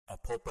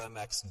Pulp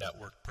MX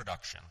Network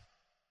production.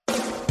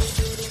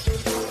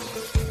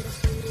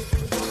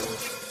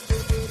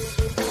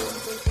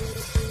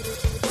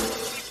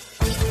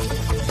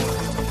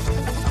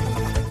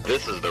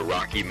 This is the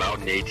Rocky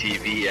Mountain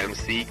ATV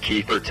MC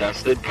Keefer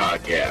Tested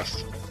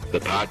podcast.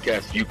 The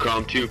podcast you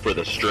come to for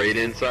the straight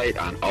insight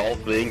on all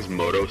things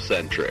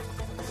moto-centric.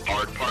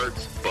 Hard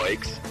parts,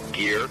 bikes,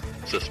 gear,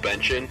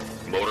 suspension,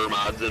 motor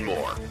mods, and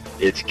more.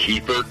 It's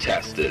Keefer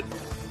Tested.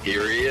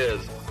 Here he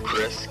is,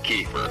 Kris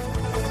Keefer.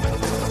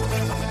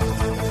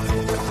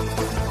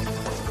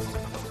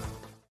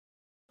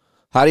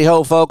 Howdy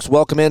ho, folks.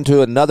 Welcome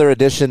into another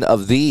edition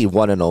of the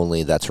one and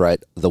only, that's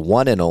right, the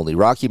one and only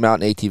Rocky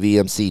Mountain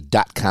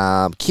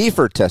ATVMC.com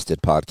Keefer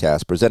Tested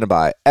podcast presented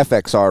by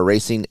FXR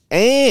Racing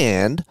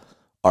and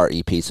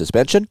REP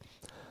Suspension.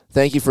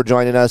 Thank you for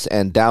joining us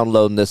and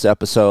downloading this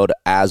episode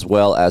as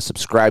well as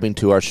subscribing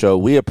to our show.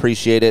 We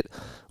appreciate it.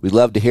 We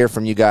love to hear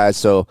from you guys.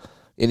 So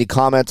any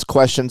comments,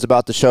 questions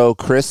about the show,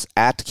 Kris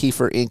at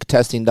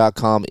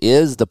KeeferIncTesting.com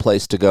is the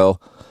place to go.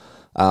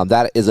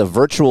 That is a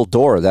virtual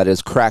door that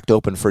is cracked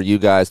open for you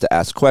guys to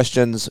ask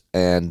questions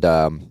and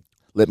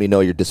let me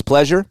know your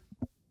displeasure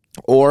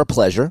or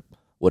pleasure,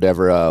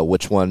 whatever,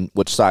 which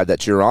side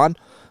that you're on.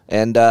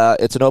 And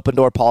it's an open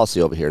door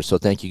policy over here. So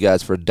thank you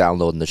guys for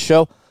downloading the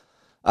show.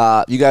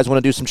 You guys want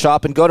to do some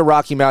shopping, go to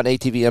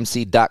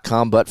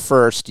RockyMountainATVMC.com. But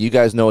first, you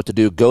guys know what to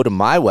do. Go to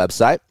my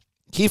website,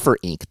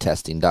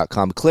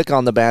 KeeferIncTesting.com. Click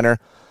on the banner,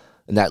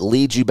 and that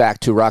leads you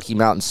back to Rocky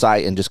Mountain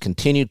site and just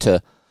continue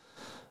to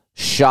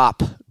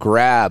shop,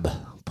 grab,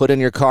 put in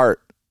your cart,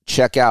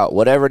 check out,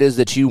 whatever it is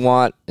that you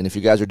want. And if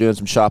you guys are doing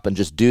some shopping,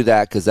 just do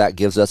that because that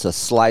gives us a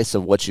slice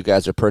of what you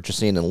guys are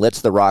purchasing and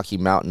lets the Rocky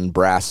Mountain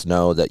brass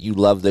know that you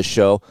love this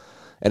show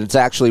and it's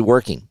actually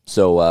working.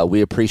 So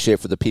we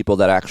appreciate for the people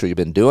that actually have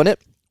been doing it.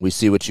 We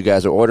see what you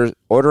guys are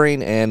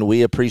ordering, and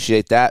we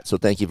appreciate that. So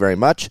thank you very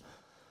much.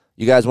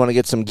 You guys want to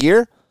get some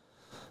gear?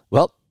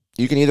 Well,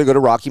 you can either go to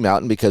Rocky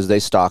Mountain because they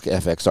stock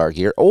FXR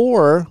gear,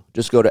 or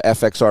just go to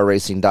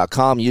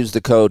fxrracing.com. Use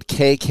the code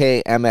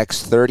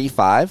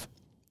KKMX35.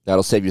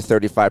 That'll save you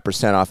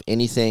 35% off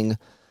anything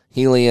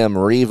Helium,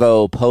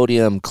 Revo,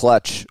 Podium,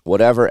 Clutch,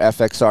 whatever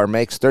FXR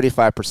makes,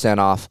 35%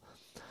 off.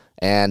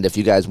 And if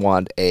you guys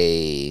want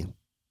a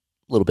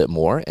little bit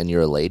more and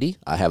you're a lady,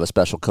 I have a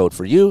special code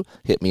for you.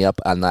 Hit me up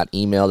on that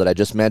email that I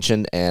just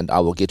mentioned, and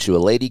I will get you a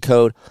lady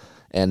code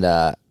and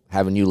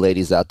having you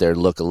ladies out there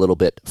look a little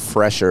bit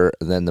fresher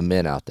than the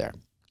men out there.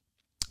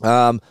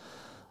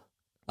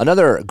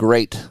 Another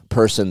great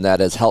person that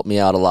has helped me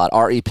out a lot,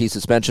 REP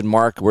Suspension.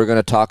 Mark, we're going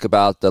to talk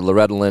about the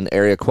Loretta Lynn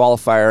area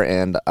qualifier,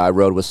 and I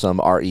rode with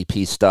some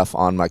REP stuff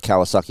on my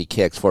Kawasaki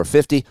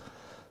KX450.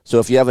 So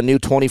if you have a new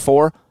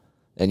 24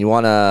 and you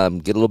want to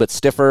get a little bit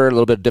stiffer, a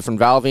little bit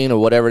different valving, or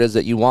whatever it is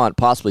that you want,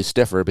 possibly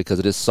stiffer because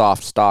it is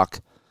soft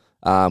stock,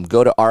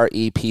 go to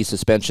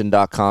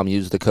repsuspension.com,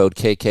 use the code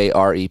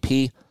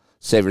KKREP.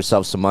 Save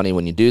yourself some money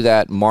when you do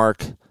that.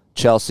 Mark,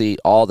 Chelsea,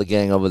 all the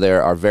gang over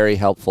there are very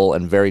helpful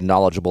and very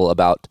knowledgeable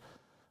about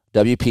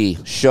WP,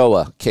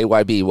 Showa,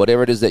 KYB,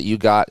 whatever it is that you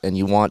got and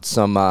you want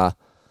some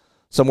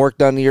work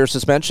done to your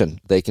suspension.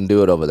 They can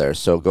do it over there.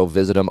 So go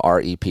visit them,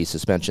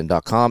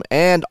 repsuspension.com.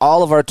 And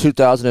all of our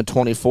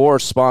 2024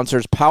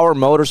 sponsors, Power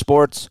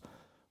Motorsports,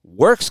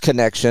 Works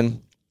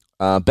Connection,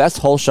 best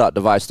hole shot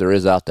device there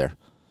is out there.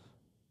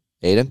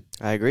 Aden?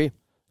 I agree.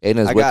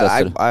 Aden is with us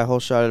today. I hole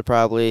shotted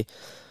probably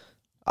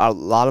a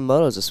lot of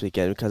motos this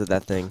weekend because of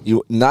that thing.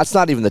 That's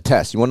not even the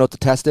test. You want to know what the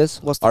test is?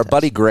 What's the Our test?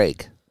 buddy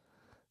Greg,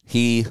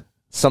 he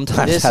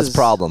sometimes has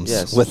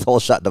problems with hole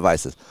shot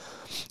devices.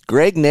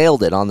 Greg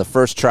nailed it on the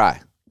first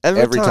try.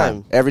 Every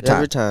time.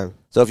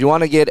 So if you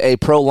want to get a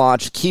pro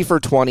launch,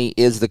 Keefer20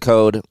 is the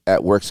code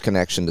at Works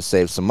Connection to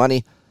save some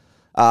money.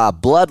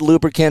 Blood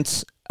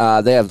Lubricants,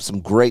 they have some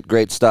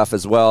great stuff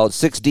as well.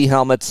 6D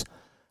helmets,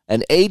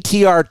 an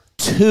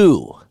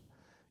ATR2.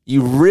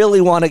 You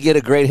really want to get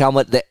a great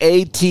helmet, the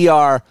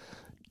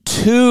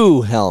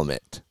ATR2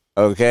 helmet,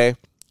 okay?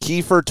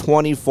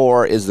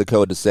 Keefer24 is the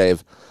code to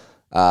save.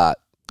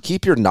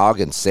 Keep your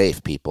noggin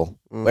safe, people.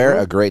 Mm-hmm. Wear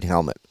a great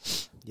helmet.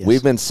 Yes.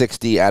 We've been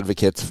 6D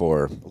advocates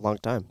for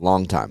a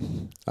long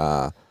time.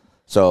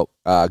 So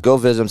go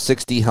visit them,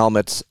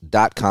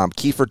 6dhelmets.com.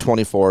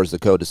 Keefer24 is the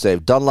code to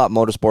save. Dunlop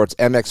Motorsports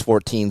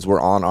MX-14s were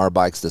on our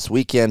bikes this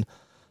weekend.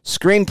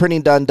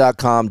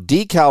 ScreenPrintingDone.com,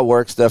 Decal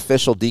Works, the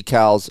official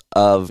decals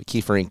of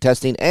Keefer Inc.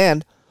 Testing.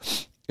 And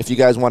if you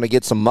guys want to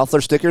get some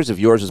muffler stickers, if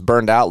yours is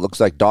burned out,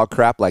 looks like dog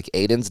crap like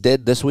Aden's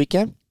did this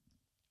weekend,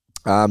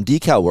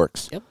 Decal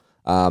Works. Yep.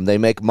 They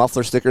make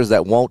muffler stickers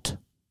that won't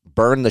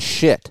burn the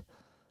shit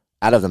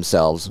out of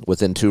themselves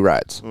within 2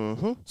 rides.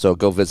 Mm-hmm. So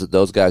go visit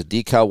those guys,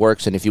 Decal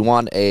Works. And if you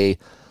want a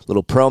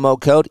little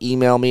promo code,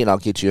 email me and I'll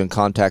get you in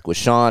contact with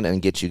Sean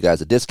and get you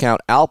guys a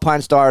discount.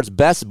 Alpine Stars,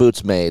 best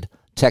boots made.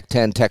 Tech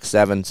 10, Tech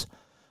 7s.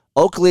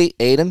 Oakley,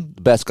 Aden,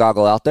 the best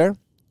goggle out there.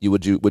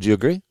 Would you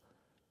agree?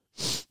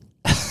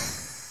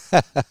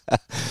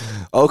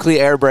 Oakley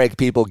air brake,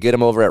 people, get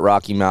them over at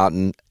Rocky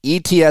Mountain.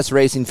 ETS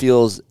Racing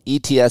Fuels,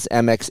 ETS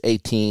MX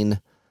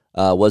 18.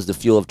 was the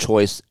fuel of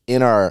choice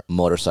in our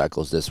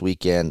motorcycles this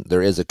weekend.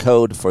 There is a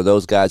code for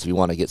those guys if you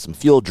want to get some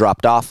fuel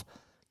dropped off.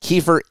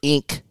 Keefer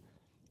Inc.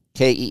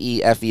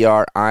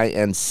 KEEFERINC.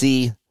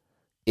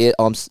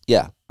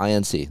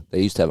 INC.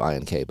 They used to have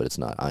INK, but it's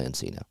not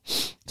INC now.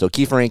 So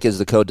Keefer Inc. is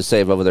the code to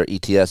save over their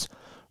ETS.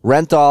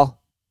 Renthal,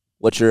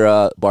 what's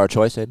your bar of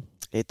choice, Aiden?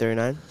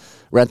 839.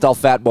 Renthal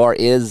Fat Bar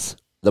is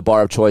the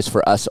bar of choice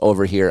for us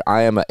over here.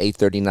 I am a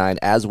 839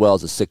 as well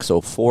as a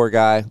 604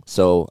 guy.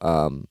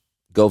 So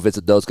go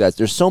visit those guys.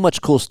 There's so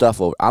much cool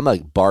stuff over. I'm a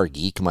bar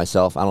geek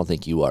myself. I don't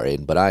think you are,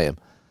 Aiden, but I am.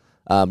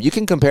 You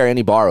can compare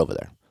any bar over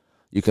there.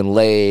 You can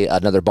lay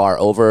another bar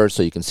over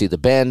so you can see the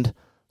bend.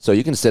 So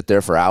you can sit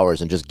there for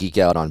hours and just geek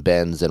out on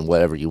bends and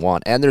whatever you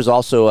want. And there's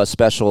also a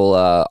special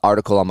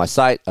article on my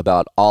site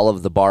about all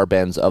of the bar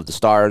bends of the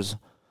stars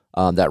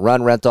that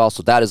run Renthal.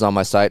 So that is on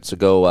my site. So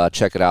go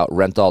check it out,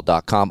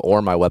 renthal.com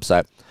or my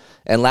website.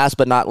 And last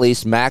but not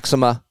least,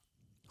 Maxima.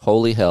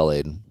 Holy hell,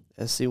 Aiden.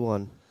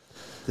 SC1.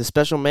 The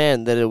special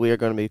man that we are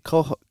going to be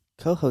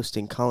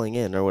co-hosting, calling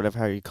in, or whatever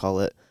how you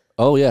call it.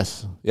 Oh,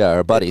 yes. Yeah,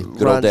 our buddy.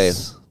 Good old Dave.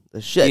 The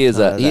shit he is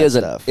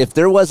if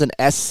there was an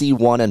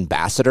SC1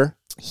 ambassador,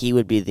 he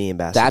would be the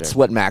ambassador. That's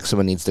what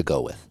Maxima needs to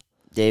go with.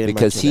 David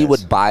because Martinez. He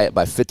would buy it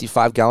by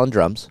 55-gallon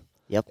drums.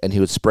 Yep. And he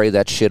would spray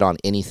that shit on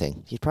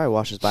anything. He'd probably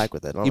wash his bike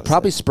with it. Honestly. He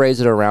probably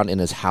sprays it around in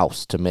his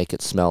house to make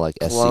it smell like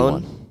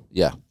Cologne. SC1.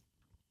 Yeah.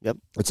 Yep.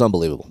 It's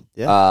unbelievable.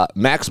 Yeah.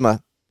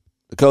 Maxima,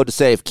 the code to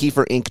save,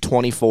 Keefer Inc.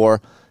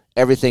 24.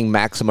 Everything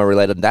Maxima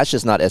related. That's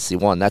just not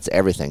SC1. That's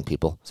everything,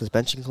 people.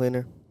 Suspension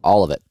cleaner.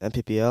 All of it.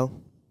 MPPO.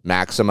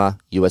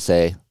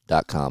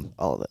 MaximaUSA.com.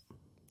 All of it.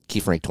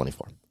 Keefer Inc.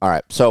 24. All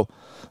right. So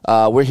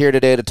we're here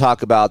today to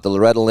talk about the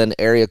Loretta Lynn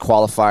area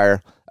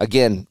qualifier.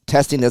 Again,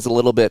 testing is a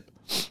little bit,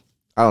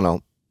 I don't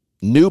know,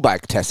 new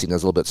bike testing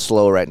is a little bit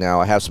slow right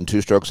now. I have some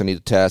two-strokes I need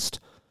to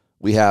test.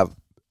 We have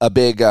a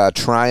big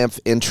Triumph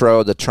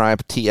intro. The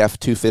Triumph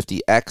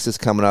TF250X is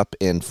coming up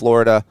in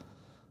Florida.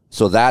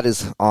 So that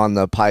is on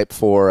the pipe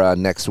for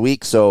next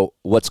week. So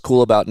what's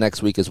cool about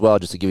next week as well,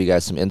 just to give you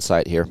guys some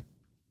insight here,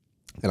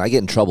 and I get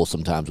in trouble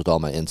sometimes with all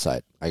my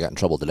insight. I got in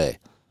trouble today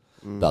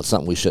about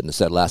something we shouldn't have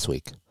said last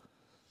week.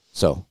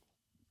 So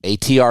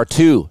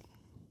ATR2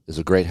 is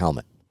a great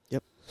helmet.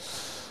 Yep.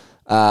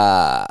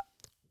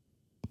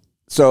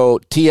 So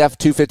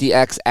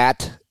TF250X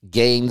at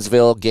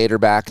Gainesville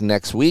Gatorback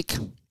next week.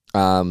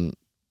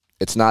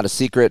 It's not a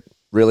secret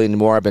really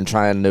anymore. I've been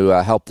trying to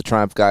help the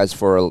Triumph guys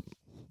for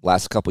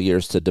last couple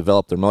years to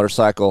develop their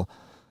motorcycle.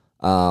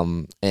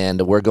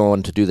 And we're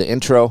going to do the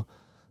intro.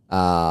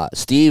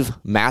 Steve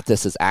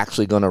Mathis is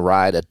actually going to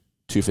ride a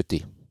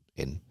 250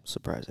 in.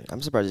 Surprising.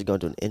 I'm surprised he's going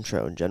to an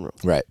intro in general.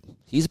 Right.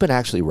 He's been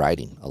actually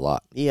riding a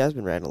lot. He has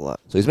been riding a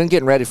lot. So he's been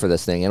getting ready for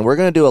this thing. And we're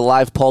going to do a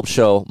live pulp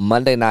show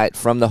Monday night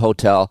from the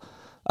hotel,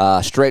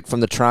 straight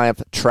from the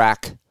Triumph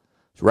track,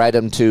 right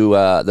into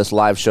this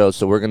live show.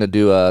 So we're going to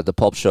do the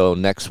pulp show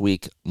next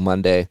week,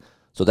 Monday.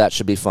 So that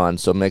should be fun.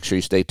 So make sure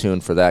you stay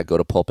tuned for that. Go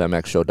to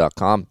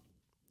pulpmxshow.com.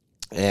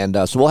 And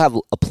so we'll have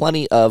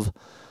plenty of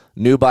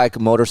new bike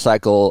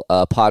motorcycle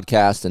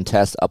podcasts and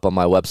tests up on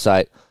my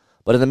website.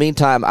 But in the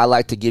meantime, I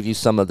like to give you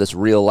some of this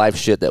real life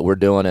shit that we're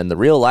doing. And the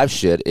real life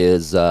shit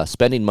is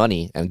spending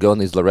money and going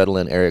these Loretta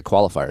Lynn area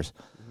qualifiers.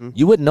 Mm-hmm.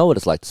 You wouldn't know what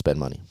it's like to spend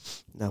money.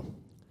 No.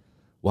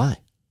 Why?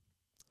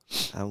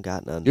 I haven't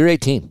got none. You're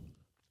 18.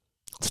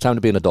 It's time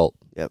to be an adult.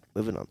 Yep.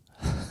 Moving on.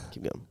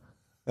 Keep going.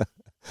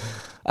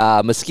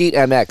 Mesquite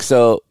MX.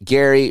 So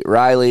Gary,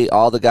 Riley,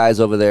 all the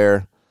guys over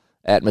there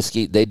at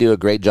Mesquite, they do a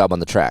great job on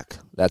the track.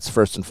 That's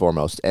first and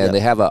foremost. And they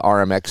have a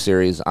RMX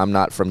series. I'm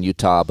not from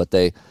Utah, but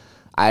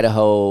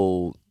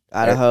Idaho,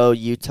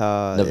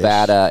 Utah,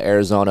 Nevada,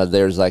 Arizona,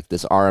 there's like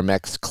this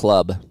RMX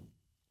club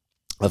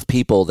of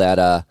people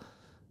that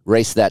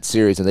race that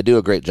series, and they do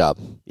a great job.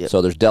 Yep.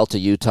 So there's Delta,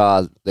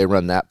 Utah. They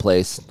run that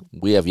place.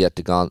 We have yet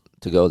to go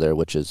there,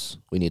 which is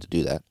we need to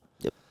do that.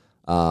 Yep.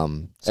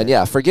 And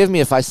yeah, forgive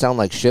me if I sound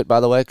like shit, by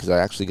the way, because I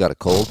actually got a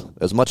cold.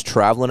 As much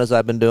traveling as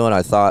I've been doing,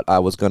 I thought I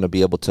was going to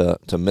be able to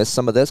miss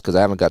some of this because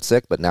I haven't got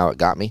sick, but now it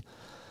got me.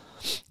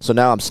 So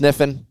now I'm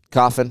sniffing,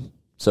 coughing.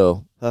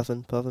 So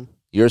Puffing.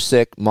 You're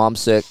sick. Mom's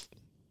sick.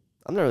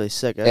 I'm not really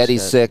sick.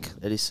 Eddie's sick.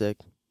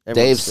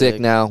 Dave's sick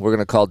now. We're going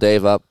to call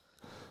Dave up.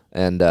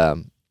 And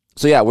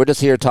so, yeah, we're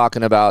just here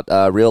talking about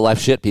real life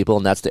shit, people,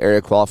 and that's the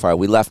area qualifier.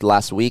 We left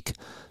last week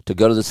to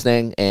go to this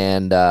thing,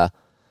 and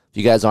if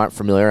you guys aren't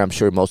familiar, I'm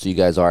sure most of you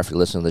guys are if you're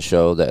listening to the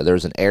show, that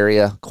there's an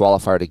area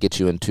qualifier to get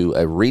you into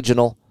a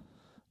regional,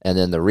 and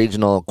then the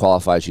regional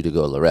qualifies you to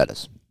go to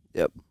Loretta's.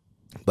 Yep.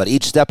 But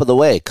each step of the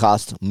way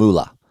costs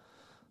moolah.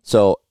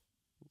 So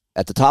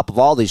at the top of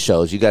all these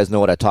shows, you guys know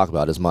what I talk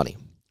about is money.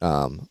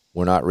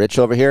 We're not rich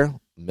over here,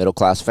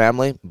 middle-class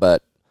family,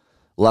 but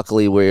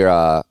luckily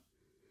we're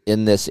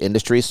in this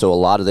industry, so a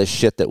lot of this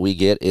shit that we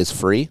get is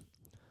free.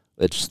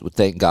 Which,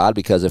 thank God,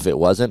 because if it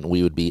wasn't,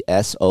 we would be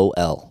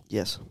SOL.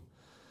 Yes.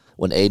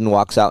 When Aiden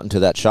walks out into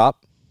that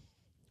shop,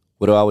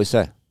 what do I always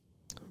say?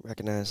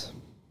 Recognize.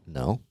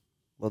 No.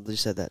 Well, you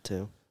said that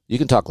too. You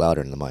can talk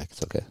louder in the mic.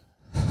 It's okay.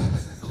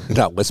 You're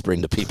not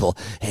whispering to people,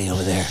 hey,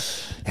 over there.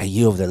 Hey,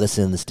 you over there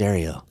listening to the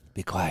stereo.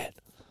 Be quiet.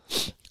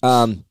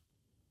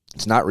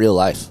 It's not real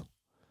life.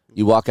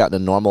 You walk out into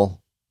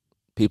normal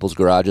people's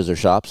garages or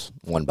shops,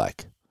 one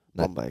bike.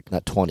 One bike.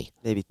 Not 20.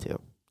 Maybe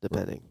 2,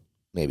 depending.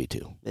 Maybe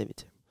 2. Maybe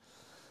 2.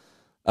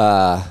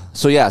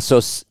 So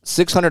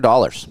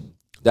 $600.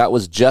 That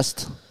was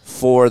just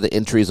for the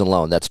entries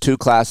alone. That's 2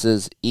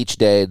 classes each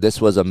day. This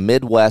was a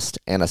Midwest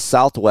and a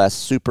Southwest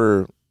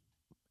super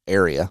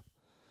area.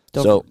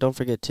 Don't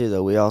forget too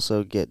though. We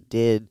also did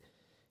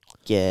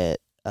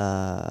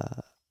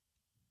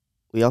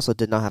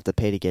not have to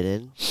pay to get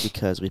in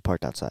because we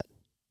parked outside.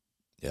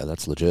 Yeah,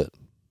 that's legit.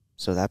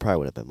 So that probably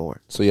would have been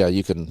more. So yeah,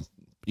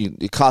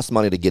 it costs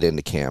money to get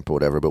into camp or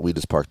whatever, but we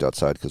just parked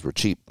outside because we're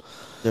cheap.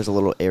 There's a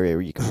little area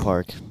where you can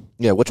park.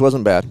 Yeah, which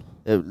wasn't bad.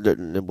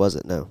 It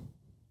wasn't, no.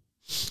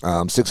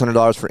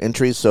 $600 for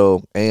entries.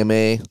 So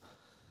AMA,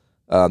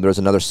 there's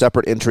another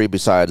separate entry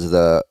besides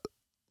the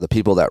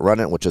people that run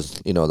it, which is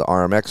the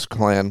RMX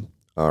clan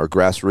or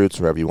grassroots,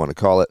 whatever you want to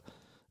call it.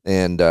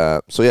 And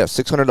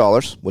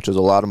 $600, which is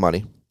a lot of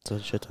money. It's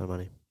a shit ton of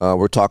money.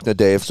 We're talking to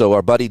Dave. So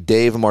our buddy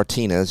Dave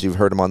Martinez, you've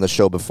heard him on the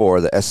show before,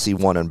 the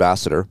SC1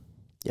 ambassador.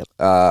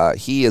 Yep.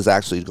 He is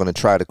actually going to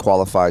try to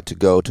qualify to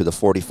go to the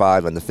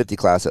 45 and the 50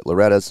 class at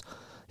Loretta's.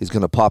 He's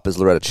going to pop his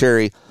Loretta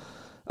cherry.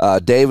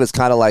 Dave is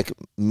kind of like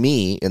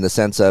me in the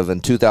sense of in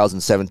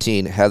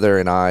 2017, Heather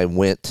and I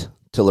went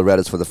to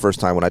Loretta's for the first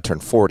time when I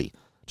turned 40.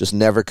 Just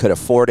never could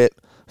afford it.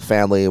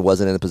 Family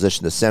wasn't in a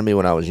position to send me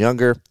when I was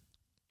younger.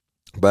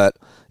 But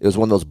it was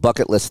one of those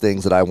bucket list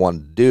things that I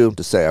wanted to do,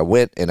 to say I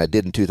went, and I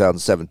did in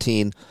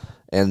 2017.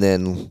 And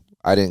then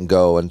I didn't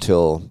go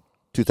until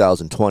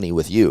 2020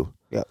 with you.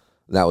 Yep.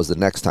 That was the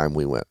next time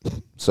we went.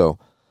 So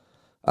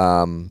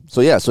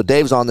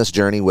Dave's on this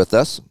journey with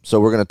us. So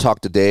we're going to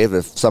talk to Dave.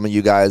 If some of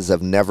you guys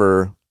have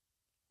never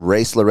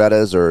raced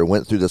Loretta's or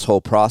went through this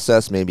whole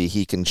process, maybe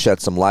he can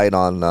shed some light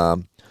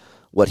on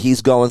what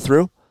he's going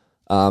through.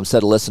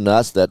 Instead of listening to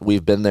us that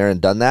we've been there and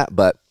done that.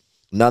 But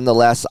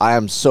nonetheless, I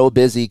am so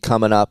busy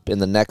coming up in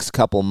the next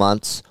couple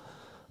months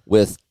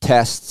with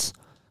tests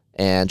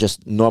and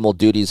just normal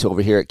duties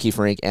over here at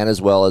Keefer Inc. and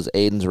as well as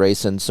Aden's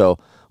Racing. So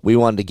we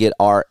wanted to get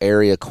our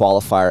area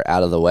qualifier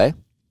out of the way.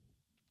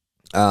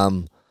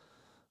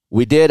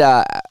 We did,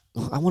 I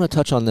want to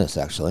touch on this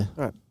actually.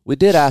 All right. We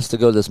did ask to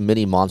go to this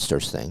mini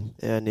monsters thing.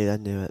 Yeah, I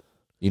knew it.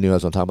 You knew I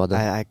was going to talk about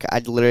that? I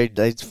literally,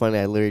 it's funny,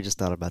 I literally just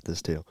thought about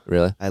this too.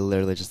 Really? I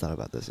literally just thought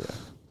about this,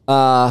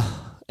 yeah.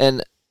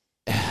 And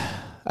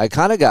I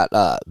kind of got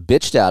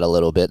bitched out a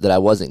little bit that I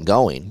wasn't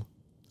going.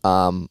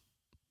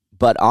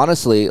 But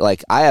honestly,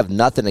 like, I have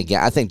nothing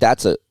against. I think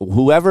that's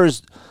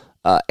whoever's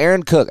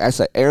Aaron Cook. I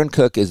say Aaron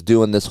Cook is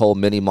doing this whole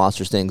mini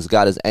monsters thing. He's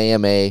got his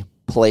AMA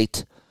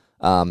plate.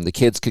 The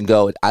kids can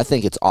go. I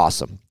think it's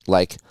awesome.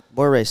 Like,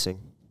 more racing.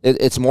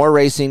 It's more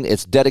racing.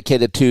 It's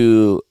dedicated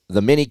to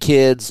the mini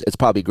kids. It's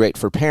probably great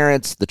for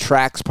parents. The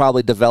tracks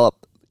probably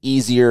develop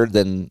easier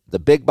than the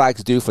big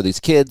bikes do for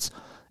these kids,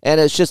 and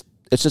it's just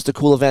a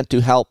cool event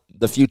to help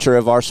the future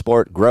of our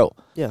sport grow.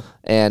 Yeah.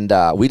 And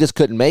we just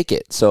couldn't make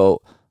it.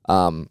 So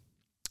I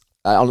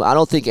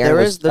don't think Aaron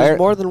there's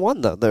more than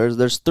one though.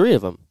 There's 3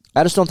 of them.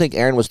 I just don't think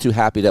Aaron was too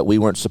happy that we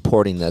weren't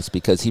supporting this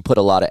because he put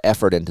a lot of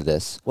effort into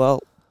this.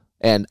 Well,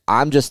 and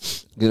I'm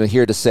just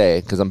here to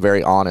say, because I'm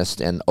very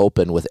honest and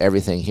open with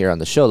everything here on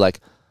the show, like,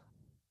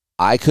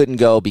 I couldn't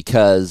go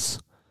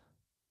because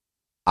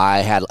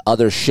I had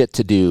other shit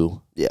to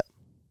do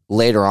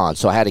later on.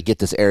 So I had to get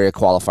this area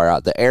qualifier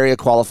out. The area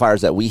qualifiers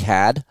that we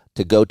had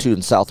to go to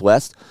in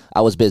Southwest,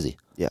 I was busy.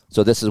 Yeah.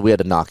 So we had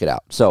to knock it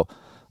out. So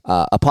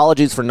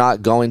apologies for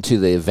not going to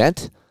the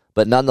event,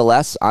 but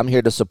nonetheless, I'm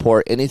here to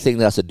support anything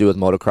that has to do with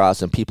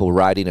motocross and people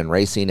riding and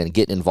racing and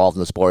getting involved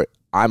in the sport.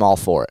 I'm all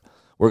for it.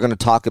 We're going to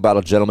talk about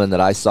a gentleman that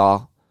I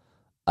saw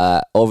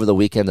over the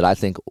weekend that I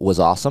think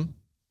was awesome.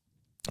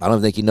 I don't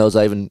think he knows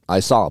I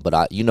saw him,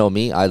 but you know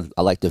me, I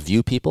like to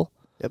view people.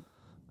 Yep.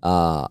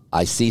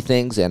 I see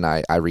things and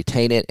I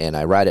retain it and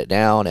I write it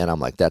down and I'm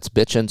like, that's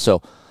bitching.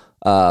 So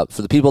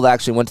for the people that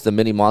actually went to the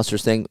Mini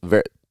Monsters thing,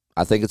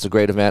 I think it's a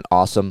great event.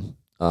 Awesome.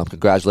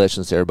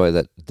 Congratulations to everybody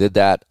that did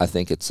that. I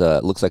think it's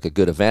looks like a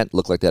good event.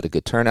 Looked like they had a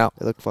good turnout.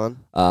 It looked fun.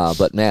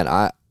 But man,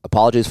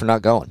 apologies for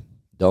not going.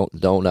 Don't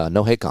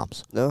no hate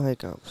comps. No hate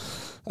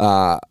comps.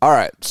 All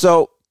right.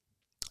 So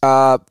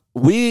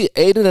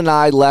Aden and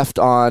I left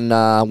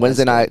on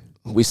Wednesday night.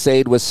 We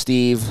stayed with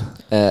Steve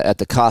at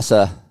the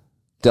Casa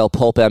del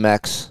Pulp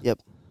MX. Yep.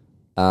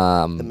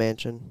 The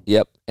mansion.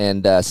 Yep.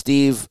 And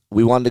Steve,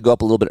 we wanted to go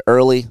up a little bit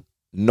early.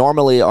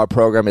 Normally our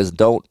program is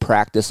don't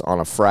practice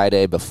on a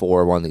Friday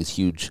before one of these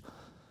huge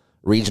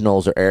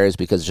regionals or areas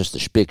because it's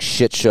just a big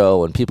shit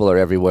show and people are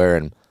everywhere.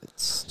 And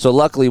so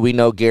luckily we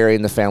know Gary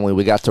and the family.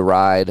 We got to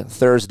ride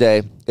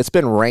Thursday. It's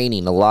been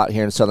raining a lot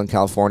here in Southern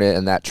California,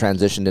 and that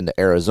transitioned into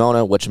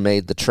Arizona, which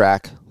made the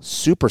track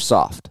super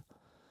soft.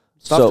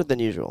 Softer than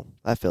usual,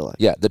 I feel like.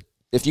 Yeah.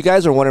 If you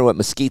guys are wondering what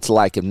Mesquite's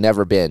like, have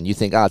never been, you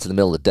think, it's in the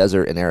middle of the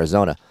desert in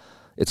Arizona.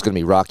 It's going to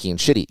be rocky and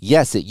shitty.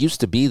 Yes, it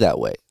used to be that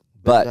way.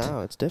 But no,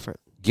 it's different.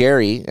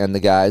 Gary and the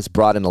guys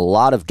brought in a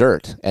lot of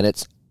dirt, and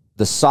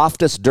the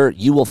softest dirt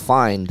you will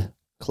find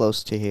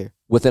close to here.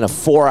 Within a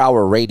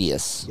 4-hour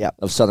radius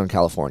of Southern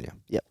California.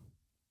 Yep.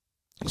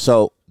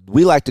 So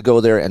we like to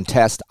go there and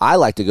test. I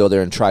like to go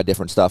there and try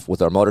different stuff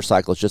with our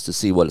motorcycles just to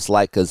see what it's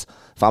like, because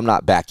if I'm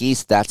not back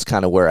east, that's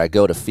kind of where I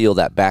go to feel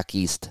that back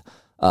east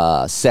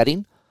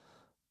setting.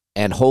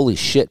 And holy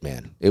shit,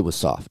 man, it was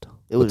soft.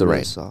 It was with the really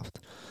rain. soft.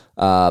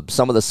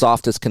 Some of the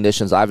softest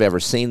conditions I've ever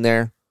seen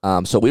there.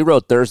 So we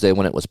rode Thursday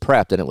when it was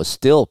prepped, and it was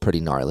still pretty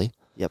gnarly.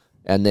 Yep.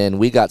 And then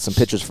we got some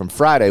pictures from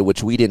Friday,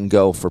 which we didn't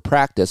go for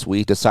practice.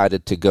 We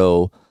decided to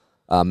go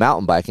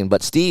mountain biking.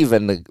 But Steve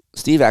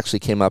actually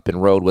came up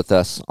and rode with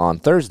us on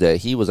Thursday.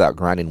 He was out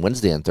grinding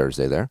Wednesday and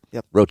Thursday there.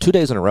 Yep. Rode 2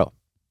 days in a row.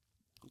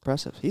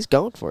 Impressive. He's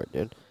going for it,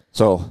 dude.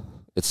 So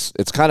it's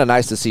kind of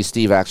nice to see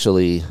Steve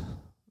actually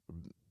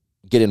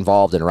get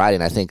involved in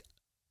riding. I think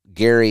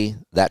Gary,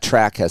 that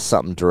track has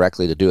something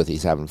directly to do with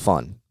he's having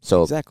fun.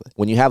 So exactly.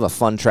 When you have a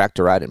fun track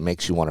to ride, it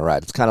makes you want to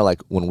ride. It's kind of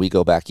like when we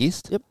go back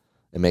east. Yep.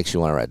 It makes you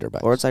want to ride dirt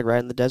bikes. Or it's like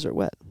riding the desert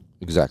wet.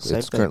 Exactly. Same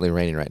It's thing. currently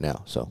raining right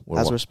now. So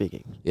we're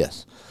speaking.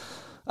 Yes.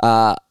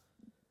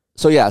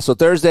 So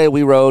Thursday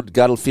we rode,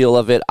 got a feel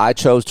of it. I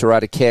chose to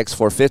ride a KX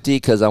 450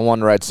 because I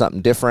wanted to ride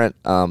something different.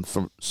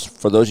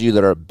 For those of you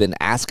that have been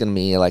asking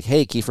me, like,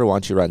 hey, Keefer, why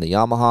don't you ride the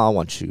Yamaha?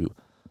 Why don't you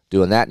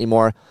doing that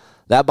anymore?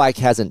 That bike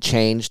hasn't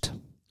changed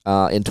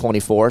in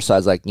 24, so I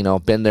was like,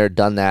 been there,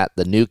 done that.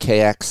 The new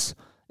KX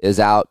is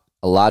out.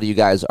 A lot of you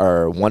guys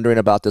are wondering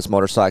about this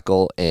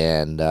motorcycle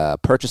and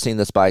purchasing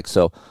this bike,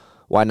 so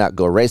why not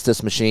go race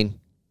this machine?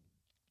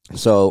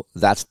 So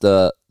that's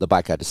the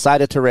bike I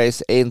decided to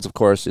race. Aiden's, of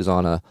course, is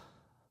on a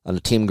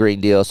Team Green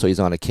deal, so he's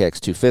on a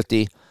KX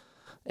 250.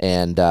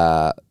 And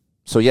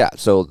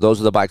so those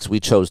are the bikes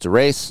we chose to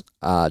race.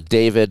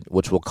 David,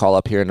 which we'll call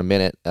up here in a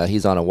minute,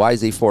 he's on a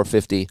YZ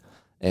 450,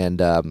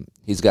 and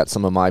he's got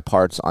some of my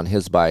parts on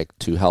his bike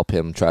to help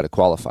him try to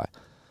qualify.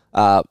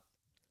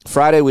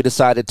 Friday, we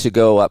decided to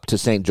go up to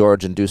St.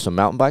 George and do some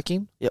mountain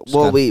biking. Yeah,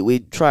 well, we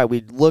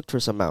looked for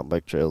some mountain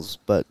bike trails,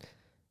 but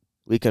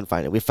we couldn't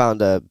find it. We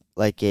found a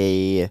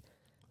mountain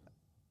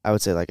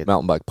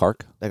bike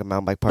park. Like a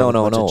mountain bike park.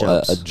 No,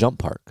 a a jump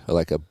park, or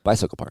like a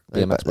bicycle park,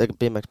 BMX park. Like a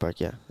BMX park.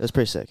 Yeah, it was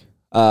pretty sick.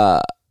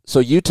 So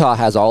Utah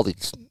has all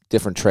these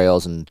different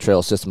trails and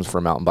trail systems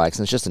for mountain bikes,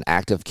 and it's just an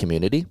active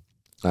community.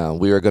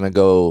 We were going to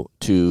go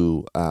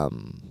to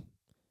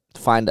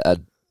find a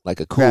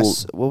cool.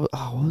 What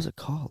was it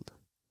called?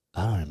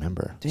 I don't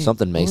remember. Dang,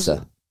 something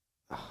Mesa.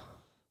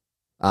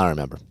 I don't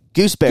remember.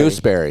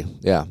 Gooseberry.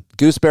 Yeah.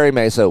 Gooseberry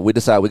Mesa. We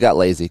decided, we got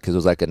lazy because it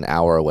was like an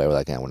hour away. We're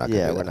like, we're not going to do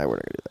that. We're not going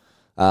to do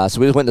that. So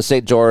we went to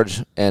St.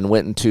 George and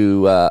went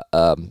into a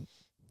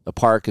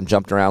park and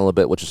jumped around a little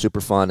bit, which was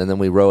super fun. And then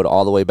we rode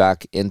all the way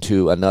back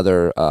into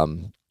another. I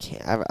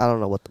don't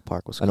know what the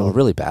park was called. I know, we're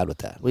really bad with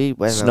that.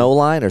 Snow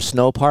line or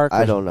snow park?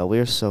 I don't know. We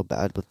are so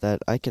bad with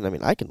that. I can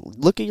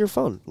look at your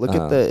phone. Look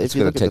at the. It's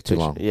going to take too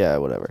long. Yeah,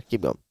 whatever.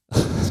 Keep going.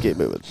 Let's keep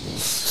moving.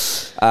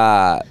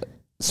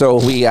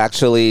 So we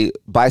actually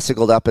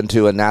bicycled up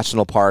into a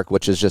national park,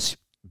 which is just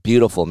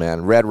beautiful,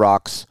 man. Red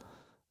rocks,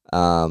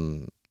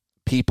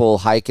 people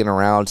hiking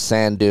around,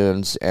 sand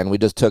dunes, and we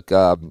just took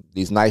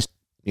these nice,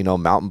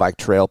 mountain bike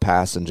trail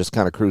paths and just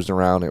kind of cruised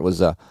around. It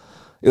was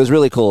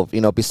really cool.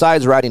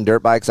 Besides riding dirt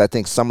bikes, I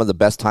think some of the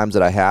best times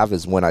that I have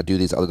is when I do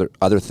these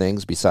other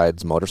things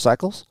besides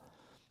motorcycles,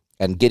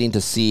 and getting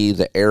to see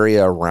the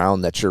area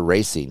around that you're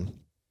racing.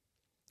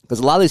 Because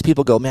a lot of these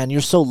people go, man,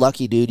 you're so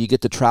lucky, dude. You get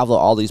to travel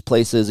all these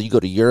places. You go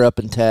to Europe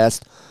and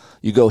test.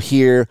 You go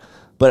here.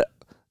 But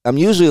I'm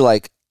usually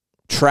like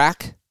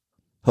track,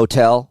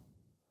 hotel.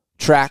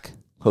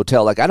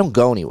 Like, I don't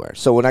go anywhere.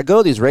 So when I go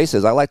to these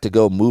races, I like to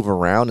go move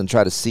around and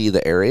try to see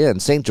the area.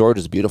 And St. George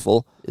is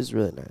beautiful. It's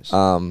really nice.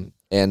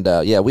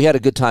 We had a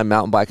good time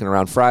mountain biking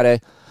around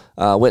Friday.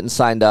 Went and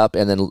signed up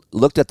and then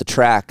looked at the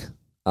track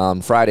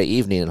Friday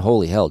evening. And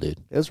holy hell, dude.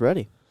 It was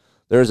ready.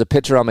 There's a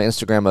picture on my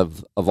Instagram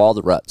of all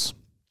the ruts.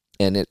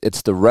 And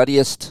it's the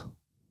ruddiest.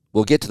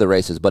 We'll get to the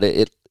races, but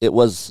it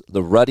was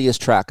the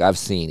ruddiest track I've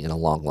seen in a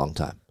long, long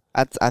time.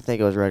 I think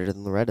it was redder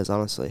than Loretta's,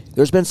 honestly.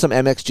 There's been some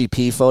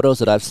MXGP photos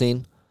that I've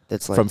seen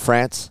from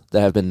France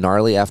that have been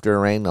gnarly after a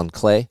rain on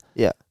clay.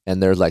 Yeah.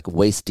 And they're like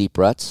waist-deep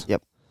ruts.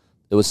 Yep.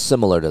 It was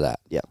similar to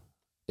that. Yeah.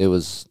 It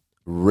was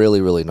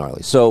really, really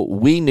gnarly. So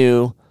we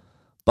knew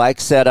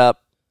bike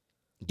setup,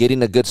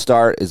 getting a good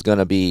start is going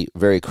to be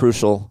very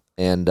crucial.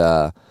 And,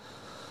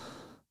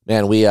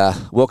 man, we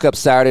woke up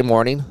Saturday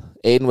morning.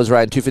 Aden was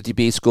riding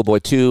 250B Schoolboy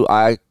 2.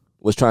 I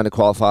was trying to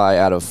qualify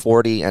out of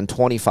 40 and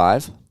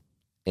 25.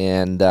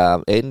 And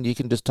Aden, you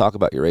can just talk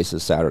about your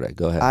races Saturday.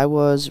 Go ahead. I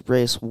was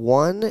race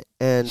 1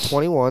 and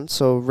 21.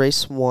 So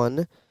race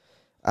 1,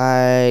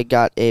 I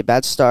got a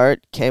bad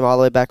start, came all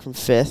the way back from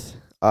 5th,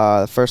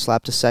 first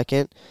lap to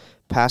 2nd,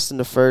 passed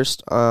into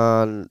 1st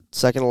on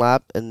 2nd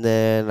lap, and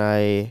then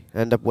I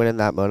ended up winning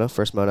that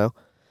first moto.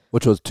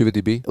 Which was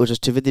 250B? Which was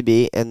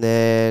 250B, and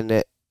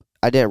then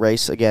I didn't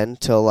race again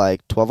till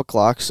like 12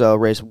 o'clock, so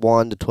race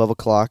 1 to 12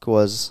 o'clock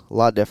was a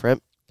lot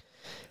different.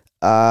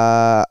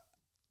 I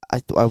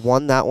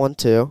won that one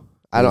too.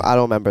 I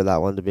don't remember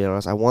that one, to be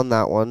honest. I won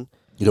that one.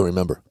 You don't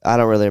remember? I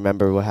don't really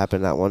remember what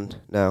happened that one.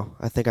 No,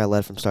 I think I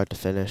led from start to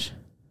finish.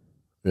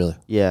 Really?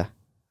 Yeah,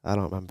 I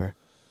don't remember.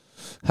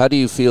 How do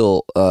you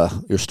feel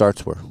your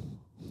starts were?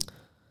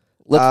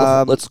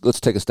 Let's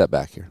take a step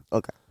back here.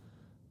 Okay.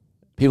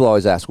 People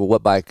always ask, well,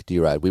 what bike do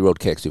you ride? We rode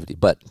KX250,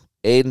 but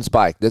Aden's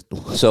bike.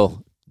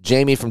 So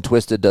Jamie from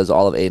Twisted does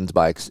all of Aden's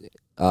bikes.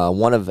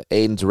 One of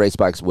Aden's race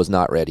bikes was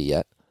not ready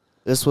yet.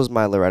 This was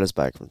my Loretta's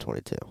bike from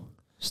 22.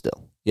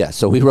 Still. Yeah,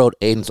 so we rode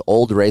Aden's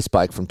old race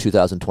bike from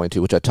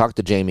 2022, which I talked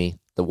to Jamie.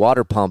 The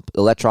water pump,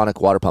 electronic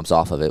water pump's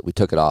off of it. We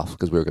took it off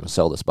because we were going to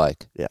sell this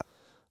bike. Yeah.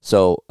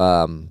 So,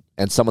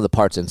 and some of the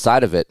parts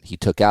inside of it he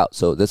took out.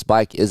 So this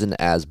bike isn't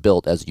as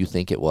built as you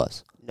think it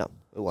was. No,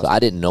 it So wasn't. I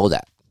didn't know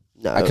that.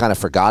 No. I kind of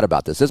forgot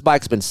about this. This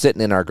bike's been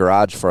sitting in our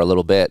garage for a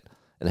little bit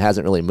and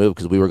hasn't really moved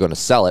because we were going to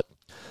sell it,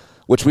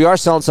 which we are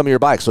selling some of your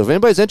bikes. So if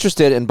anybody's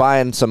interested in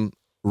buying some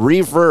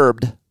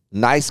reverbed,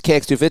 nice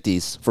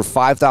KX250s for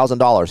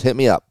 $5,000, hit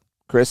me up.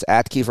 Kris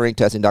at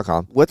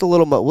KeeferInkTesting.com. With a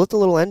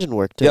little engine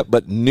work too. Yep,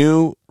 but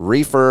new,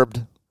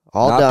 refurbed,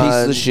 All not done.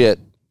 pieces of shit.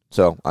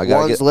 So I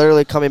One's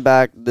literally coming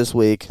back this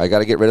week. got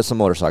to get rid of some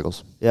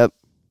motorcycles. Yep.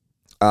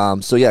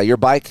 So yeah, your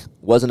bike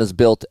wasn't as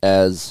built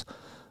as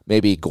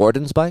maybe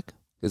Gordon's bike.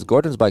 Because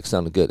Gordon's bike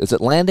sounded good. Is it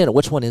Landon or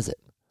which one is it?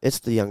 It's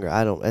the younger.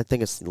 I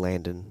think it's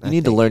Landon. You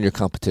need to learn your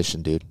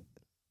competition, dude.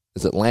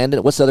 Is it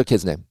Landon? What's the other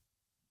kid's name?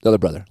 The other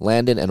brother.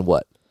 Landon and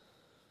what?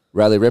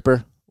 Riley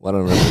Ripper? Well, I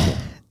don't remember his name.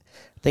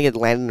 I think it's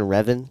Landon and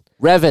Revin.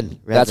 Revin.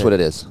 That's what it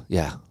is.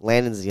 Yeah.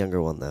 Landon's the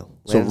younger one though.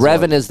 So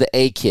Revin is the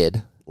A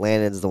kid.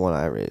 Landon's the one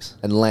I race.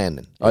 And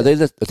Landon. Are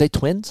they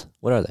twins?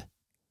 What are they?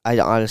 I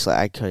honestly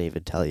couldn't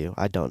even tell you.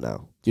 I don't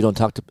know. You don't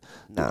talk to...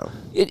 No.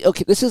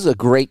 Okay, this is a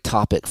great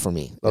topic for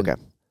me. Okay.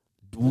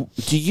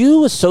 Do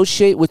you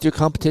associate with your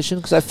competition?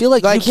 Because I feel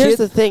like you here's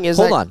the thing is...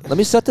 Hold on. Let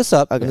me set this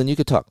up, Okay. and then you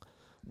could talk.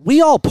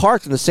 We all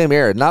parked in the same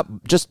area. Not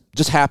just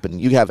happened.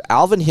 You have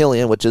Alvin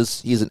Hillian,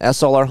 he's an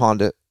SLR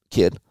Honda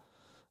kid.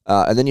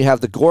 And then you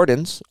have the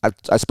Gordons.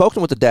 I've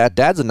spoken with the dad.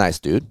 Dad's a nice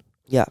dude.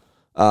 Yeah.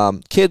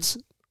 Kids,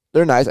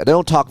 they're nice. They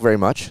don't talk very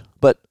much,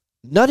 but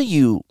none of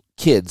you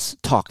kids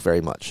talk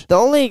very much. The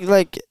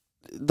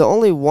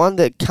only one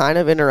that kind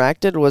of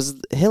interacted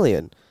was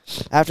Hillian.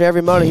 After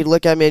every moto, he'd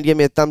look at me and give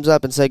me a thumbs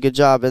up and say good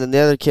job, and then the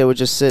other kid would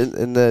just sit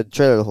in the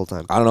trailer the whole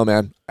time. I don't know,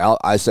 man.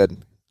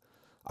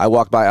 I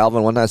walked by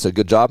Alvin one night. I said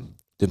good job.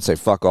 Didn't say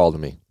fuck all to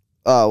me.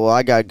 Oh well,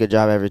 I got a good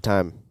job every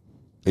time.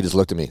 He just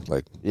looked at me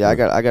like, yeah, I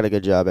got a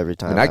good job every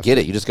time. And I get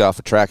it. You just got off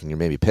a track and you're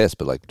maybe pissed,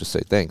 but like just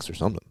say thanks or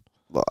something.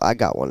 Well, I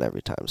got one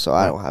every time, so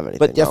I don't have anything.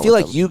 But I feel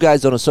like you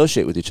guys don't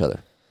associate with each other.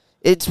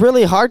 It's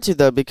really hard to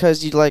though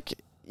because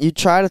you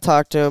try to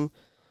talk to him,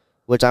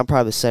 which I'm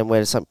probably the same way.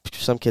 To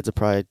some kids are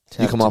probably.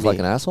 You come off like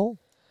an asshole.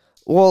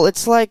 Well,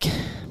 it's like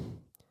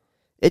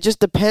it just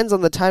depends on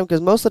the time because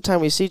most of the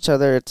time we see each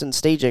other, it's in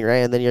staging, right?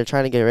 And then you're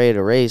trying to get ready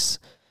to race,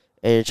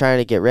 and you're trying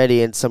to get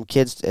ready, and some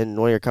kids and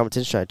one of your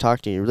competitions trying to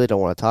talk to you. You really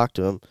don't want to talk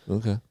to them.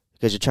 Okay.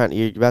 Because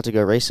you're about to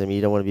go race him.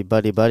 You don't want to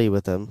be buddy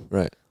with him.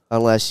 Right.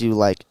 Unless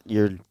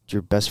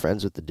you're best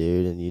friends with the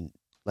dude and you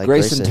like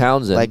Grayson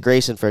Townsend. Like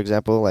Grayson, for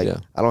example. I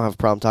don't have a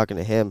problem talking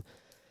to him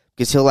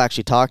because he'll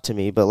actually talk to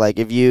me. But like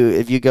if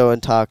you go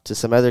and talk to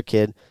some other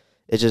kid,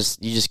 you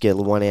just get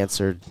one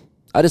answer.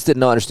 I just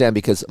didn't understand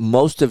because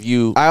most of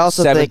you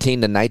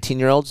 17 to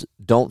 19-year-olds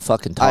don't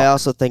fucking talk. I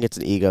also think it's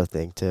an ego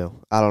thing too.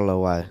 I don't know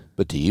why.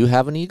 But do you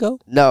have an ego?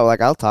 No, like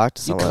I'll talk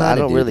to someone. I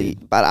don't do, really,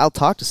 dude. but I'll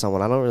talk to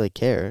someone. I don't really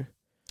care.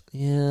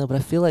 Yeah, but I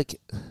feel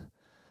like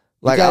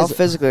I'll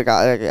physically,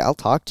 I'll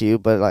talk to you,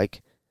 but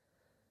like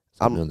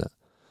I'm doing that.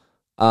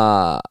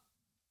 I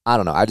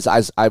don't know. I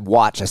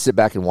sit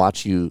back and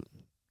watch you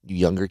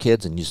younger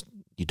kids, and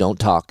you don't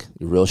talk.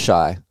 You're real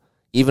shy.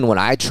 Even when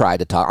I try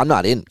to talk, I'm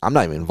not even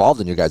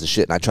involved in your guys'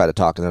 shit, and I try to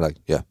talk, and they're like,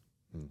 yeah.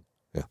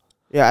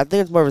 Yeah, I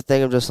think it's more of a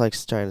thing of just like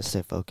trying to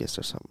stay focused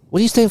or something. What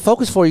are you staying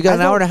focused for? You got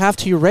an hour and a half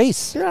to your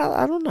race. Yeah,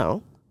 I don't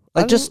know.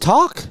 Just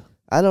talk.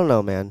 I don't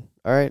know, man.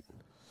 All right.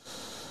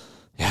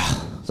 Yeah.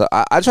 So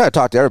I try to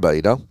talk to everybody,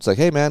 you know? It's like,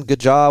 hey, man, good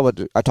job.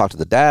 I talk to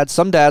the dads.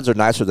 Some dads are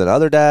nicer than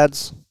other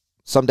dads.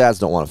 Some dads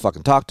don't want to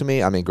fucking talk to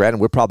me. I mean, granted,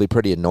 we're probably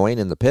pretty annoying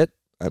in the pit.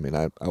 I mean,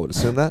 I would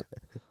assume that.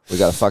 We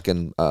got a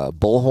fucking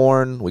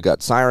bullhorn. We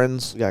got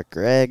sirens. We got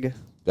Greg.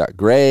 Got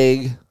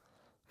Greg.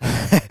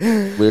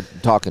 We're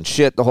talking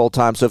shit the whole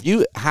time. So if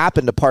you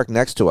happen to park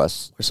next to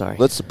us, we're sorry.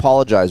 Let's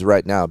apologize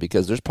right now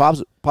because there's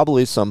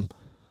probably some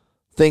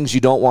things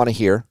you don't want to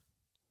hear.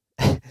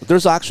 But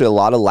there's actually a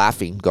lot of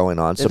laughing going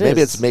on. So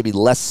it's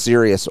less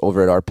serious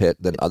over at our pit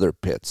than other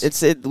pits.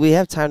 We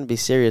have time to be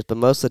serious, but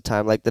most of the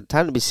time, like the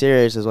time to be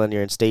serious is when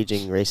you're in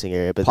staging racing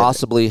area. But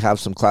possibly have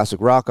some classic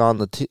rock on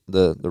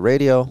the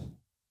radio.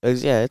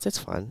 Yeah, it's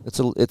fun.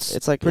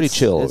 It's like pretty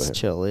chill. It's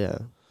chill, yeah.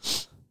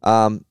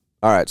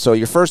 All right, so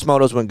your first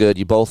motos went good.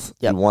 You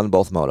won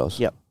both motos.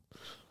 Yep.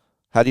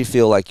 How do you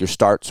feel like your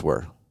starts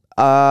were?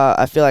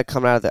 I feel like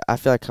coming out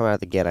of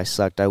the gate, I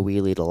sucked. I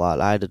wheelied a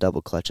lot. I had to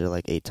double clutch it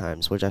like 8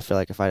 times, which I feel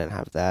like if I didn't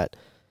have that,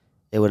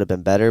 it would have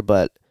been better.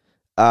 But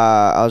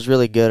I was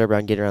really good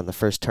around getting around the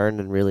first turn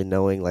and really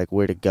knowing like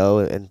where to go,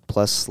 and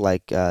plus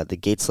like the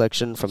gate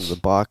selection from the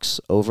box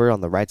over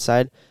on the right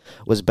side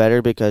was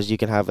better because you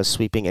can have a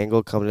sweeping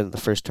angle coming into the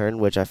first turn,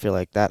 which I feel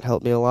like that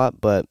helped me a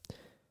lot. But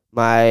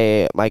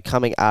my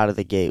coming out of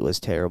the gate was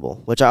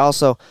terrible, which I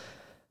also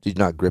You're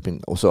not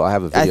gripping. So I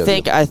have a video.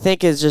 I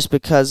think it's just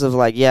because of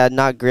like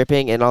not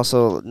gripping and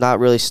also not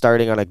really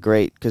starting on a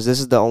grate, because this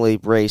is the only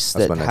race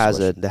that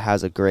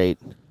has a grate.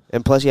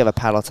 And plus, you have a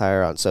paddle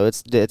tire on, so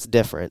it's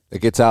different. It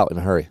gets out in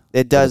a hurry.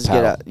 It does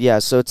get out. Yeah,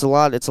 so it's a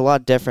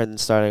lot different than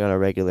starting on a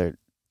regular.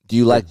 Do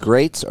you like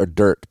grates or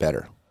dirt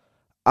better?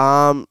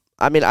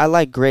 I mean, I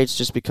like grates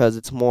just because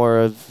it's more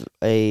of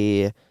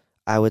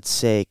I would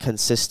say,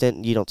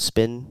 consistent. You don't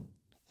spin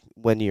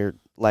when you're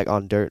like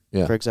on dirt,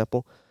 for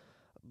example.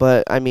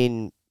 But I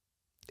mean,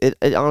 it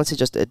honestly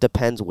it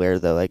depends where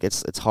though. Like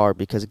it's hard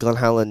because Glen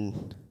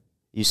Helen,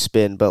 you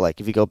spin, but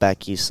like if you go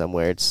back east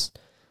somewhere, it's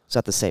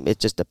not the same. It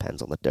just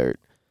depends on the dirt.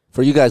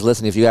 For you guys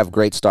listening, if you have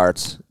great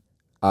starts,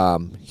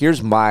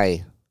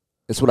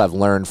 it's what I've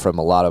learned from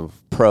a lot of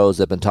pros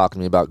that have been talking to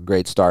me about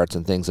great starts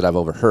and things that I've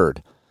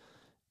overheard.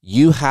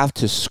 You have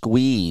to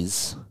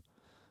squeeze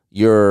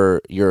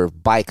your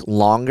bike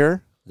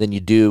longer than you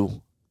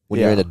do when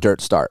you're in a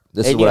dirt start.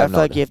 This is what I feel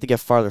like you have to get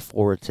farther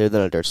forward too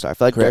than a dirt start. I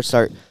feel like dirt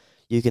start,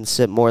 you can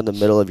sit more in the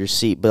middle of your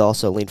seat, but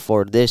also lean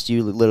forward. This,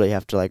 you literally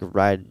have to like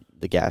ride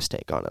the gas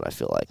tank on it, I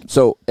feel like.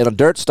 So in a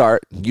dirt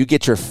start, you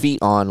get your feet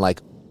on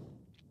like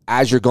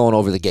as you're going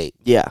over the gate.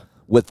 Yeah.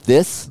 With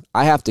this,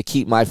 I have to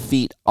keep my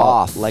feet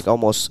off. Like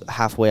almost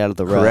halfway out of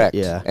the rut. Correct.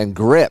 Yeah. And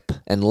grip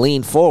and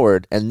lean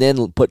forward and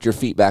then put your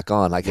feet back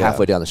on like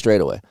halfway down the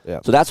straightaway.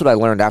 Yeah. So that's what I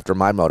learned after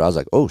my moto. I was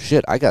like, oh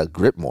shit, I got to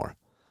grip more.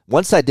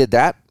 Once I did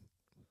that,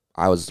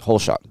 I was whole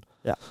shot.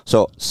 Yeah.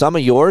 So some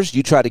of yours,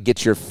 you try to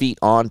get your feet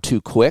on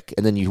too quick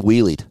and then you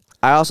wheelied.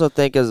 I also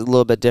think it's a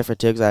little bit different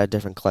too because I had a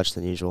different clutch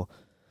than usual.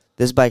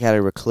 This bike had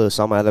a Recluse.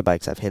 All my other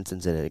bikes have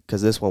Hinsons in it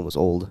because this one was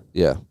old.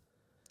 Yeah.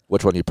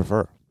 Which one do you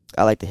prefer?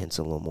 I like the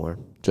Hinson a little more.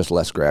 Just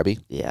less grabby?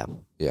 Yeah.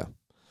 Yeah.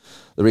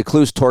 The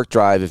Recluse torque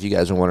drive, if you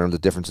guys are wondering the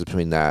difference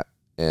between that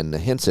and the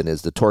Hinson,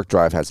 is the torque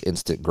drive has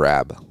instant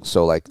grab.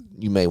 So, like,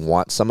 you may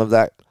want some of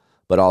that,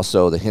 but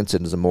also the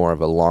Hinson is more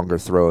of a longer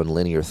throw and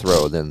linear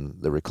throw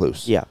than the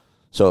Recluse. Yeah.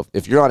 So,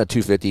 if you're on a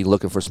 250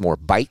 looking for some more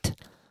bite,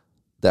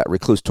 that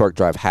Recluse torque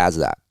drive has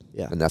that.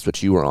 Yeah. And that's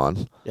what you were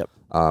on. Yep.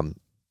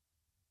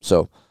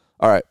 So,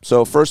 all right.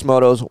 So, first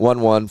motos,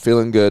 1-1,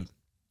 feeling good.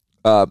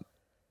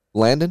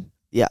 Landon?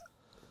 Yeah.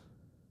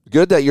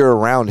 Good that you're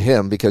around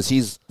him because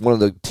he's one of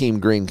the team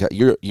green.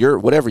 You're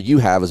whatever you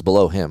have is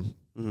below him,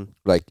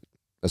 like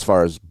as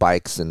far as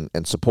bikes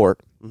and support.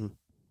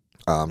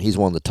 Mm-hmm. He's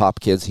one of the top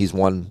kids. He's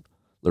won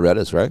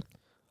Loretta's, right?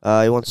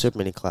 He won Super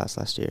Mini class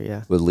last year.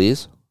 Yeah. With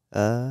Lee's?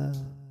 No,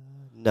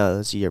 that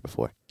was the year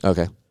before.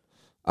 Okay.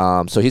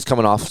 So he's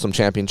coming off some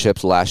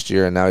championships last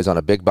year, and now he's on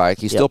a big bike.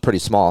 He's still pretty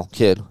small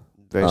kid.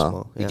 Very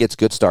small. Yeah. He gets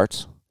good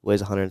starts.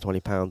 Weighs 120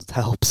 pounds. It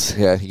helps.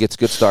 Yeah, he gets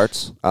good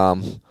starts.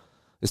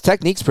 His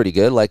technique's pretty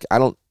good. Like,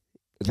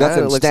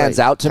 nothing stands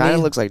out to me. Kind of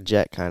looks like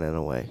Jet, kind of in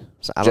a way.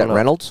 So, I Jet don't know.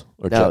 Reynolds?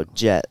 Or no,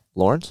 Jet.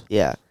 Lawrence?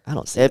 Yeah. I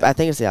don't see that. I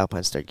think it's the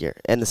Alpine Star gear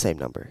and the same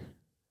number.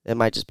 It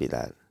might just be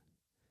that.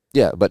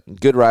 Yeah, but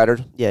good rider.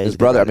 Yeah, his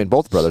brother. I mean,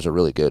 both brothers are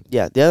really good.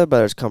 Yeah, the other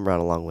brothers come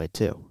around a long way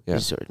too. Yeah,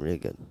 he's really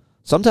good.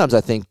 Sometimes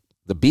I think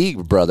the B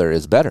brother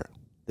is better.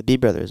 The B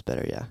brother is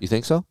better. Yeah. You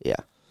think so? Yeah.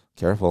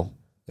 Careful,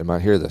 they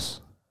might hear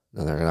this,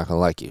 and they're not gonna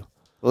like you.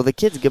 Well, the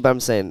kid's good, but I'm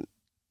saying.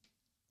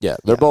 Yeah,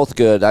 they're both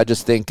good. I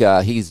just think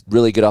he's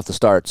really good off the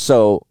start.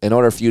 So in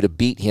order for you to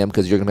beat him,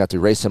 because you're going to have to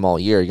race him all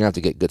year, you're going to have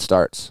to get good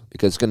starts.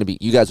 Because it's going to be,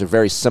 you guys are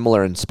very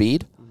similar in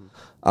speed.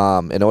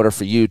 Mm-hmm. In order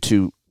for you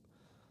to,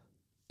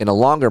 in a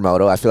longer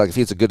moto, I feel like if he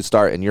has a good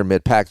start and you're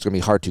mid-pack, it's going to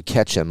be hard to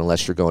catch him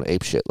unless you're going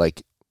apeshit.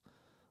 Like,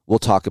 we'll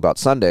talk about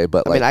Sunday,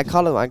 but I mean, I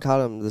caught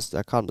him this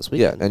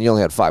weekend. Yeah, and you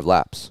only had 5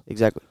 laps.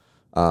 Exactly.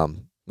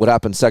 What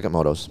happened second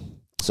motos?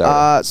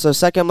 So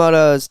second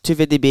moto is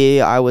 250B.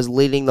 I was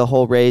leading the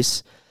whole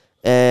race.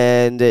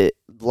 And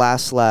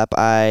last lap,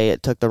 I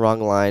took the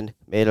wrong line,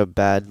 made a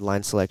bad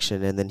line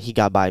selection, and then he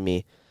got by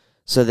me.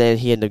 So then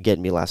he ended up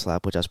getting me last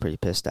lap, which I was pretty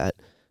pissed at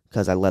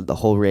because I led the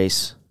whole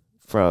race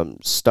from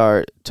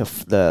start to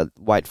the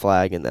white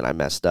flag, and then I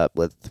messed up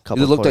with a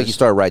couple. It looked like you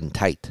started riding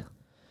tight.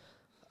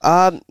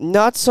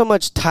 Not so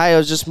much tight. It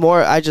was just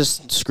more. I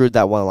just screwed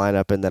that one line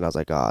up, and then I was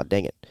like, "Oh,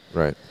 dang it!"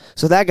 Right.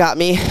 So that got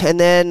me. And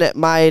then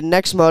my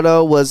next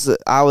moto was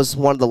I was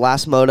one of the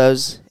last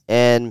motos,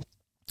 and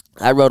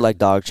I rode like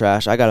dog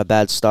trash. I got a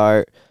bad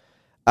start.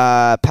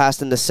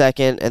 Passed into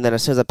second, and then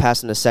as soon as I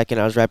passed into second,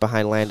 I was right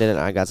behind Landon, and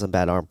I got some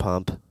bad arm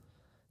pump.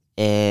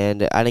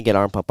 And I didn't get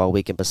arm pump all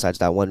weekend besides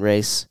that one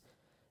race.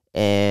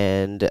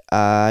 And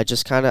I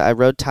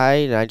rode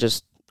tight, and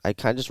I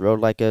kind of just rode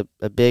like a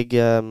big... you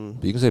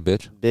can say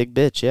bitch. Big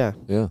bitch, yeah.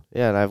 Yeah.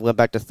 Yeah, and I went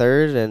back to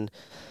third, and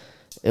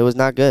it was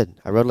not good.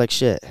 I rode like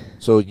shit.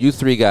 So you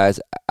 3 guys,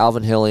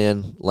 Alvin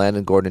Hillian,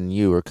 Landon Gordon, and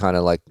you were kind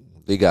of like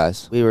the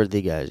guys. We were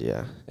the guys,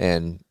 yeah.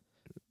 And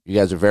you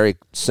guys are very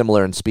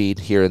similar in speed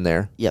here and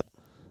there. Yep.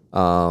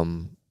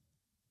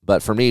 But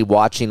But for me,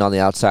 watching on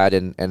the outside,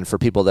 and for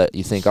people that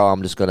you think, oh,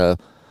 I'm just going to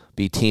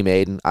be Team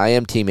Aden, I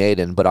am Team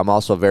Aden, but I'm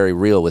also very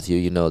real with you.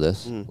 You know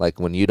this. Like,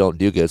 when you don't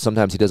do good,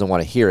 sometimes he doesn't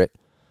want to hear it.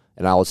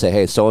 And I will say,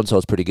 hey, so-and-so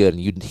is pretty good.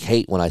 And you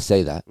hate when I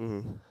say that.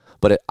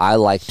 But I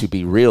like to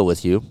be real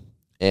with you.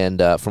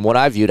 And from what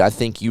I viewed, I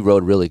think you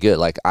rode really good.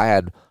 Like, I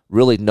had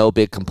really no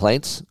big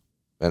complaints.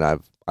 And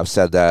I've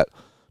said that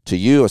to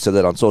you. I said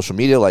that on social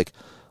media. Like,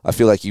 I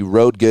feel like you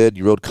rode good.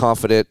 You rode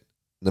confident.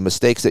 The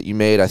mistakes that you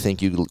made, I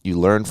think you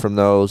learned from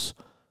those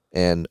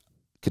and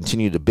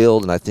continue to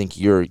build. And I think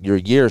your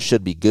year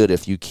should be good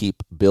if you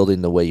keep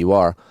building the way you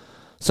are.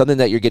 Something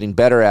that you're getting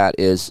better at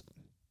is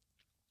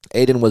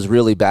Aden was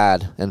really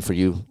bad. And for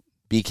you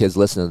B kids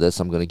listening to this,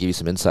 I'm going to give you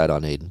some insight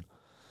on Aden.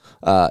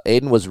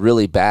 Aden was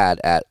really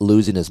bad at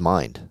losing his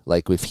mind.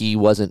 Like, if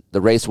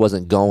the race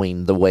wasn't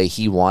going the way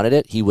he wanted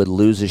it, he would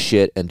lose his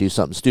shit and do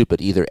something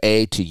stupid. Either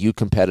A, to you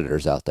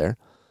competitors out there,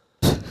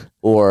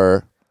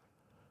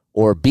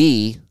 or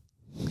B,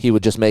 he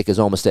would just make his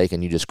own mistake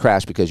and you just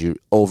crash because you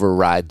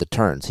override the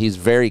turns. He's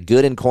very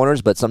good in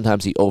corners, but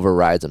sometimes he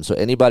overrides them. So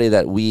anybody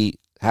that we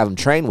have him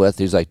train with,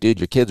 he's like, dude,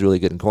 your kid's really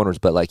good in corners,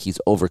 but like, he's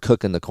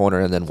overcooking the corner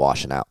and then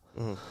washing out.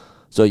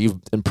 So you've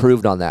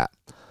improved on that.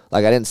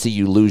 Like, I didn't see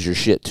you lose your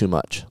shit too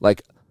much.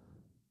 Like,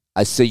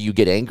 I see you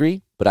get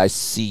angry, but I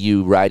see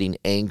you riding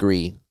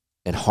angry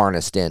and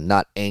harnessed in,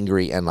 not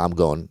angry and I'm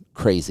going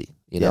crazy,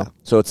 you know?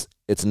 So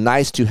it's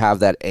nice to have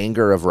that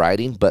anger of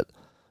riding, but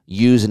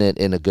using it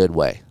in a good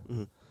way.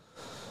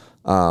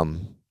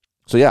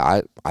 So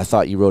yeah, I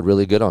thought you rode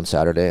really good on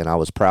Saturday, and I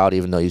was proud.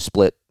 Even though you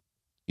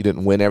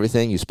didn't win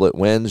everything, you split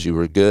wins, you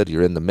were good,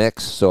 you're in the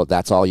mix, so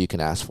that's all you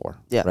can ask for.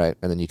 Right?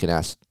 And then you can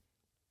ask,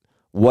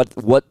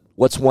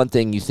 what's one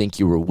thing you think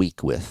you were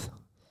weak with?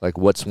 Like,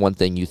 what's one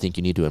thing you think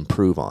you need to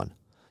improve on?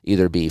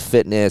 Either be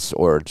fitness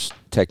or just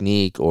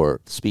technique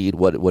or speed.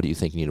 What do you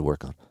think you need to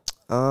work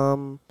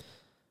on?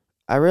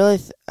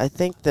 I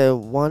think the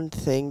one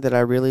thing that I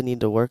really need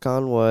to work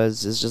on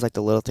is just like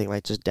the little thing,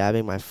 like just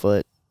dabbing my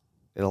foot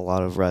in a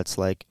lot of ruts,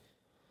 like,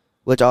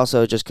 which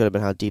also just could have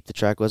been how deep the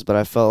track was, but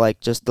I felt like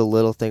just the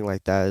little thing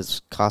like that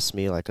has cost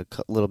me like a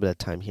little bit of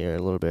time here,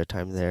 a little bit of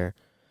time there,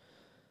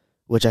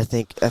 which I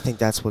think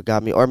that's what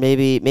got me. Or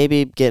maybe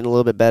getting a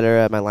little bit better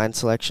at my line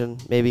selection,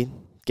 maybe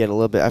getting a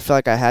little bit. I feel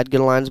like I had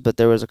good lines, but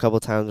there was a couple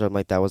times where I'm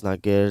like, that was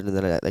not good, and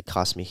then it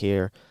cost me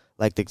here.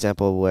 Like the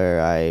example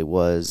where I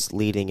was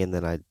leading and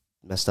then I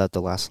messed up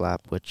the last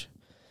lap, which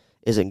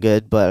isn't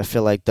good, but I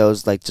feel like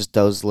those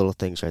little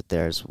things right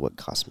there is what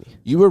cost me.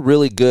 You were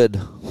really good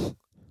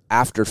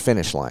after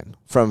finish line.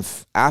 From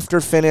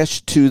after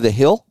finish to the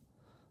hill,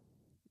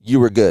 you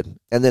were good.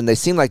 And then they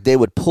seemed like they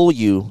would pull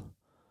you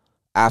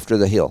after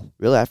the hill.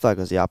 Really? I feel like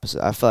it was the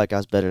opposite. I feel like I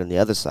was better than the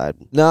other side.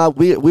 No,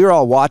 we were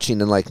all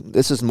watching, and like,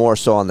 this is more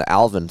so on the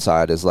Alvin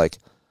side, is like,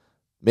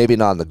 maybe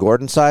not on the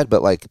Gordon side,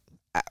 but like,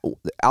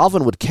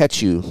 Alvin would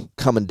catch you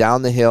coming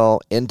down the hill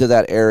into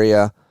that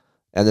area.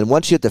 And then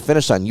once you hit the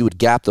finish line, you would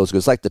gap those.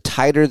 It's like the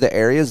tighter the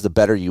areas, the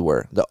better you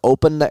were. The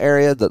open the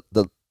area, the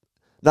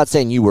not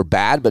saying you were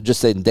bad, but just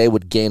saying they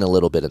would gain a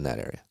little bit in that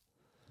area.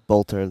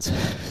 Bowl turns.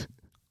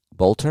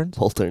 Bowl turns?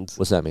 Bowl turns.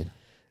 What's that mean?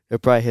 They're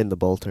probably hitting the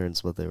bowl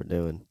turns, what they were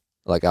doing.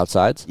 Like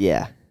outsides?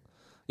 Yeah.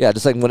 Yeah,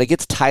 just like when it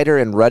gets tighter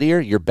and ruddier,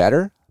 you're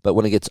better. But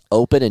when it gets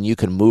open and you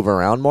can move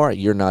around more,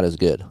 you're not as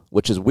good.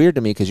 Which is weird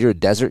to me because you're a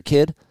desert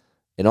kid.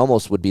 It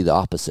almost would be the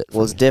opposite.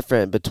 Well, it's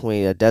different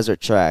between a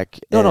desert track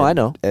No, I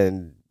know.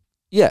 And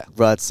yeah,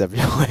 ruts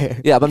everywhere.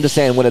 Yeah, but I'm just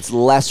saying when it's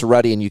less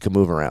ruddy and you can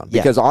move around.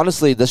 Because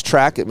honestly, this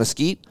track at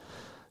Mesquite,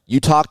 you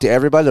talk to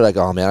everybody, they're like,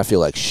 oh man, I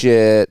feel like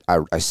shit.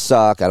 I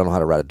suck. I don't know how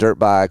to ride a dirt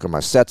bike, or my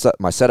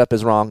setup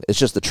is wrong. It's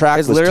just the track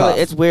was tough.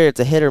 It's weird.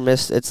 It's a hit or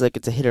miss. It's a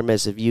hit or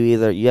miss. If you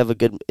have a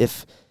good,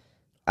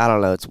 I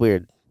don't know, it's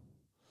weird.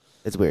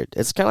 It's weird.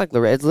 It's kind of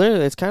like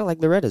it's kind of like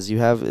Loretta's.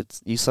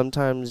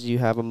 Sometimes you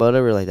have a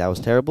moto where like that was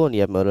terrible, and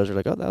you have motos where you're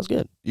like, oh, that was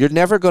good. You're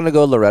never going to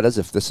go Loretta's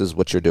if this is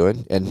what you're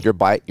doing, and your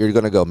bike, you're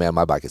going to go, man,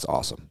 my bike is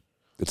awesome.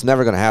 It's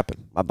never going to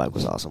happen. My bike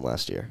was awesome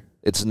last year.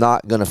 It's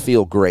not going to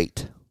feel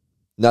great.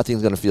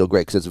 Nothing's going to feel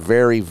great because it's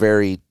very,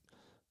 very,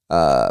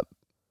 it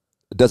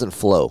doesn't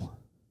flow.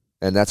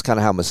 And that's kind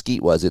of how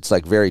Mesquite was. It's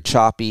like very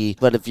choppy.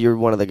 But if you're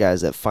one of the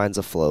guys that finds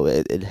a flow,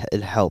 it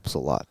helps a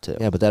lot too.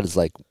 Yeah, but that is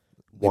like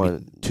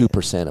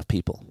 2% of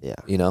people. Yeah.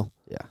 You know?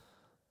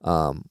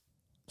 Yeah.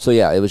 So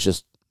yeah, it was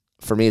just,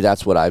 for me,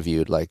 that's what I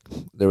viewed. Like,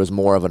 there was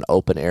more of an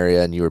open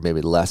area and you were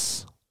maybe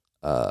less,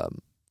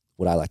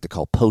 what I like to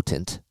call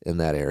potent in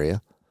that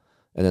area.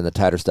 And then the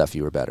tighter stuff,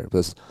 you were better.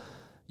 Because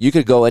you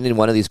could go in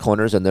one of these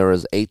corners and there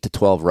was 8 to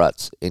 12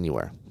 ruts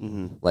anywhere.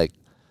 Mm-hmm. Like,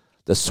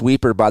 the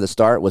sweeper by the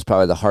start was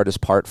probably the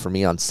hardest part for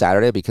me on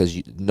Saturday because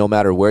no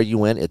matter where you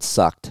went, it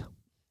sucked.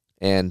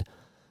 And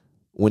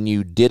when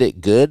you did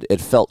it good,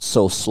 it felt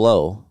so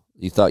slow.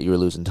 You thought you were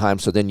losing time,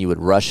 so then you would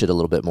rush it a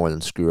little bit more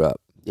than screw up.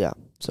 Yeah.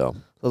 So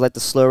like the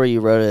slower you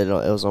rode it,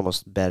 it was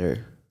almost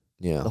better.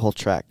 Yeah. The whole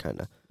track,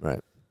 kind of. Right.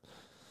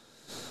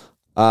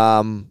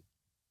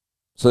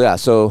 So yeah,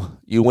 so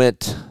you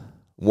went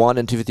 1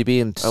 and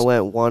 250B, and I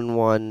went 1,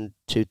 1,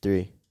 2,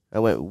 3. I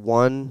went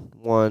 1,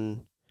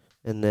 1,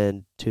 and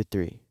then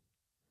 2-3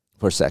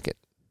 for second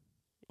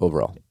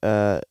overall.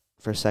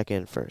 For second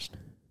and first.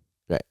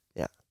 Right.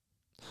 Yeah.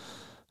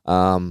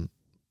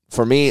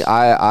 For me,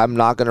 I'm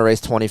not going to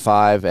race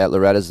 25 at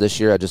Loretta's this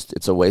year.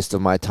 It's a waste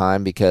of my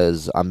time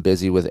because I'm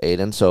busy with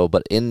Aden. So,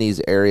 but in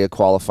these area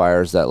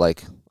qualifiers that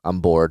like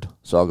I'm bored,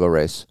 so I'll go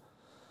race.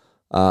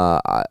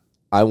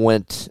 I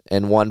went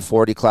and won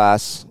 40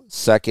 class,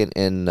 second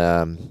in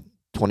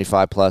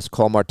 25 plus.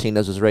 Cole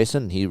Martinez was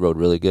racing. He rode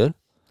really good.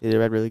 He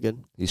rode really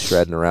good. He's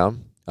shredding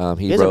around.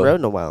 He hasn't rode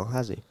in a while,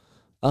 has he?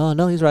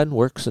 No, he's riding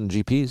works and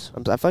GPs.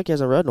 I feel like he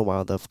hasn't rode in a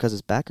while though, because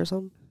his back or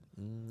something.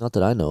 Not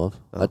that I know of.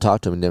 Oh. I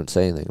talked to him and didn't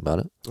say anything about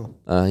it.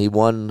 Oh. He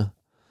won.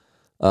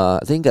 I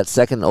think he got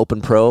second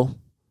Open Pro,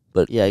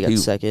 but Yeah, he got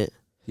second.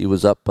 He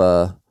was up.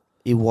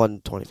 He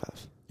won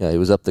 25. Yeah, he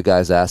was up the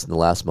guy's ass in the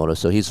last moto,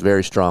 so he's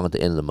very strong at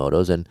the end of the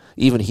motos. And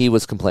even he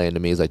was complaining to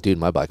me. He's like, "Dude,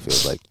 my bike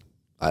feels like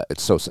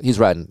it's so." He's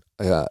riding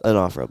an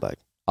off-road bike,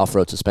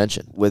 off-road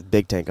suspension with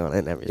big tank on it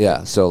and everything.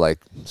 Yeah, so like,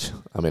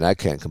 I mean, I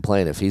can't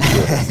complain if he's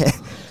doing it.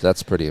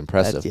 That's pretty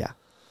impressive.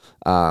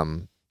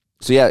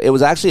 So yeah, it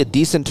was actually a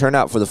decent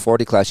turnout for the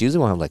 40 class.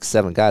 Usually, we have like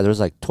 7 guys. There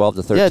was like 12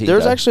 to 13. Yeah,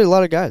 there's guys. actually a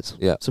lot of guys.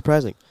 Yeah,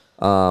 surprising.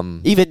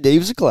 Even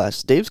Dave's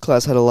class. Dave's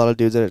class had a lot of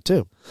dudes in it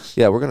too.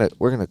 Yeah, we're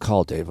gonna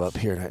call Dave up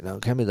here right now.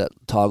 Give me that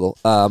toggle.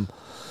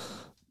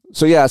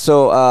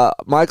 So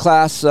my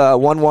class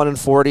won 1 in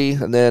 40,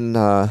 and then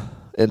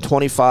in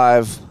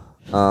 25.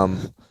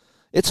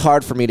 It's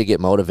hard for me to get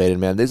motivated,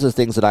 man. These are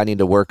things that I need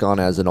to work on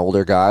as an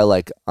older guy.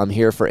 Like, I'm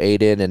here for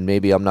Aden, and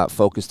maybe I'm not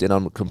focused in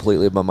on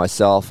completely by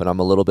myself, and I'm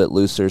a little bit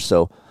looser.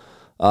 So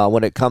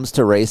when it comes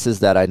to races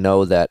that I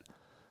know that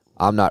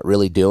I'm not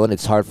really doing,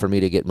 it's hard for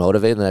me to get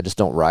motivated, and I just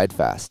don't ride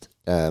fast.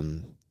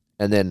 And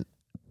then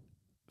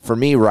for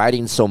me,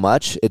 riding so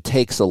much, it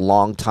takes a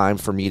long time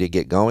for me to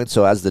get going.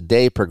 So as the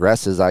day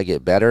progresses, I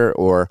get better,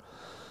 or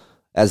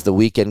as the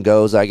weekend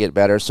goes, I get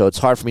better. So it's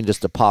hard for me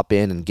just to pop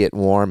in and get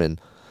warm and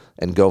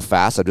go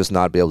fast. I'm just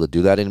not be able to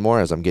do that anymore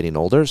as I'm getting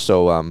older.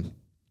 So,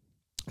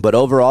 but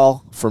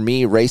overall, for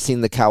me,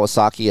 racing the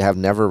Kawasaki, I have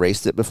never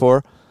raced it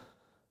before.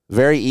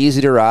 Very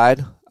easy to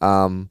ride.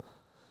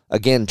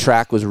 Again,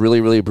 track was really,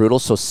 really brutal.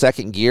 So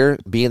second gear,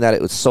 being that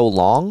it was so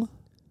long,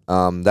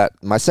 that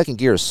my second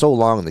gear is so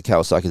long in the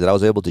Kawasaki that I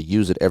was able to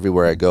use it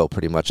everywhere I go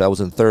pretty much. I was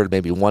in third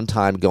maybe one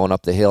time going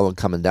up the hill and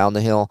coming down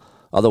the hill.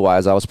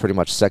 Otherwise, I was pretty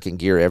much second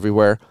gear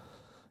everywhere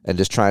and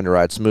just trying to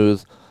ride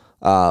smooth.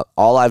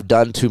 All I've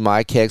done to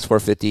my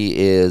KX450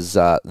 is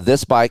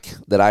this bike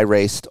that I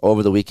raced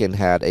over the weekend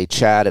had a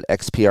Chad at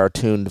XPR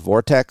tuned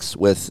Vortex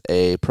with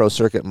a Pro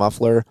Circuit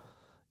muffler,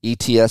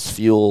 ETS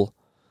fuel,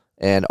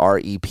 and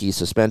REP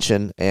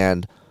suspension.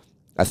 And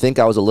I think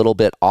I was a little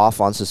bit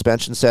off on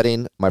suspension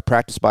setting. My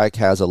practice bike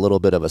has a little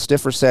bit of a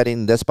stiffer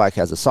setting. This bike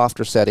has a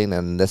softer setting,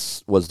 and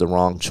this was the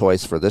wrong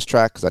choice for this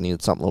track because I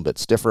needed something a little bit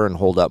stiffer and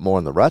hold up more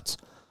in the ruts.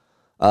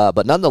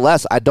 But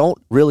nonetheless, I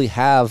don't really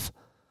have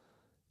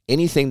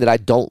anything that I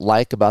don't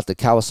like about the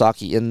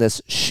Kawasaki in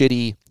this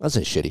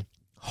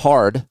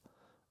hard,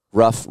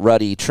 rough,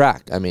 ruddy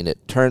track. I mean,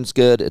 it turns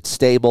good. It's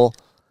stable.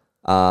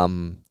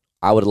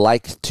 I would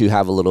like to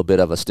have a little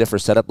bit of a stiffer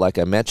setup, like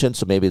I mentioned,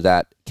 so maybe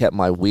that kept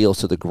my wheels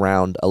to the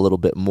ground a little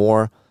bit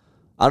more.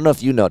 I don't know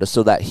if you noticed,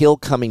 so that hill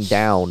coming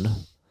down,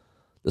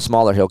 the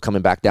smaller hill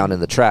coming back down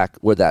in the track,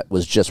 where that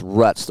was just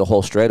ruts the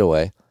whole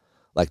straightaway,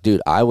 like,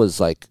 dude, I was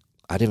like,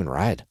 I didn't even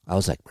ride. I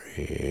was like,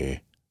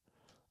 bleh.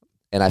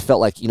 And I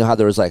felt like, you know how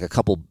there was like a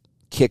couple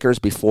kickers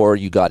before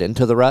you got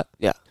into the rut?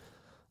 Yeah.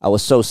 I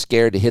was so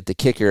scared to hit the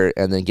kicker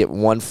and then get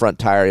one front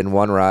tire in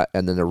one rut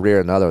and then the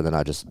rear another, and then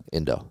I just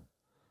Indo.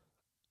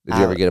 Did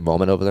you ever get a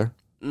moment over there?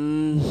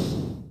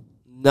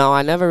 No,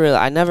 I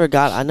never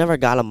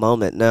got a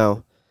moment,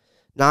 no.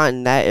 Not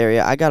in that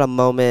area. I got a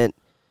moment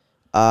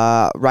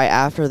right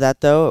after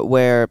that, though,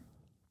 where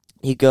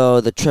you go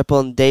the triple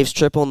and Dave's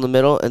triple in the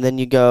middle, and then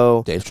you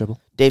go... Dave's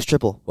triple? Dave's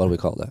triple. What do we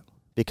call that?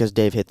 Because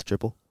Dave hit the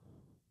triple.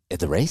 At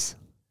the race?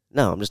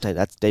 No, I'm just saying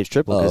that's Dave's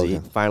triple because he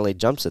finally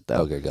jumps it,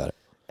 though. Okay, got it.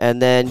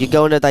 And then you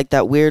go into like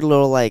that weird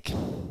little like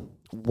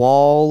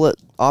wall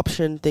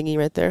option thingy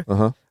right there.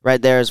 Uh-huh.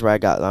 Right there is where I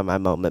got my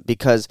moment,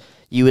 because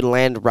you would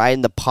land right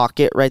in the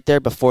pocket right there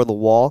before the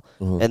wall,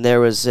 and there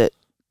was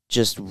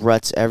just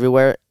ruts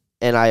everywhere.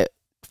 And I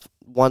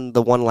won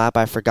the one lap.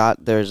 I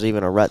forgot there's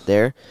even a rut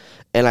there,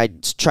 and I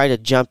tried to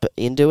jump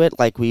into it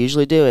like we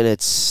usually do, and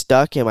it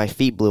stuck, and my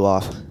feet blew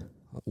off.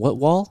 What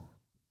wall?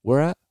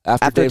 Where at?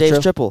 After Dave's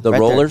triple. The right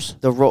rollers?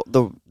 There.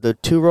 The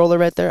 2-roller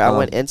right there. I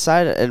went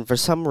inside, and for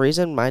some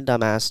reason, my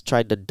dumbass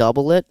tried to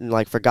double it and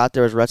like forgot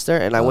there was ruts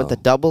there, and I went to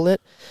double it.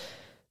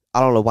 I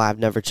don't know why I've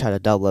never tried to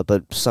double it,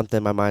 but something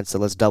in my mind said,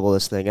 let's double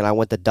this thing. And I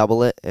went to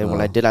double it, and when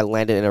I did, I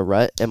landed in a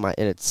rut, and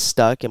it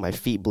stuck, and my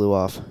feet blew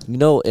off. You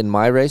know, in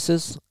my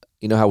races,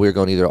 you know how we were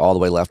going either all the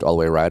way left or all the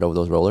way right over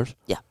those rollers?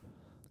 Yeah.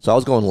 So I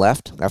was going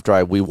left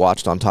after we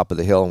watched on top of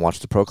the hill and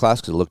watched the pro class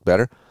because it looked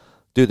better.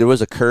 Dude, there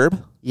was a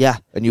curb. Yeah.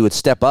 And you would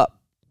step up.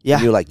 Yeah.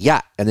 And you were like,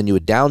 yeah. And then you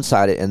would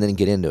downside it and then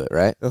get into it,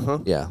 right? Uh-huh.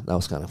 Yeah, that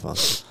was kind of fun.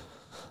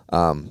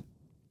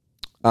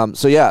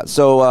 So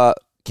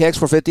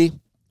KX450,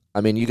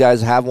 I mean, you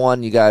guys have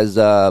one. You guys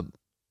want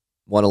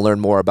to learn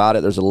more about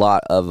it. There's a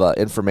lot of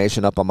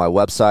information up on my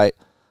website.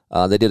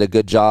 They did a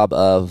good job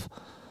of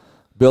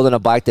building a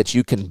bike that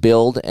you can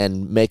build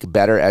and make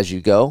better as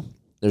you go.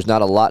 There's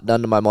not a lot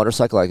done to my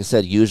motorcycle. Like I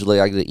said,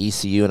 usually I get an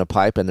ECU and a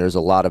pipe, and there's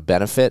a lot of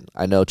benefit.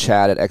 I know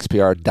Chad at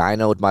XPR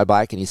dynoed my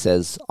bike, and he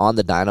says on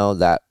the dyno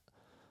that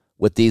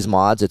with these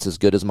mods, it's as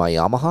good as my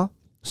Yamaha.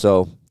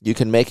 So you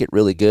can make it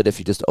really good if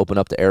you just open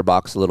up the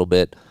airbox a little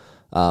bit,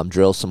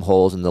 drill some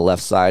holes in the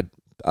left side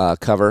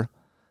cover,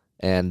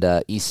 and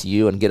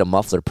ECU, and get a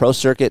muffler. Pro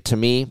Circuit, to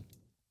me,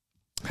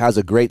 has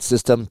a great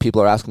system.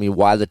 People are asking me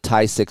why the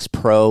Tie 6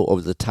 Pro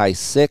over the Tie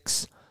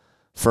 6.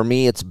 For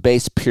me, it's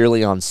based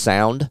purely on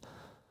sound.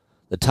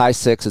 The Tie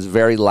 6 is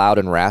very loud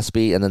and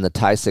raspy, and then the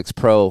Tie 6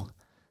 Pro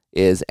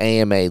is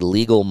AMA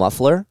legal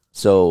muffler,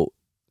 so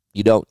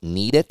you don't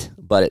need it,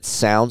 but it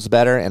sounds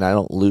better, and I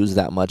don't lose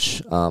that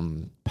much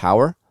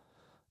power.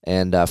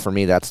 And for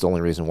me, that's the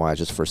only reason why,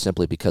 just for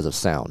simply because of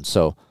sound.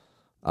 So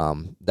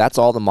that's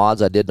all the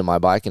mods I did to my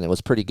bike, and it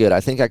was pretty good. I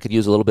think I could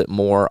use a little bit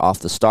more off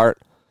the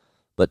start,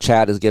 but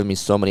Chad has given me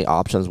so many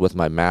options with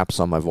my maps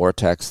on my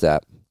Vortex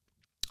that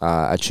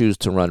I choose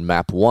to run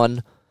map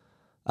 1.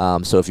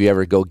 So if you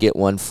ever go get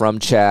one from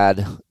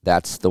Chad,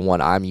 that's the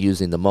one I'm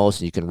using the most,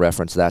 and you can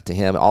reference that to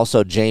him.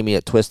 Also, Jamie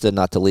at Twisted,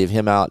 not to leave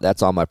him out,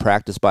 that's on my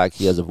practice bike.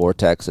 He has a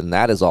Vortex, and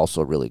that is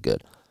also really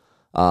good.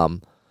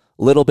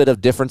 Little bit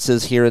of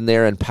differences here and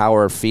there in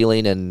power,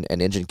 feeling, and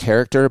engine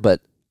character,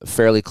 but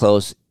fairly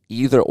close.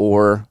 Either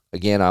or,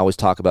 again, I always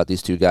talk about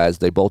these two guys.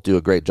 They both do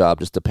a great job.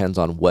 Just depends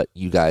on what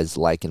you guys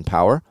like in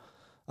power.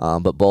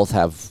 But both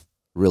have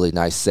really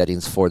nice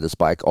settings for this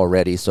bike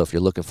already. So if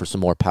you're looking for some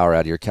more power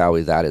out of your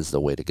Cowie, that is the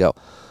way to go.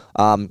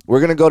 We're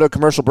going to go to a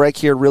commercial break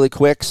here really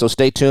quick. So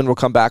stay tuned. We'll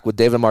come back with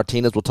David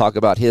Martinez. We'll talk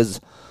about his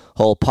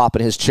whole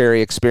popping his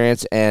cherry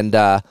experience. And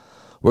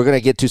we're going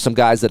to get to some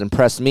guys that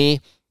impressed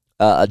me.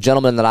 A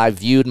gentleman that I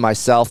viewed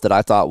myself that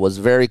I thought was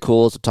very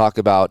cool, to talk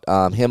about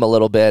him a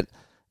little bit.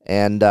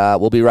 And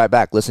we'll be right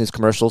back. Listen to these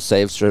commercials.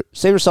 Save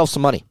yourself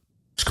some money.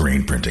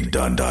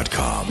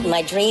 ScreenPrintingDone.com.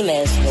 My dream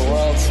is the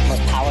world's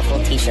most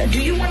powerful t-shirt.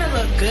 Do you want to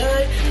look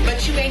good,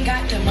 but you ain't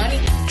got the money?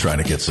 Trying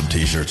to get some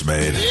t-shirts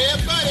made? Yeah,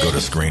 buddy. Go to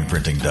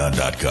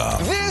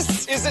ScreenPrintingDone.com.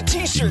 This is a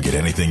t-shirt. You can get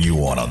anything you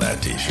want on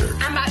that t-shirt.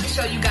 I'm about to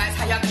show you guys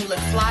how y'all can look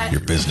fly.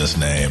 Your business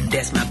name.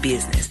 That's my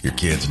business. Your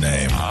kid's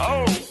name.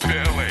 Oh,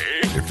 Billy.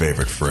 Your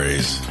favorite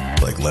phrase,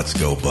 like "Let's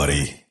go,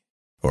 buddy,"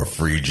 or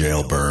 "Free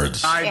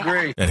jailbirds." I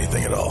agree.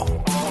 Anything at all.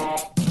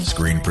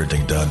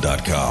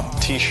 ScreenPrintingDone.com.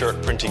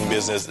 T-shirt printing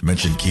business.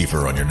 Mention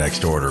Keefer on your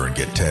next order and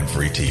get 10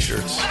 free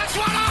t-shirts. That's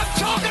what I'm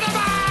talking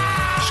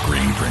about!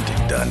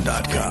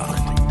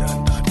 ScreenPrintingDone.com.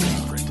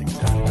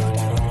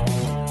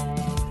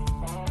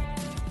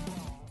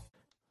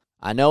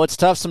 I know it's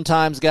tough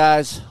sometimes,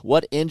 guys.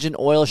 What engine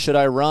oil should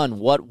I run?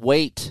 What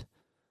weight?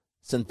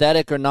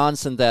 Synthetic or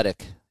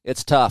non-synthetic?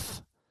 It's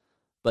tough.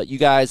 But you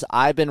guys,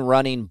 I've been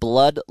running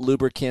Blood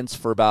lubricants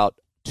for about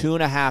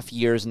 2.5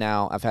 years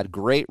now. I've had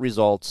great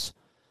results.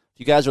 If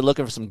you guys are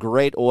looking for some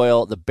great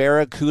oil, the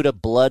Barracuda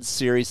Blood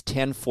Series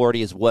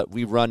 1040 is what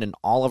we run in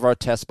all of our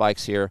test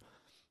bikes here.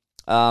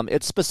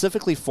 It's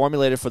specifically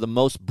formulated for the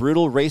most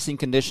brutal racing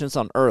conditions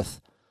on Earth.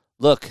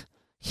 Look,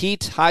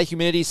 heat, high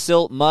humidity,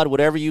 silt, mud,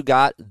 whatever you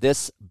got,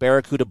 this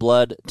Barracuda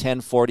Blood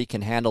 1040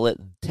 can handle it.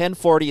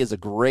 1040 is a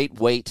great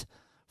weight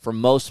for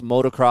most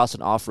motocross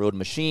and off-road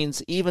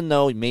machines, even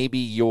though maybe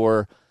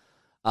your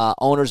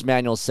owner's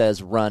manual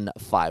says run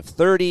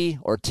 530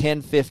 or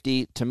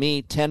 1050. To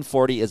me,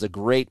 1040 is a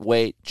great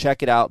weight.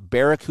 Check it out.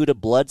 Barracuda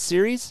Blood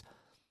Series.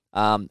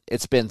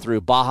 It's been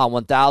through Baja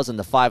 1000,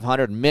 the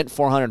 500, Mint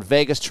 400,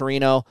 Vegas,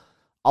 Torino.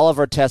 All of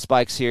our test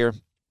bikes here.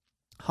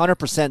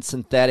 100%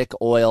 synthetic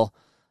oil.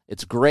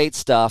 It's great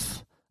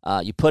stuff.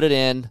 You put it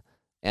in,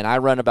 and I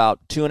run about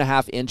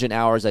 2.5 engine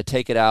hours. I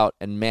take it out,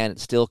 and man, it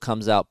still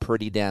comes out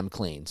pretty damn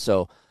clean.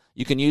 So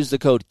you can use the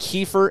code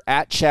Keefer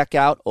at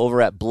checkout over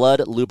at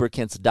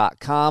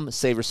bloodlubricants.com.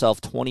 Save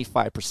yourself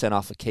 25%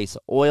 off a case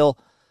of oil.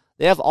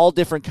 They have all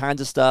different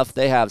kinds of stuff.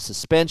 They have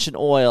suspension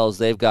oils.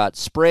 They've got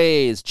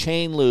sprays,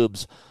 chain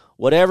lubes,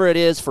 whatever it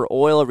is for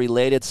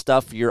oil-related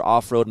stuff for your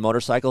off-road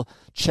motorcycle.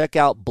 Check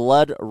out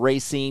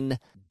bloodracing.com.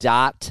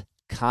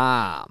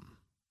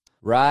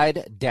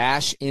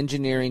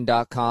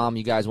 Ride-engineering.com.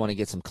 You guys want to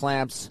get some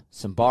clamps,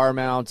 some bar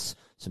mounts,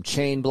 some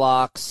chain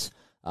blocks,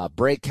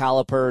 brake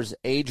calipers.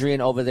 Adrian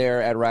over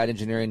there at Ride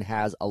Engineering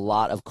has a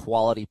lot of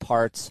quality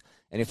parts.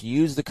 And if you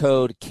use the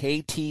code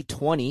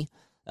KT20,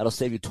 that'll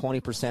save you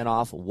 20%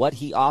 off what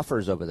he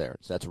offers over there.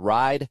 So that's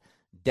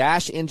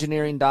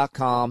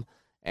ride-engineering.com.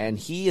 And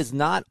he is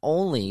not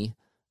only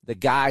the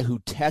guy who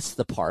tests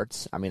the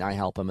parts, I mean, I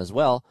help him as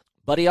well,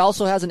 but he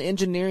also has an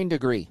engineering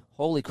degree.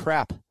 Holy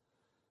crap.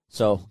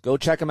 So go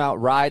check him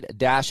out,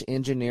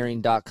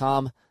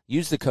 ride-engineering.com.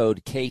 Use the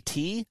code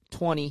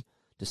KT20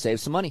 to save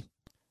some money.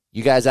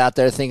 You guys out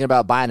there thinking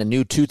about buying a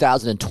new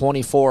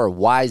 2024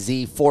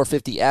 YZ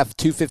 450F,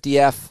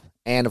 250F,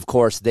 and of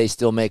course, they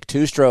still make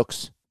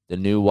two-strokes. The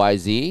new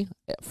YZ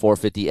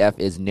 450F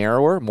is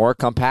narrower, more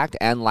compact,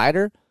 and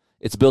lighter.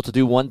 It's built to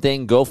do one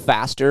thing, go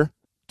faster.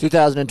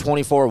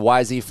 2024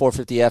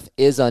 YZ450F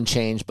is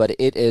unchanged, but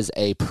it is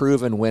a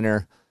proven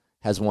winner.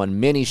 Has won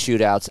many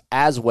shootouts,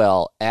 as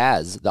well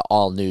as the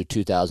all-new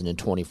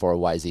 2024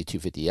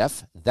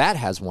 YZ250F. That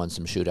has won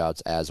some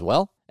shootouts as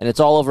well. And it's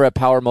all over at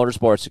Power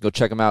Motorsports. So go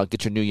check them out.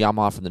 Get your new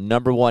Yamaha from the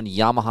 #1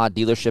 Yamaha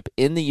dealership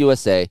in the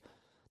USA.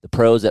 The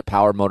pros at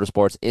Power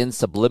Motorsports in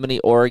Sublimity,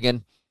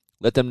 Oregon.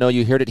 Let them know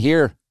you heard it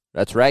here.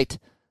 That's right.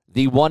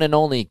 The one and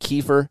only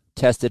Keefer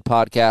Tested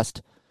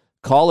Podcast.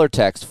 Call or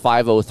text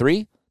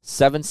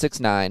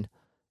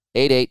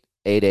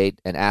 503-769-8888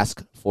 and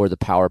ask for the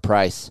Power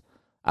price.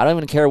 I don't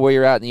even care where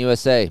you're at in the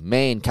USA,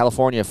 Maine,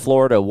 California,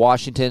 Florida,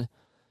 Washington.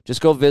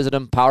 Just go visit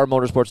them,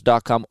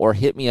 powermotorsports.com, or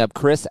hit me up,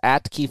 Kris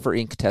at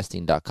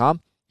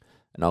KeeferIncTesting.com,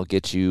 and I'll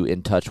get you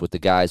in touch with the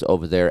guys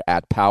over there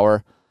at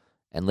Power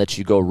and let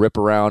you go rip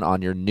around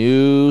on your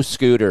new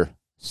scooter.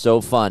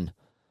 So fun.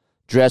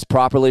 Dress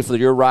properly for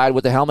your ride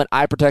with a helmet,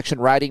 eye protection,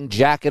 riding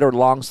jacket or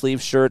long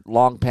sleeve shirt,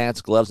 long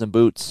pants, gloves, and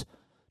boots.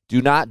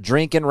 Do not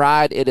drink and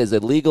ride. It is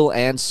illegal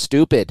and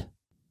stupid.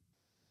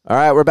 All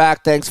right, we're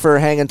back. Thanks for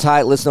hanging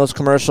tight. Listen to those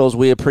commercials.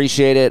 We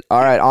appreciate it. All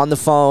right, on the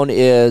phone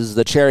is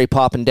the cherry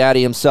poppin'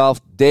 daddy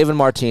himself, David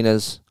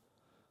Martinez.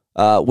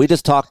 We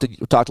just talked a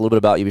little bit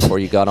about you before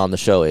you got on the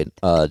show,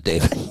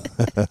 David.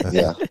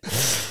 Yeah.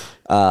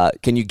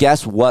 Can you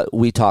guess what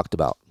we talked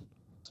about?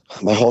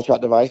 My whole shot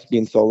device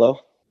being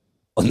solo.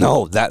 Oh,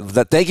 no,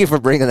 that. Thank you for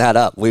bringing that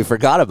up. We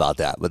forgot about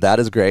that, but that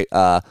is great.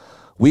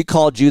 We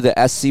called you the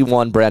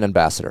SC1 brand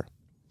ambassador.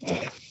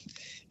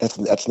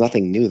 That's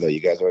nothing new, though. You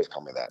guys always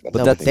call me that.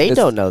 But they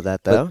don't know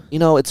that, though.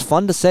 But, it's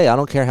fun to say. I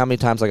don't care how many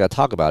times I got to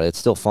talk about it. It's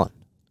still fun.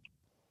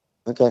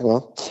 Okay,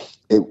 well,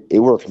 it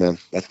works, man.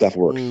 That stuff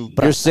works.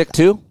 You're sick,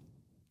 too?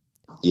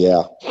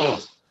 Yeah.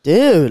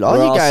 Dude, all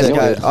We're you all guys sick,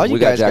 got, dude. all you We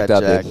got guys got jacked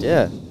up, jacked. dude.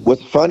 Yeah.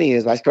 What's funny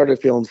is I started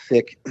feeling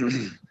sick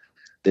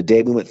the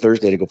day we went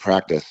Thursday to go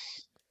practice.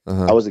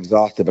 Uh-huh. I was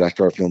exhausted, but I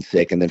started feeling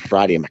sick. And then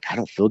Friday, I'm like, I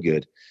don't feel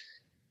good.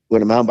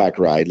 Went a mountain bike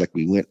ride, like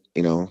we went,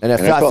 And I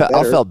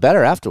felt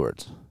better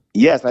afterwards.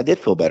 Yes, I did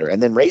feel better.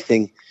 And then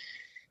racing,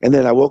 and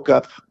then I woke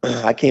up,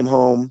 I came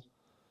home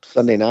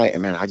Sunday night,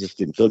 and man, I just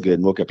didn't feel good,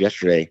 and woke up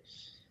yesterday.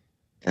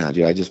 And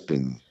dude, I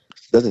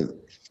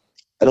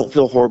don't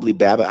feel horribly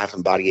bad, but I have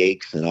some body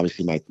aches, and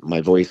obviously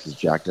my voice is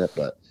jacked up.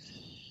 But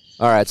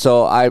all right,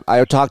 so I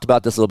talked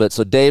about this a little bit.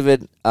 So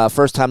David,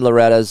 first time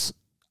Loretta's,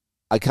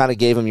 I kind of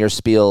gave him your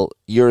spiel.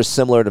 You're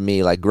similar to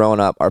me. Like growing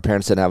up, our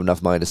parents didn't have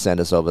enough money to send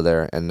us over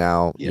there, and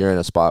now you're in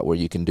a spot where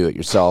you can do it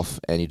yourself,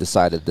 and you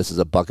decided this is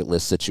a bucket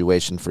list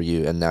situation for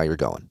you, and now you're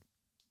going.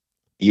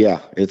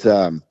 Yeah, it's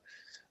I've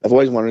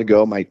always wanted to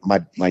go. My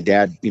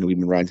dad, we've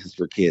been riding since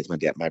we were kids. My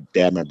dad, my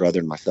brother,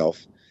 and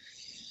myself.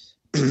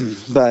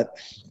 But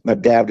my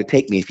dad would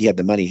take me if he had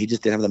the money. He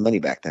just didn't have the money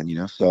back then,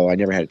 So I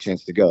never had a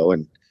chance to go.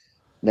 And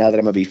now that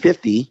I'm gonna be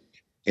 50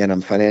 and I'm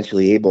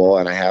financially able,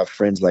 and I have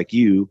friends like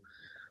you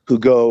who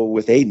go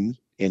with Aden,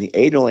 and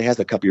Aden only has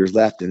a couple years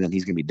left, and then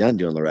he's going to be done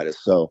doing Loretta's.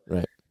 So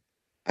right.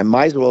 I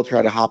might as well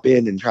try to hop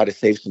in and try to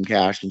save some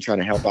cash and try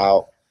to help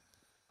out,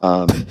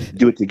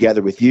 do it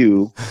together with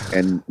you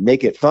and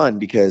make it fun,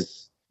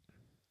 because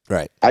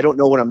right. I don't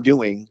know what I'm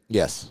doing.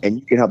 Yes. And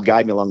you can help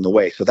guide me along the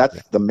way. So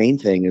that's the main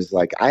thing, is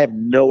like, I have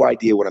no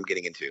idea what I'm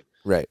getting into.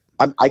 Right.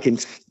 I can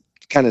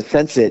kind of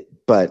sense it,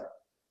 but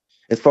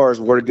as far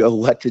as where to go,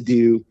 what to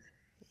do,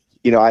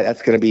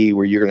 that's going to be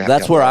where you're going to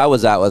have. That's where I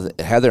was at with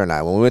Heather and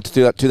I. When we went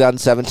to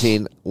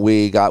 2017,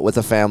 we got with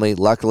a family.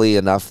 Luckily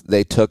enough,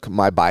 they took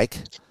my bike,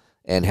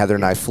 and Heather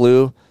and I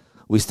flew.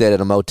 We stayed at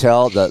a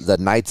motel, the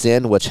Night's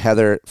Inn, which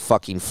Heather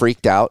fucking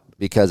freaked out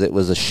because it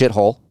was a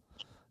shithole,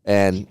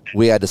 and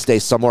we had to stay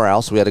somewhere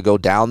else. We had to go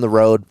down the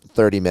road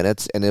 30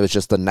 minutes, and it was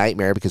just a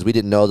nightmare because we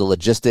didn't know the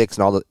logistics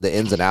and all the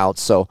ins and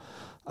outs. So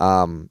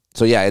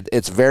yeah,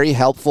 it's very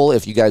helpful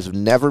if you guys have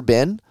never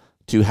been,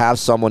 to have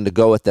someone to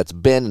go with that's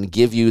been and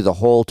give you the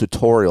whole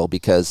tutorial,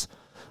 because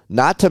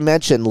not to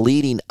mention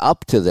leading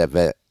up to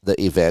the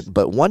event,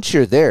 but once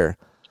you're there,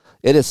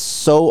 it is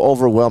so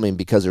overwhelming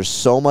because there's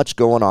so much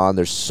going on.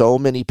 There's so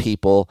many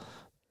people,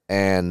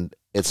 and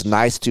it's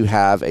nice to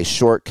have a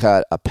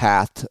shortcut, a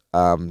path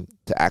to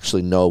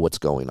actually know what's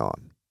going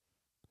on.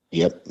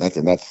 Yep. That's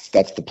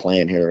the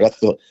plan here.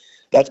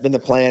 That's been the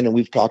plan. And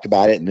we've talked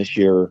about it. And this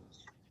year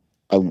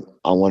I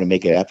want to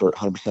make an effort,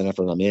 100%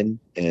 effort I'm in.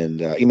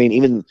 And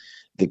even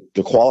the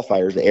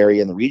qualifiers, the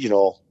area and the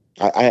regional,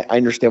 I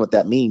understand what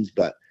that means,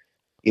 but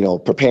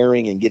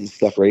preparing and getting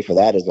stuff ready for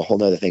that is a whole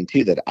nother thing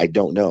too, that I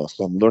don't know.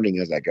 So I'm learning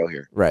as I go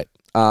here. Right.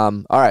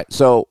 All right.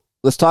 So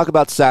let's talk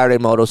about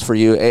Saturday motos for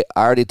you. I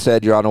already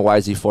said you're on a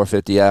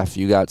YZ450F.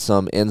 You got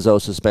some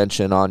Enzo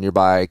suspension on your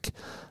bike,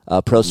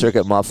 Pro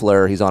Circuit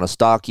muffler. He's on a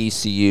stock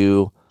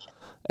ECU,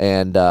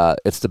 and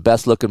it's the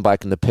best looking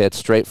bike in the pit,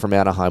 straight from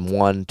Anaheim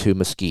 1 to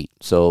Mesquite.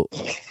 So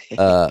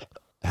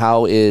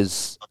how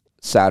was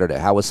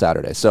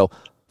Saturday? So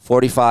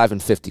 45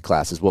 and 50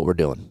 class is what we're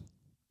doing.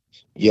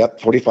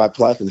 Yep, 45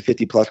 plus and the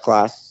 50 plus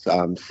class.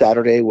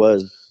 Saturday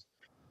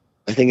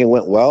I think it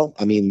went well.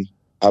 I mean,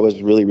 I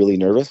was really, really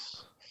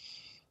nervous.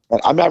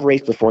 I've not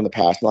raced before in the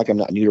past. Not like I'm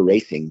not new to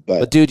racing,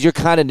 but dude, you're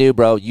kind of new,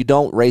 bro. You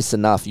don't race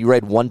enough. You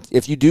ride one.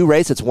 If you do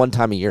race, it's one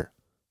time a year.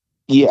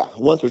 yeah,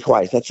 once or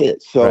twice. That's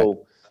it.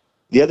 So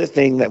the other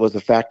thing that was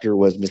a factor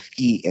was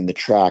Mesquite and the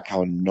track,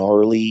 how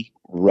gnarly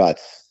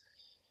ruts.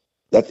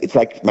 It's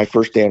like my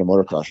first day on a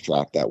motocross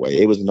track that way.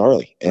 It was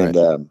gnarly. And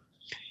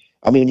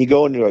I mean, you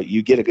go into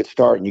you get a good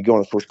start and you go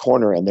in the first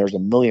corner and there's a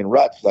million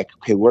ruts. Like,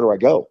 okay, where do I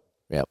go?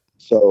 Yep.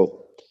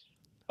 So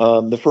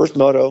the first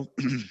moto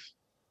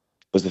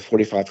was the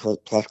 45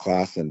 plus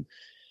class, and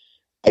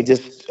I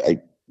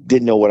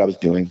didn't know what I was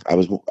doing. I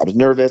was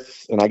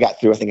nervous, and I got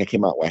through. I think I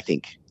came out,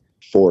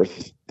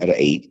 fourth out of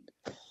 8.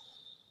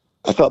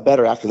 I felt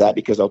better after that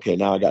because, okay,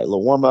 now I got a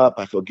little warm up.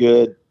 I feel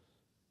good,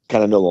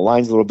 kind of know the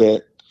lines a little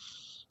bit.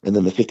 And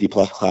then the 50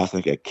 plus class,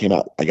 I came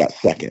out, I got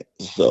second.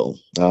 So,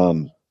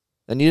 and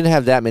you didn't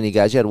have that many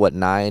guys. You had what,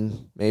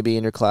 9 maybe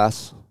in your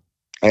class?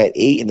 I had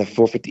 8 in the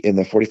 450, in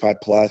the 45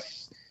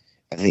 plus.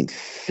 I think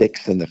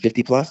 6 in the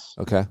 50 plus.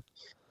 Okay.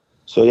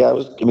 So yeah,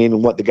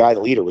 the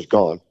leader was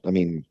gone. I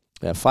mean,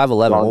 yeah,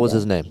 5'11". What was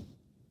his name?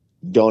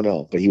 Don't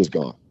know, but he was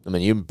gone. I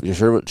mean,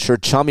 you're sure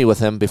chummy with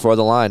him before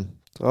the line.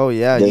 Oh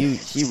yeah,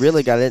 he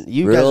really got in.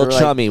 You real guys were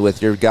chummy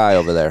with your guy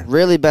over there.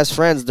 Really best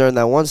friends during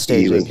that one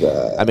staging.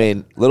 I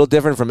mean, a little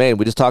different from Aden.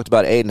 We just talked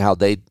about Aden, how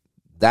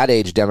that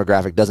age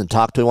demographic doesn't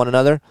talk to one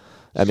another.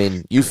 I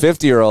mean, you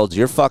 50-year-olds,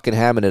 you're fucking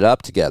hamming it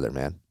up together,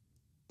 man.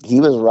 He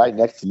was right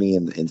next to me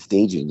in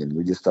staging, and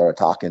we just started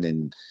talking.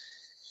 And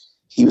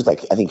he was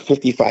like, I think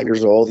 55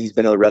 years old. He's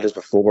been to Loretta's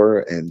before,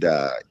 and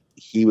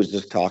he was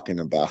just talking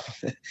about.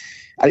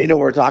 I didn't know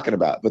what we were talking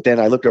about, but then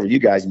I looked over at you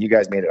guys, and you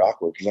guys made it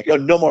awkward. He's like, "Oh,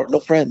 no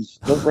friends."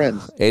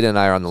 Aden and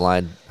I are on the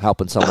line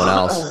helping someone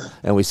else,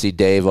 and we see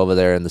Dave over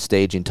there in the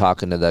staging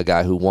talking to the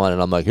guy who won,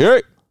 and I'm like,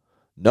 "Hey,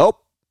 nope,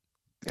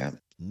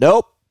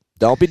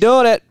 don't be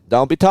doing it.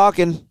 Don't be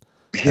talking."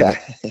 Yeah.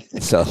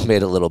 So it made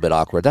it a little bit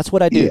awkward. That's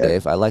what I do,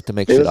 Dave. I like to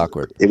make shit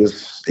awkward. It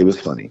was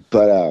funny,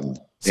 but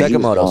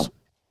second motos,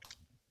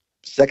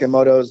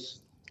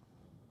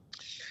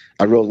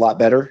 I rode a lot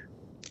better.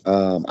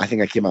 I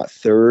think I came out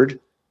third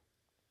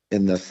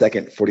in the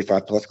second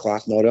 45 plus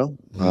class moto.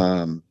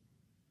 And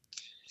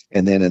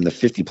then in the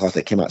 50 plus,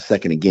 I came out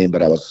second again,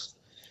 but I was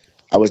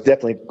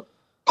definitely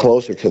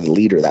closer to the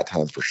leader that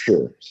time for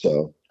sure.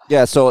 So,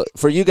 yeah. So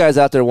for you guys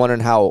out there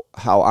wondering how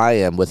I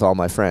am with all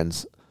my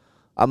friends,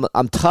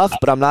 I'm tough,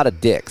 but I'm not a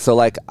dick. So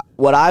like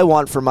what I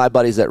want for my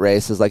buddies that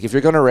race is like, if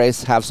you're going to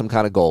race, have some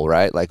kind of goal,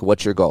 right? Like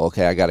what's your goal?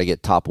 Okay, I got to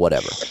get top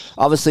whatever.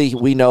 Obviously,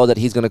 we know that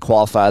he's going to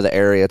qualify the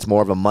area. It's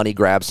more of a money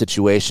grab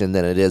situation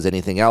than it is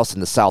anything else in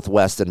the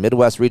Southwest and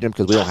Midwest region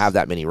because we don't have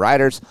that many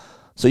riders.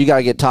 So you got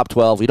to get top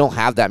 12. We don't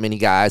have that many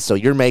guys, so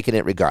you're making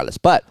it regardless.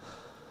 But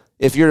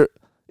if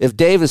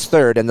Dave is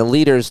third and the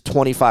leader's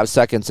 25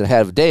 seconds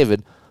ahead of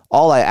David,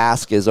 all I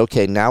ask is,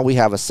 okay, now we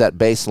have a set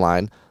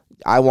baseline.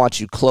 I want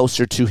you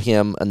closer to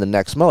him in the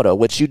next moto,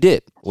 which you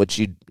did,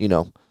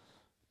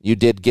 you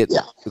did get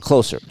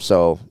closer.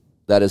 So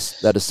that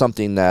is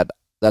something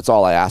that's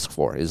all I ask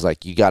for is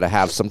like, you got to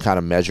have some kind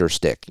of measure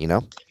stick,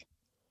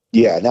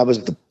 Yeah. That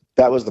was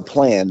the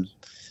plan.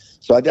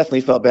 So I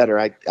definitely felt better.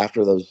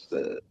 After those,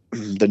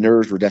 the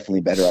nerves were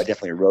definitely better. I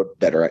definitely rode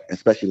better,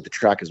 especially with the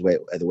track the way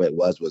it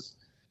was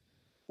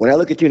when I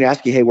look at you and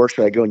ask you, hey, where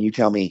should I go? And you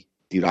tell me,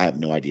 dude, I have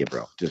no idea,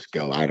 bro. Just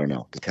go. I don't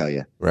know to tell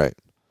you. Right.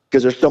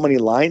 Because there's so many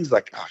lines,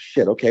 like, oh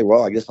shit, okay,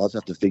 well, I guess I'll just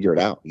have to figure it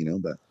out,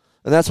 But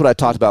and that's what I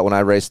talked about when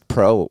I raced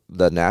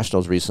the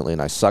Nationals recently,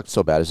 and I sucked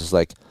so bad. It's just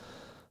like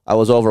I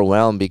was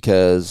overwhelmed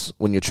because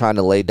when you're trying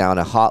to lay down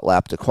a hot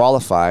lap to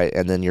qualify,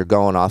 and then you're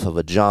going off of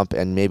a jump,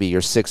 and maybe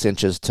you're 6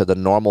 inches to the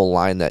normal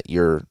line that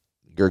you're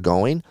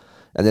going,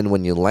 and then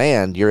when you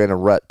land, you're in a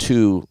rut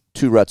two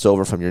ruts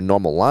over from your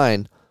normal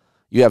line.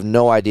 You have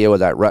no idea where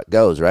that rut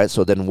goes, right?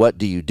 So then what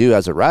do you do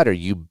as a rider?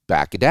 You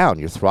back it down.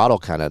 Your throttle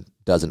kind of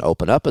doesn't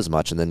open up as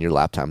much, and then your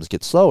lap times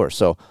get slower.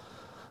 So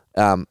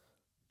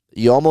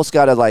you almost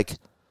got to like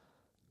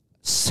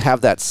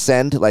have that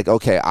send, like,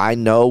 okay, I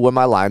know where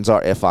my lines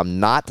are. If I'm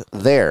not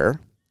there,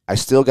 I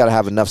still got to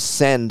have enough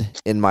send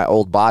in my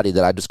old body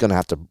that I'm just going to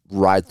have to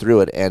ride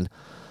through it and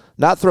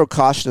not throw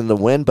caution in the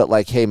wind, but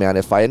like, hey, man,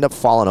 if I end up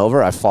falling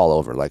over, I fall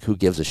over. Like, who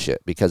gives a shit?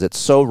 Because it's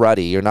so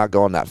ruddy. You're not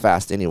going that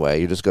fast anyway.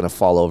 You're just going to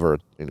fall over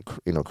and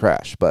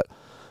crash. But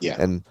yeah.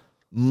 And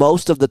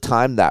most of the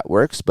time that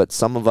works, but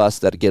some of us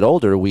that get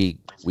older, we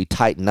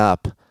tighten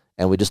up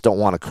and we just don't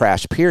want to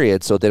crash,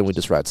 period. So then we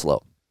just ride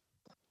slow.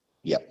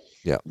 Yep.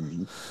 Yeah.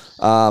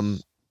 Mm-hmm.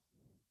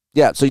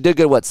 Yeah. So you did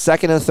good,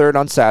 second and third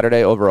on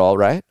Saturday overall,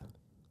 right?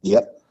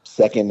 Yep.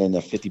 Second in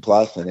the 50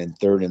 plus and then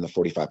third in the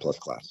 45 plus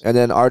class. And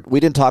then we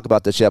didn't talk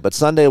about this yet, but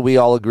Sunday we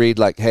all agreed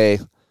like, hey,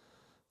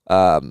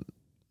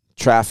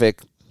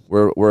 traffic,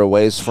 we're a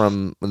ways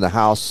from the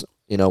house.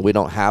 We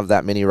don't have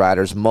that many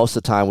riders. Most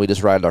of the time, we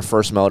just ride our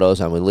first motos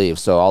and we leave.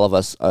 So all of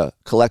us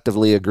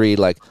collectively agreed,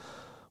 like,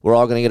 we're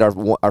all going to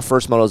get our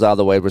first motos out of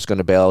the way. We're just going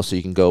to bail so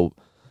you can go,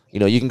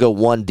 you can go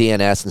one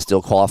DNS and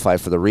still qualify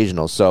for the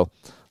regionals. So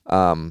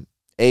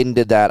Aden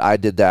did that, I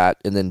did that,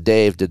 and then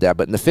Dave did that.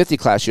 But in the 50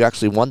 class, you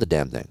actually won the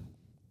damn thing.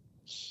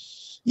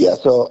 Yeah,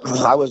 so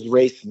I was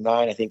race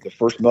 9. I think the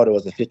first moto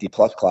was a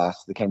 50-plus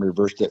class. They kind of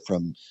reversed it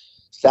from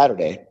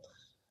Saturday.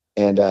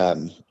 And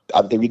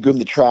they regroomed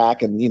the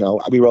track, and,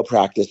 we rode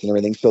practice and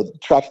everything. So the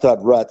track still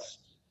had ruts,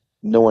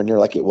 nowhere near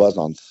like it was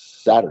on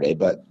Saturday,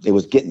 but it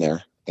was getting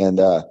there. And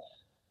I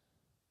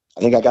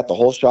think I got the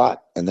whole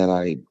shot, and then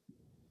I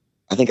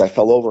think I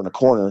fell over in a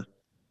corner,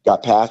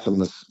 got past him,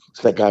 this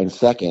guy in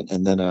second,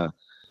 and then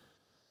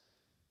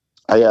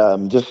I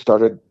just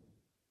started,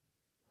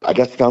 I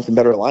guess, found some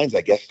better lines,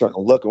 starting to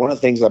look. And one of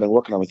the things I've been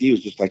working on with you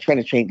is just like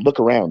trying to look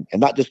around and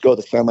not just go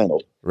the same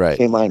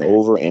line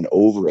over and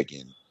over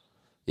again.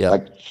 Yeah.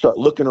 Like start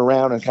looking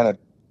around and kind of,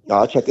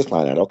 I'll check this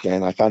line out. Okay.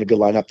 And I found a good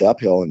line up the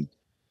uphill, and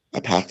I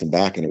passed him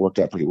back, and it worked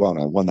out pretty well, and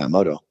I won that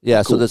moto.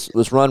 Yeah. Cool. So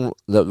this run,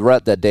 the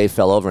rut that Dave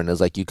fell over in,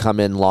 is like you come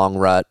in long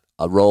rut,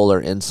 a roller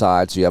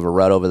inside, so you have a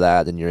rut over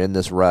that, then you're in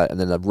this rut, and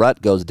then the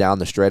rut goes down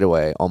the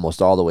straightaway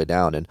almost all the way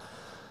down. And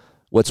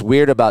what's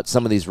weird about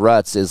some of these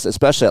ruts is,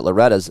 especially at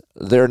Loretta's,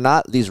 they're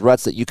not these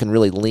ruts that you can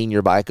really lean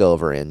your bike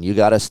over in. You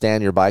got to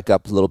stand your bike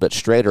up a little bit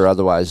straighter,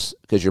 otherwise,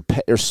 because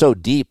you're so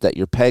deep that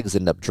your pegs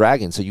end up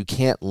dragging, so you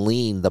can't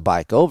lean the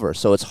bike over.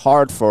 So it's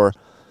hard for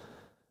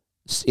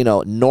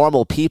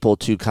normal people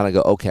to kind of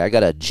go, okay, I got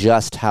to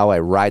adjust how I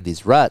ride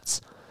these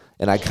ruts,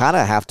 and I kind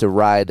of have to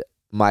ride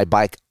my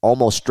bike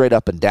almost straight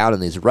up and down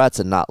in these ruts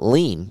and not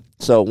lean.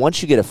 So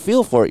once you get a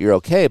feel for it, you're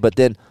okay. But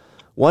then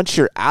once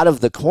you're out of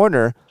the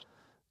corner,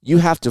 you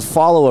have to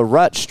follow a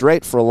rut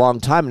straight for a long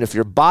time. And if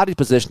your body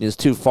position is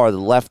too far to the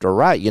left or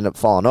right, you end up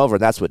falling over.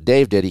 That's what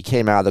Dave did. He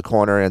came out of the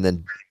corner and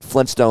then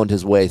Flintstoned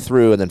his way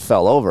through and then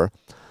fell over.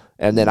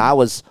 And then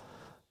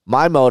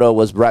my moto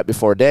was right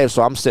before Dave,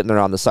 so I'm sitting there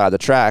on the side of the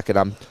track,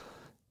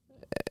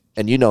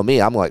 and you know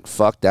me, I'm like,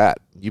 fuck that.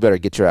 You better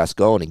get your ass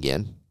going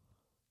again.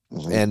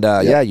 And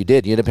yeah, you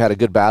did. You ended up had a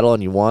good battle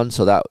and you won,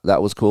 so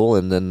that was cool.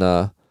 And then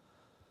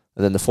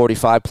the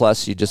 45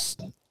 plus,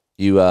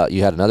 you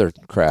had another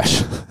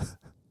crash.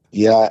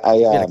 Yeah, I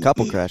had a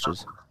couple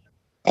crashes.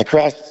 I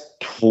crashed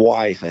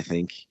twice, I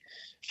think.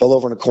 Fell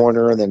over in a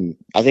corner, and then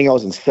I think I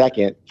was in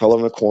second. Fell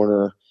over in a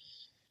corner,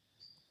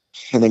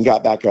 and then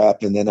got back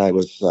up, and then I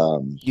was.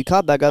 You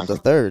caught back up to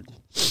third.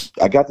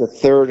 I got to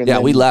third, and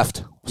then we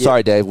left.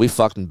 Sorry, Dave. We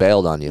fucking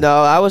bailed on you.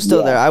 No, I was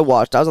still there. I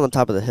watched. I was on the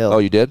top of the hill. Oh,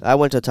 you did? I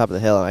went to the top of the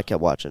hill, and I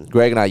kept watching.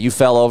 Greg and you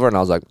fell over, and I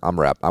was like, I'm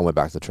wrapped. I went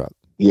back to the truck.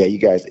 Yeah, you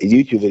guys, a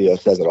YouTube video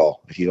says it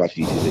all. If you watch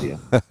the YouTube video.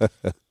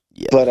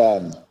 Yeah.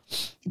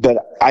 But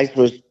I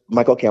was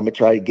like, okay, I'm gonna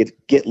try to get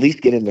at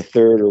least get into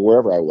third or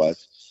wherever I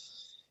was.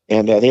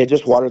 And they had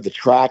just watered the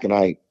track, and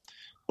one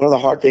of the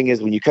hard thing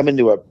is when you come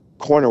into a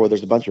corner where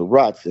there's a bunch of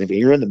ruts, and if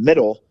you're in the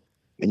middle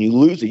and you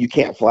lose it, you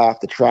can't fly off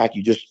the track.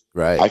 You just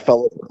I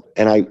fell over,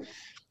 and I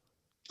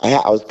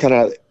was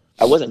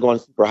I wasn't going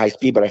super high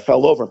speed, but I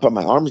fell over and put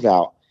my arms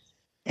out,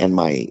 and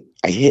I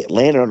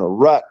landed on a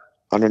rut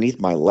underneath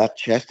my left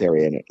chest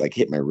area, and it like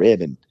hit my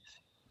rib and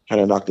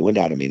kind of knocked the wind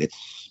out of me. And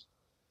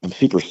I'm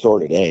super sore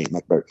today.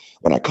 Like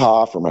when I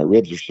cough or my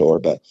ribs are sore,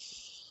 but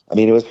I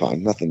mean, it was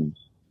fine. Nothing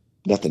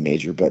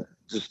major, but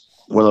just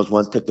one of those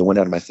ones took the wind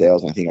out of my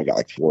sails, and I think I got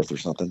like fourth or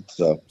something.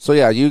 So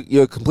yeah,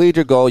 you completed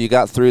your goal. You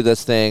got through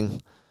this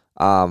thing.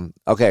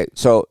 Okay,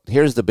 so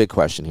here's the big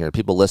question here.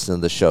 People listening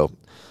to the show.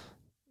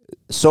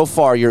 So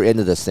far, you're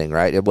into this thing,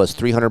 right? It was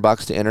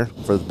 $300 to enter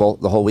for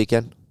the whole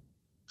weekend.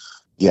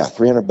 Yeah,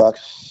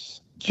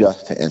 $300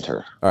 just to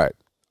enter. All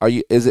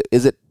right.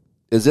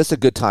 Is this a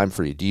good time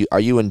for you? Are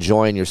you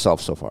enjoying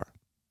yourself so far?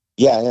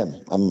 Yeah, I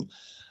am.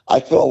 I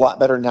feel a lot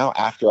better now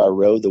after I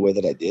rode the way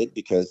that I did,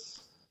 because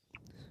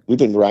we've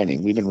been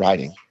grinding. We've been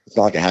riding. It's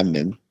not like I haven't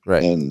been.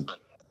 Right. And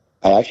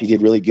I actually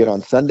did really good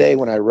on Sunday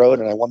when I rode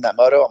and I won that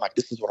moto. I'm like,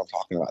 this is what I'm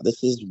talking about.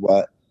 This is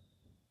what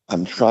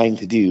I'm trying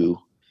to do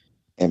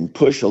and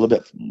push a little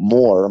bit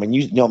more. I mean,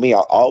 you know me,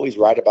 I'll always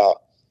ride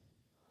about,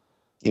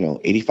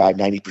 85,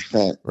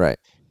 90%. Right.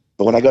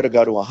 But when I go to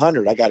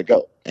 100, I got to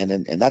go. And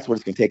that's what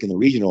it's going to take in the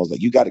regionals.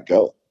 Like, you got to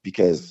go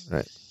because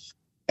right.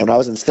 And when I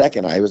was in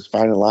second, I was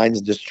finding lines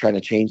and just trying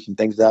to change some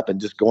things up and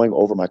just going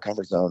over my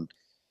comfort zone,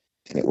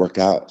 and it worked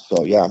out.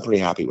 So yeah, I'm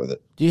pretty happy with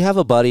it. Do you have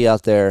a buddy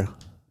out there,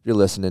 you're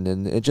listening,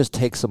 and it just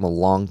takes them a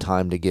long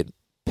time to get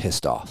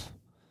pissed off?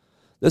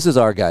 This is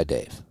our guy,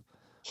 Dave.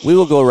 We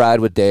will go ride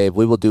with Dave.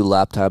 We will do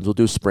lap times. We'll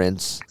do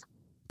sprints.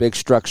 Big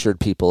structured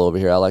people over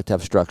here. I like to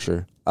have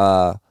structure.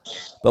 But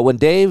when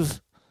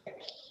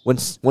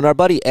our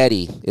buddy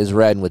Eddie is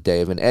riding with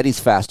Dave, and Eddie's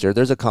faster,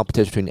 there's a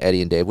competition between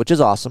Eddie and Dave, which is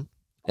awesome.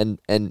 And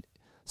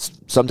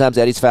sometimes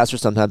Eddie's faster,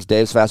 sometimes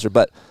Dave's faster.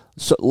 But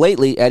so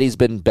lately, Eddie's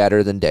been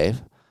better than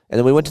Dave. And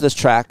then we went to this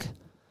track.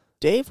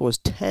 Dave was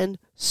 10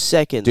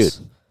 seconds.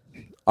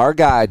 Dude, our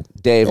guy,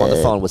 Dave, on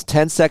the phone was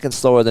 10 seconds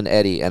slower than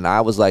Eddie. And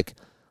I was like,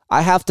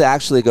 I have to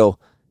actually go,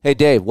 hey,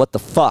 Dave, what the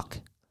fuck?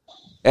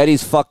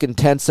 Eddie's fucking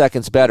 10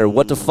 seconds better.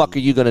 What the fuck are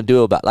you going to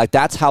do about it? Like,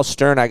 that's how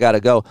stern I got to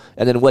go.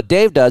 And then what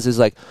Dave does is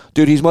like,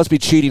 dude, he must be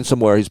cheating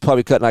somewhere. He's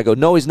probably cutting. I go,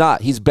 no, he's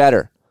not. He's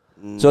better.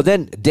 So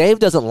then Dave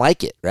doesn't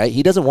like it, right?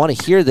 He doesn't want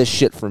to hear this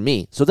shit from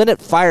me. So then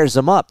it fires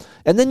him up.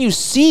 And then you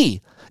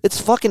see it's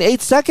fucking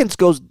 8 seconds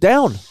goes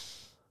down.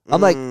 I'm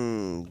like,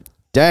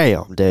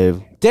 damn,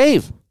 Dave.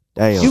 Dave,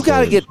 Damn, you got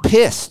to Dave. get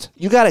pissed.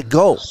 You got to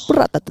go.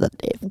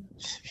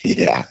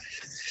 Yeah,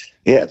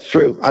 it's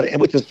true.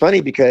 Which is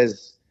funny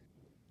because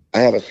I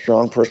have a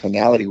strong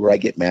personality where I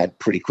get mad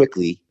pretty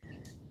quickly,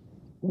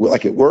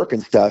 like at work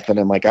and stuff. And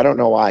I'm like, I don't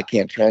know why I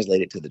can't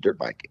translate it to the dirt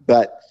bike,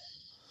 but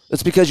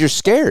It's because you're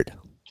scared.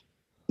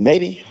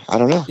 maybe, I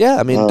don't know. Yeah,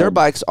 I mean, dirt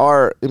bikes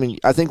are. I mean,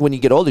 I think when you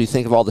get older, you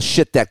think of all the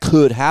shit that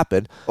could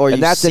happen, Or and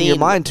you've that's in your seen-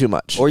 mind too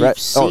much. Or right? you've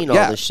seen all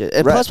this shit.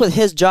 And right. plus with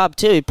his job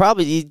too,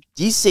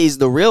 he sees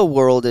the real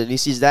world and he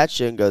sees that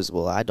shit and goes,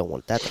 well, I don't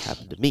want that to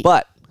happen to me.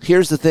 But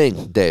here's the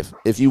thing, Dave.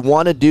 If you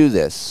want to do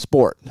this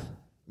sport,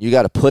 you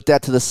got to put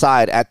that to the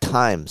side at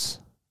times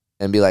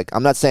and be like,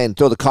 I'm not saying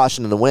throw the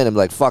caution in the wind and be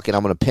like, fuck it,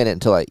 I'm going to pin it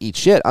until I eat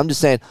shit. I'm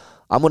just saying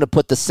I'm going to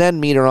put the send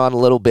meter on a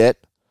little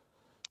bit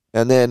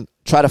and then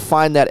try to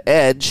find that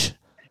edge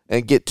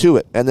and get to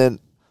it. And then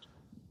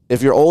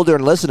if you're older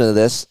and listening to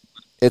this,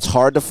 it's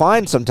hard to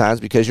find sometimes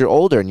because you're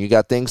older and you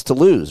got things to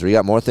lose or you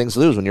got more things to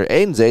lose. When you're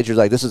Aiden's age, you're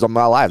like, this is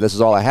my life. This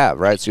is all I have,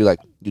 right? So you're like,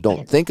 you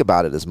don't think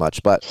about it as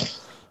much.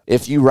 But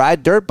if you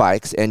ride dirt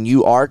bikes and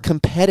you are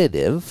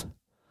competitive,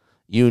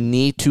 you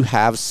need to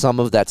have some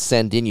of that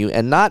send in you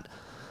and not,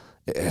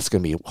 it's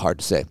going to be hard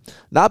to say,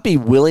 not be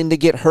willing to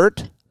get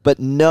hurt, but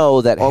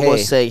know that, almost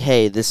hey, say,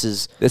 hey, this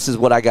is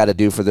what I got to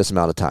do for this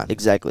amount of time.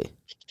 exactly.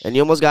 And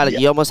you almost got to,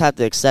 you almost have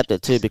to accept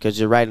it too because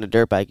you're riding a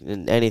dirt bike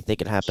and anything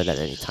can happen at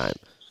any time.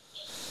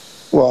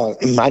 Well,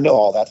 I know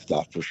all that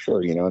stuff for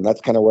sure, and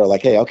that's kind of where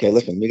like, hey, okay,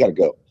 listen, we got to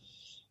go.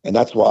 And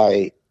that's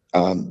why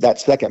that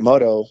second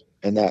moto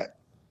and that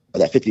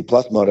 50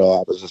 plus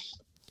moto,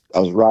 I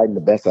was riding the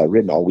best I've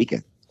ridden all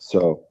weekend.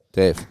 So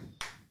Dave,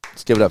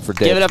 let's give it up for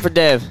Dave. Give it up for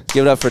Dave.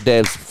 Give it up for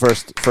Dave's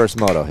first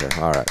moto here.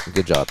 All right,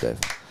 good job, Dave.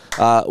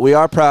 We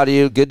are proud of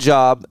you. Good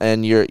job,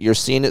 and you're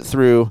seeing it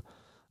through.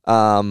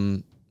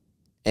 And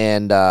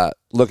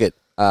look at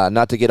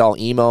not to get all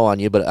emo on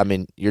you, but I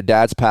mean your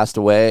dad's passed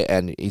away,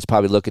 and he's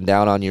probably looking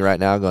down on you right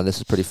now, going, "This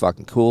is pretty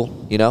fucking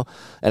cool,"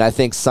 And I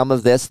think some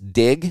of this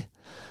dig,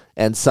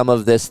 and some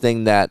of this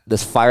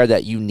fire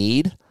that you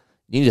need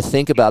to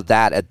think about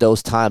that at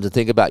those times, and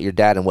think about your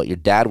dad and what your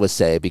dad would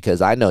say,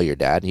 because I know your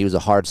dad. He was a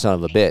hard son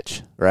of a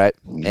bitch, right?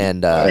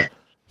 And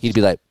he'd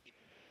be like,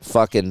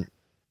 "Fucking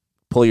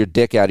pull your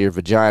dick out of your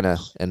vagina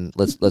and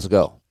let's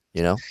go,"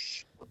 Yeah,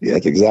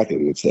 that's exactly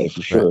what he would say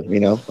for sure.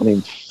 Right. I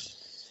mean,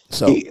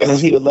 So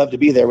he would love to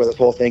be there with this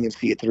whole thing and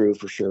see it through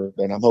for sure.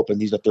 And I'm hoping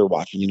he's up there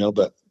watching,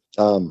 but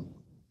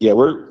yeah,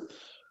 we're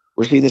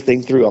seeing this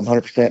thing through. I'm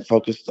 100%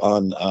 focused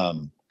on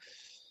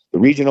the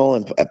regional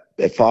and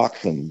at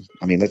Fox, and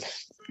I mean,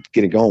 let's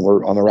get it going.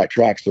 We're on the right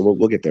track, so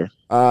we'll get there.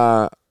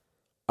 all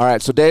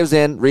right, so Dave's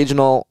in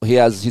regional.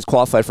 He's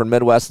qualified for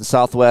Midwest and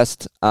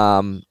Southwest.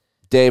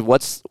 Dave,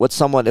 if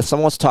someone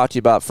wants to talk to you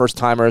about first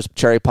timers,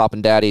 cherry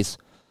poppin' daddies,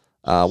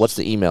 what's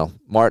the email?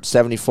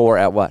 Mart74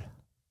 at what?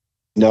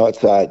 No,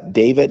 it's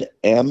David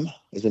M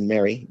as in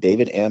Mary,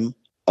 David M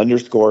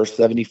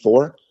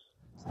 _74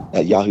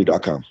 at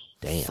yahoo.com.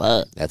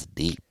 Damn, that's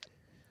deep.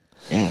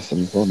 Yeah,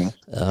 74, man.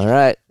 All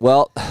right.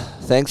 Well,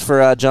 thanks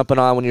for jumping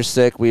on when you're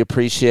sick. We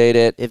appreciate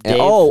it. If And-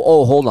 Dave-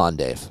 hold on,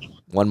 Dave.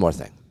 One more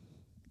thing.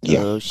 Yeah.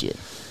 Oh, shit.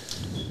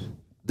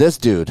 This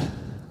dude,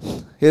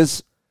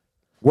 his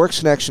Works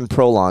Connection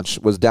Pro launch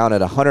was down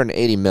at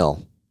 180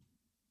 mil.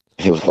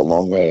 It was a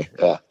long way.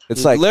 Yeah.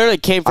 It's It like literally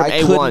came from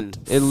I A1.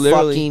 couldn't It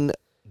literally fucking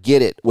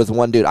get it with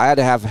one dude. I had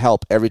to have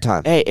help every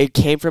time. Hey, it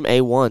came from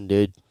A1,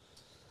 dude.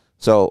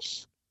 So,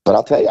 But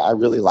I'll tell you, I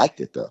really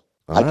liked it, though.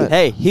 all right.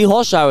 Hey, he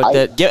whole shot with I-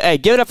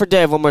 it. Give it up for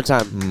Dave one more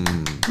time.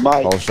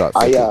 Whole shot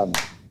 50.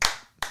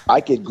 I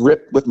could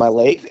grip with my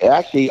legs.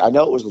 Actually, I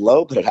know it was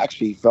low, but it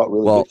actually felt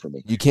really Well, good for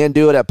me. you can't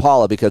do it at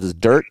Paula because it's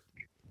dirt,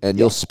 and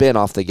you'll spin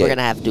off the gate. We're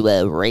gonna have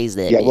to raise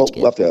that. Yeah,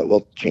 bitch.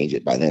 we'll change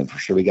it by then for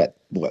sure. We got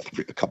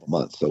a couple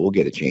months, so we'll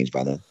get it changed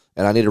by then.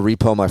 And I need to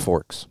repo my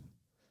forks.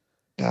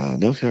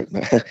 No, sir,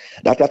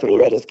 not after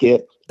Loretta's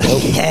kid.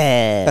 Nope.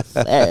 Yeah.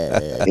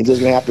 He's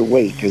just gonna have to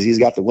wait because he's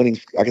got the winning.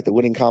 I got the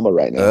winning combo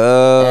right now.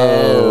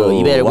 Oh,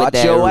 you better watch with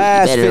that, your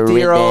ass, you better with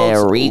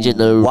 50-year-olds. that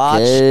regional, Watch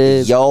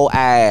cuz. your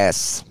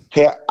ass.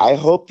 Hey, I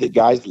hope that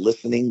guys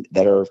listening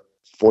that are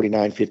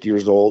 49, 50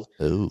 years old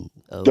Ooh.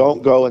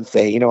 don't go and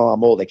say, I'm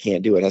old, I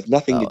can't do it. It has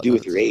nothing to do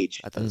with your age.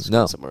 I thought it was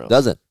No, somewhere else.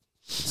 doesn't.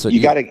 So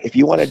You got to, if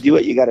you want to do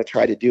it, you got to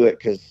try to do it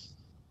because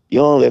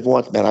you only live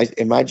once, man.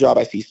 In my job,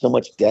 I see so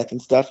much death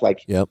and stuff.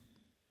 Like, Yep.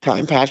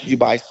 time passes you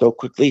by so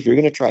quickly. If you're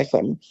going to try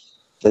something,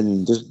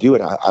 then just do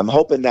it. I'm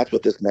hoping that's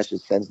what this message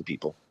sends to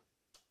people.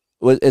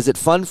 Is it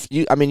fun for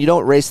you? I mean, you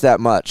don't race that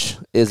much.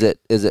 Is it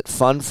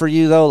fun for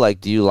you though? Like,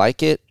 do you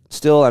like it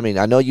still? I mean,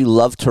 I know you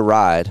love to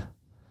ride,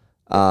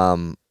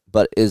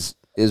 but is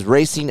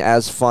racing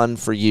as fun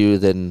for you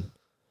than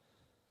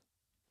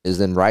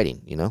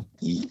riding?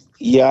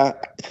 Yeah,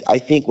 I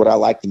think what I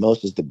like the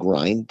most is the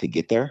grind to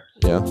get there.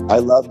 Yeah. I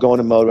love going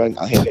to motoring.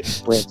 I hate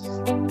sprints.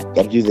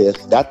 Got to do this.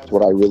 That's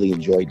what I really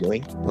enjoy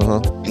doing.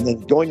 And then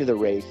going to the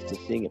race to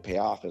seeing it pay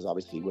off is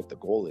obviously what the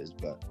goal is.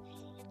 But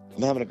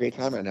I'm having a great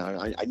time right now.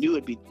 I knew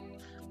it'd be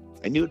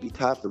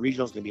tough. The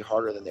regional's gonna be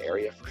harder than the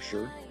area for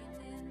sure.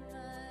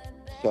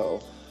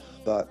 So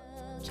but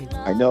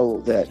I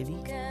know that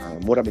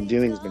what I've been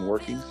doing has been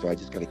working, so I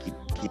just got to keep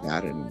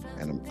at it, and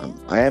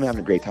I am having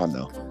a great time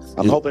though.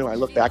 I'm hoping when I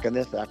look back on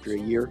this after a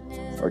year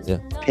or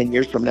 10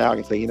 years from now, I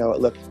can say, you know what,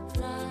 look,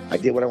 I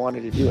did what I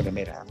wanted to do and I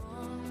made it happen.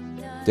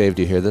 Dave,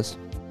 do you hear this?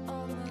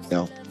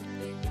 No.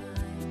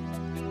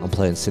 I'm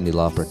playing Cyndi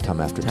Lauper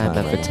time after time.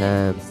 Time after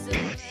time.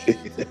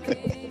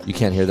 You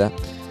can't hear that?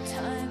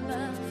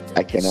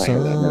 I cannot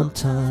hear that. No.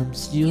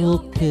 Sometimes you'll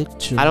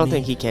picture I don't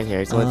think he can hear.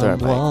 He's going through our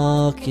mic.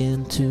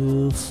 walking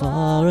too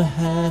far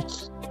ahead.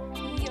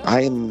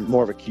 I am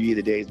more of a QE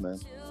the days, man.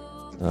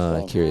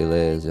 Curie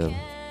Liz, yeah.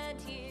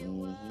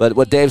 But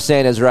what Dave's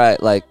saying is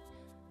right. Like,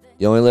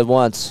 you only live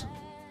once.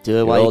 Do it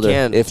You're while older. you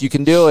can. If you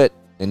can do it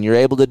and you're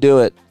able to do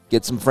it,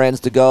 get some friends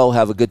to go,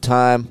 have a good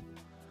time.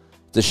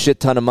 It's a shit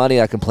ton of money.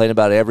 I complain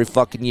about it every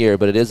fucking year,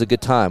 but it is a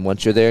good time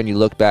once you're there and you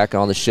look back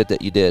on all the shit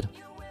that you did.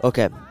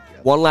 Okay.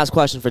 One last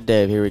question for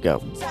Dave. Here we go.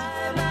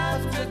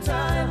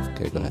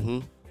 Okay, go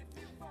ahead.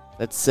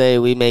 Let's say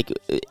we make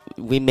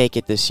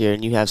it this year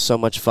and you have so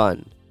much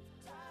fun.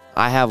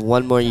 I have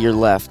one more year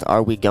left.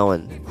 Are we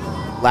going?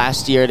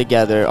 Last year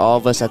together, all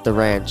of us at the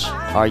ranch.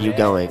 Are you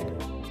going?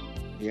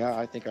 Yeah,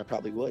 I think I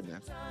probably would,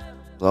 man.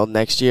 Well,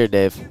 next year,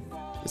 Dave.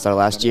 It's our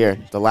last year.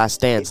 The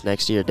last dance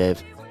next year,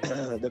 Dave.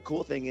 The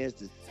cool thing is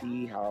to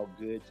see how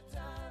good.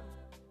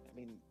 I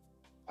mean,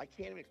 I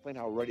can't even explain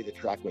how ruddy the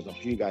track was. I'm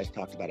sure you guys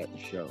talked about it in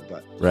the show,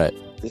 but Right.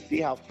 to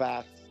see how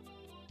fast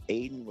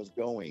Aden was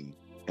going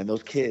and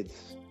those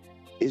kids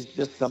is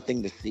just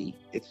something to see.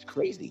 It's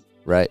crazy.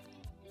 Right.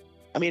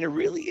 I mean, it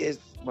really is.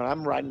 When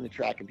I'm riding the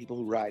track and people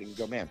who ride and you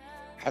go, man,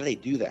 how do they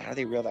do that? How do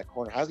they rail that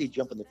corner? How does he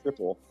jump in the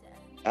triple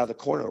out of the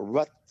corner? A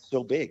rut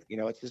so big, you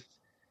know,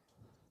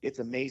 it's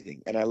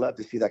amazing. And I love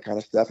to see that kind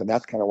of stuff. And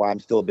that's kind of why I'm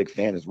still a big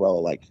fan as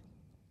well. Like,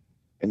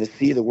 and to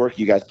see the work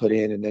you guys put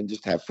in and then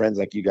just have friends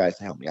like you guys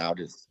to help me out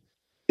is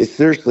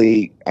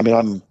seriously, I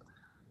mean,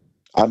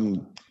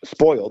 I'm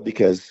spoiled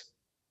because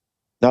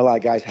not a lot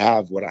of guys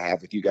have what I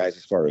have with you guys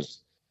as far as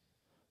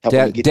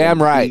helping me get Damn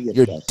to right. see and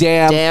You're stuff.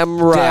 damn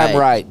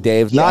right,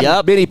 Dave.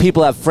 Not many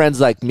people have friends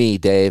like me,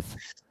 Dave.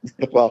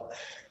 Well,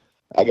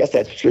 I guess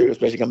that's true,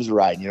 especially when it comes to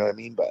riding, you know what I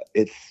mean? But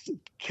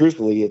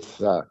truthfully,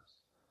 it's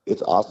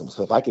awesome.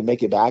 So if I can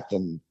make it back,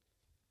 then,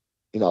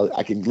 you know,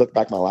 I can look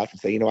back my life and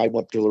say, you know, I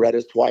went to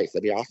Loretta's twice.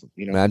 That'd be awesome.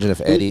 You know, Imagine if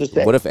Who's Eddie, to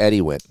say? what if Eddie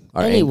went?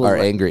 Our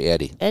angry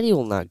Eddie. Eddie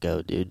will not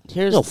go, dude.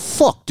 No,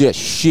 fuck this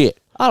shit.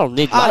 I don't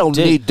need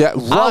that.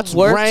 Ruts,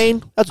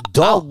 rain. That's I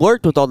dumb.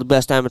 worked with all the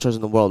best amateurs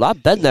in the world.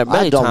 I've been there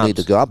many I don't times. need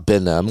to go. I've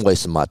been there. I'm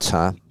wasting my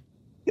time.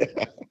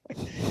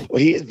 Well,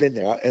 he has been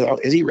there.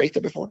 Has he raced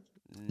it before?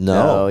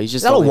 No, he's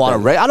just I don't only want to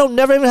been- race. I don't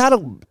never even had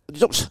a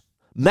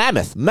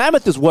Mammoth.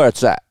 Mammoth is where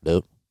it's at,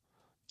 dude.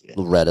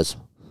 Loretta's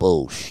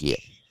bullshit.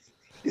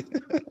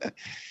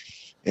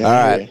 Yeah, All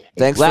right.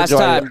 Thanks Last for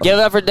joining. time. Give it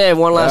up for Dave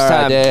one last All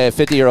right, time. Dave.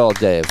 50-year-old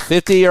Dave.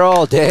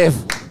 50-year-old Dave.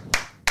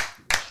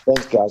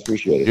 Thanks, guys.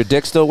 Appreciate it. Your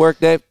dick still work,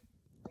 Dave?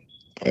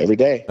 Every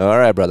day. All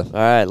right, brother. All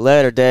right.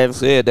 Later, Dave.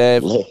 See you,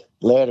 Dave.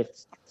 Later.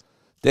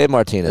 Dave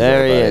Martinez.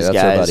 There he everybody. is, That's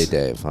guys. our buddy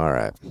Dave. All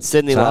right.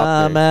 Cyndi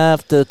Time Lauper.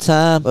 after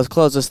time. Let's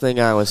close this thing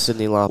out with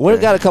Cyndi Lauper.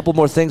 We've got a couple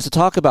more things to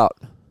talk about.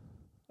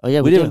 Oh,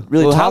 yeah, we we didn't do.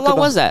 really Well, how talk long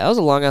about- was that? That was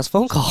a long-ass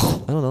phone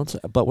call. I don't know,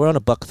 but we're on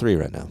a $1.03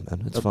 right now,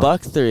 man. It's fine.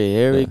 $1.03.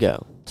 Here we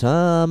go.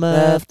 Time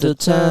after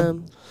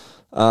time.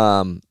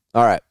 All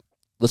right.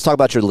 Let's talk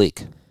about your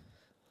leak.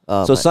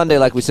 Oh, So my Sunday,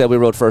 God. like we said, we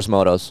rode first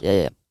motos.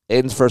 Yeah.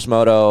 Aiden's first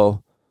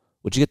moto.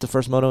 Would you get the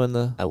first moto in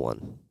I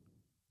won.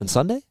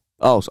 Sunday?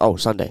 Oh,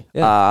 Sunday.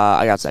 Yeah.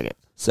 I got second.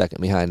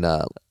 Second behind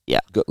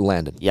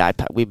Landon. Yeah,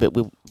 we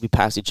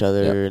passed each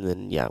other, and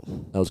then, yeah.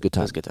 That was a good It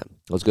time. was a good time.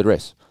 That was a good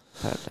race.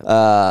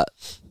 250.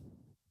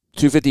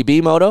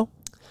 250B moto.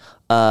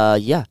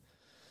 Yeah.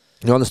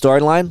 You're on the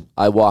starting line.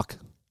 I walk.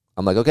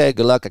 I'm like, okay,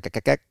 good luck.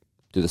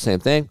 Do the same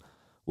thing.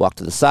 Walk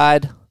to the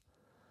side.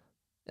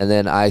 And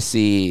then I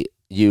see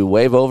you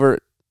wave over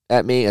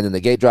at me, and then the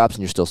gate drops,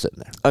 and you're still sitting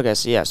there. Okay,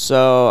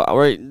 so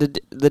we're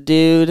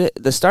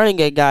the starting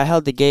gate guy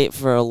held the gate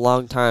for a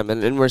long time,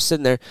 and we're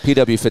sitting there.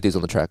 PW50's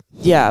on the track.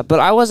 Yeah, but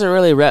I wasn't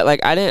really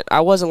I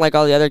wasn't like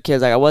all the other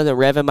kids. Like I wasn't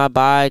revving my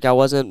bike. I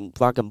wasn't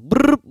fucking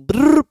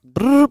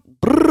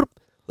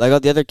like all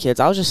the other kids.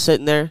 I was just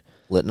sitting there,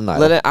 Letting it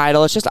idle. letting it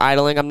idle. It's just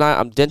idling.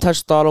 I didn't touch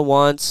the throttle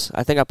once.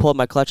 I think I pulled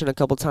my clutch in a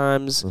couple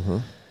times. Mm-hmm.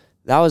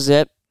 That was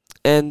it.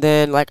 And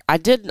then like I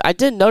did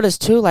notice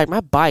too, like my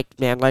bike,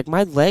 man, like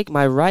my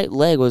right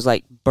leg was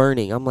like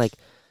burning. I'm like,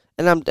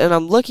 and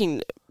I'm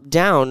looking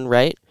down,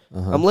 right?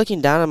 Uh-huh. I'm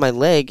looking down on my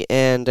leg,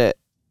 and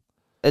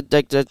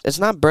it's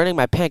not burning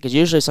my pant, because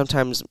usually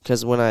sometimes,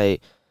 because when where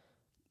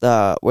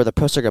the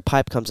pro circuit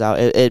pipe comes out,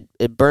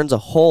 it burns a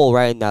hole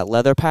right in that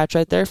leather patch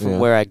right there from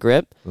where I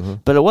grip. Mm-hmm.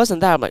 But it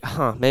wasn't that. I'm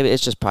like, maybe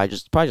it's just probably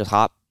just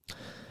hot.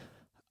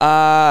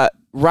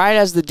 Right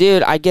as the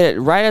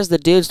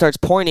dude starts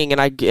pointing, and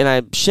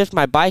I shift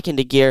my bike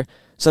into gear,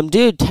 some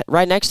dude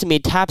right next to me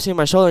taps me on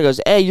my shoulder and goes,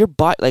 "Hey, your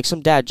bike," like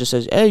some dad just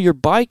says, "Hey, your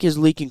bike is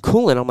leaking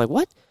coolant." I'm like,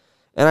 "What?"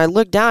 And I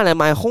look down, and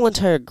my whole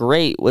entire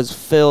grate was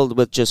filled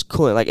with just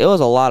coolant. Like, it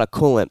was a lot of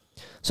coolant.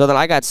 So then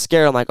I got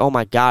scared. I'm like, oh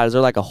my God, is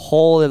there like a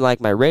hole in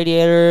like my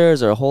radiator?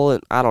 Is there a hole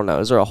in, I don't know.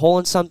 Is there a hole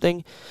in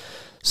something?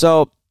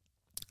 So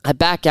I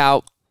back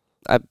out.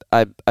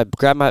 I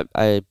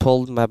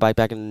pulled my bike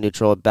back into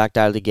neutral, backed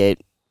out of the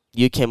gate.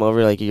 You came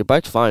over, like, your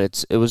bike's fine.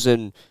 It was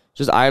in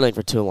just idling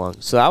for too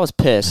long. So I was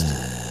pissed.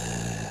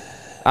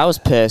 I was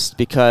pissed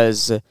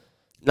because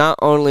not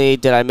only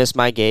did I miss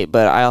my gate,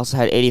 but I also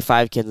had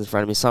 85 kids in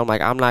front of me. So I'm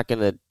like, I'm not going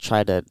to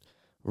try to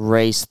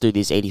race through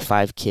these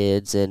 85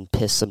 kids and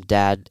piss some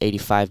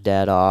 85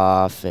 dad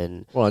off.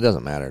 And Well, it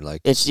doesn't matter.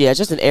 Like, it's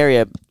just an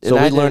area.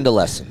 so we learned a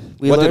lesson.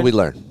 What did we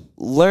learn?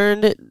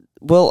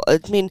 Well, I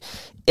mean,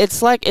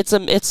 it's like it's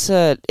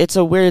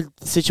a weird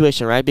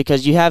situation, right?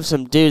 Because you have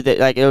some dude that,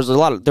 like,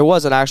 there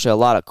wasn't actually a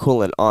lot of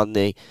coolant on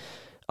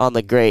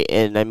the grate,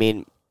 and I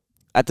mean,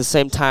 at the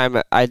same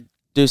time, I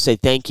do say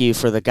thank you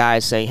for the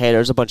guys saying, hey,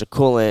 there's a bunch of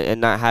coolant, and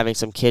not having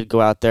some kid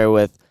go out there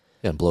with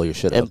and blow your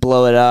shit and up.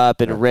 blow it up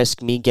and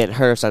risk me getting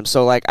hurt or something.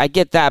 So, like, I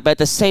get that, but at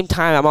the same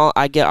time,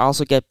 I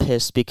also get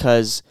pissed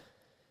because,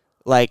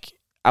 like,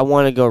 I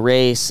want to go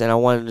race and I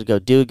wanted to go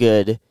do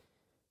good.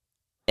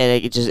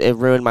 And it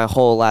ruined my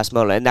whole last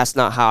moto. And that's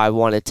not how I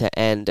wanted to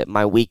end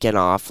my weekend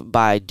off,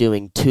 by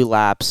doing 2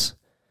 laps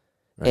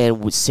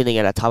and sitting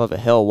at the top of a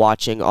hill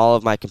watching all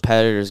of my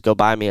competitors go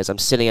by me as I'm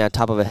sitting at the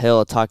top of a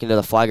hill talking to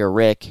the flagger,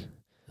 Rick.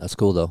 That's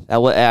cool, though.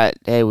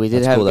 Hey, we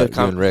did have a good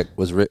conversation. Rick.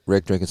 Was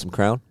Rick drinking some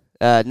Crown?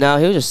 No,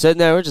 he was just sitting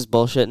there. We're just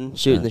bullshitting,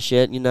 shooting the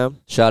shit, you know.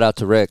 Shout out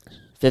to Rick.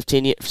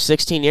 16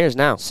 years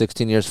now.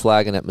 16 years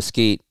flagging at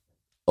Mesquite.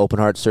 Open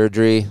heart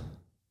surgery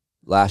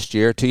last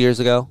year, 2 years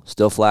ago.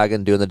 Still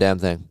flagging, doing the damn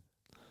thing.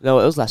 No,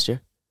 it was last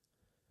year.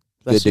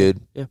 Good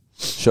dude. Yeah.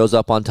 Shows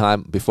up on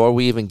time. Before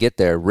we even get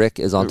there, Rick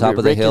is on top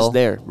of the hill. Rick is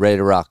there. Ready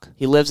to rock.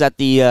 He lives at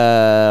the,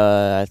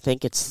 I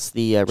think it's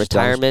the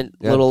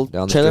retirement little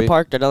trailer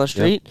park down the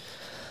street. Yep.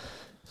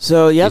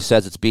 So, He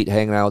says it's beat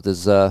hanging out with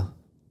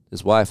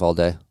his wife all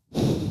day.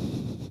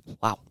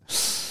 Wow.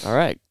 All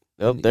right.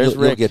 Oh, there's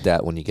Rick. You'll get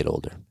that when you get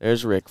older.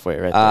 There's Rick for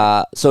you right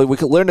there. So we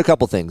learned a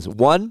couple things.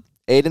 One,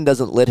 Aden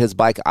doesn't let his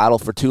bike idle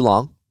for too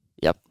long.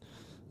 Yep.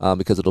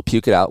 Because it'll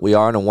puke it out. We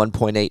are on a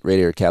 1.8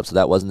 radiator cap, so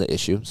that wasn't the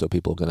issue. So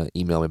people are going to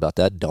email me about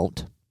that.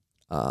 Don't.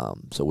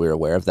 So we're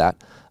aware of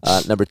that.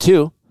 Number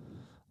 2,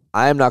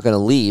 I am not going to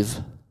leave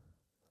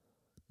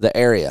the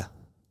area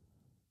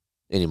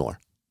anymore.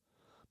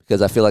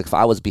 Because I feel like if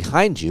I was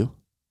behind you,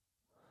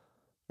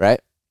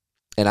 right,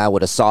 and I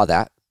would have saw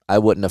that, I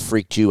wouldn't have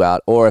freaked you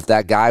out. Or if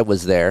that guy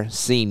was there,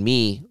 seeing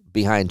me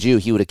behind you,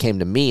 he would have came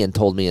to me and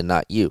told me and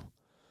not you.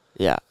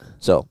 Yeah.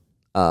 So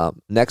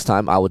next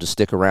time, I will just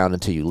stick around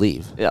until you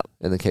leave. Yeah.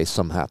 In the case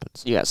something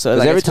happens. Yeah. So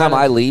like every time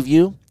I leave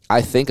you,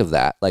 I think of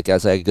that. Like I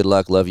say, good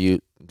luck, love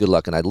you, good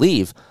luck, and I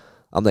leave.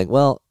 I'm like,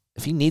 well,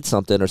 if he needs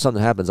something or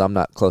something happens, I'm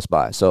not close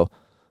by. So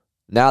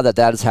now that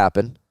has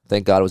happened,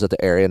 thank God it was at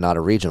the area, not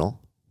a regional.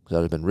 Because I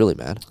would have been really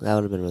mad. That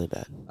would have been really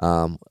bad.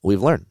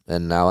 We've learned,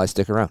 and now I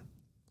stick around.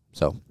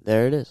 So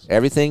there it is.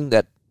 Everything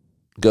that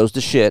goes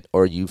to shit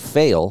or you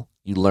fail,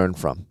 you learn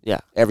from. Yeah.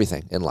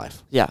 Everything in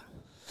life. Yeah.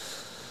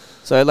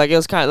 So like it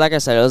was kind of like I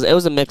said, it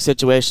was a mixed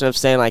situation of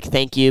saying like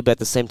thank you, but at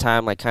the same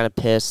time like kind of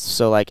pissed.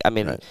 So like I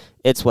mean,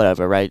 It's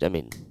whatever, right? I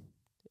mean,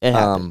 it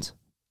happens.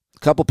 A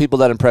couple people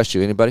that impressed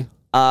you. Anybody?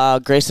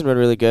 Grayson rode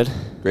really good.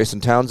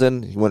 Grayson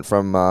Townsend. He went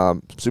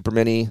from Super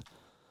Mini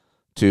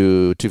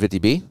to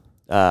 250B.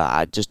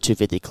 Just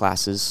 250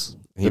 classes.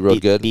 He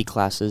rode good. B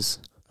classes.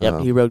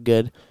 Yep, he rode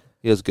good.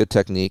 He has good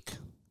technique.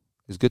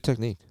 He's good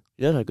technique.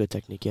 He does have good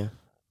technique, yeah.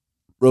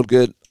 Rode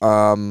good.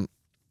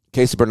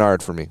 Casey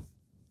Bernard for me.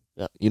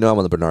 Yeah. You know I'm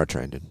on the Bernard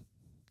train, dude.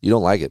 You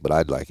don't like it, but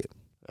I'd like it.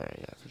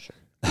 Yeah, for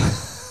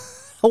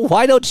sure.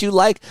 Why don't you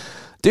like...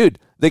 Dude,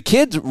 the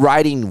kid's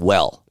riding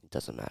well. It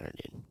doesn't matter,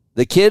 dude.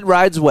 The kid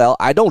rides well.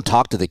 I don't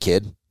talk to the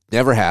kid.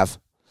 Never have.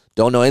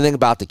 Don't know anything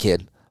about the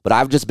kid. But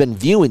I've just been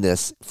viewing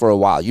this for a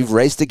while. You've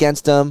raced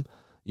against him.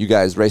 You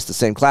guys raced the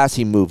same class.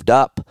 He moved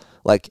up.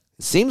 Like,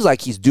 it seems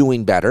like he's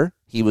doing better.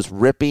 He was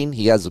ripping.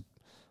 He has,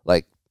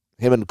 like,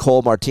 him and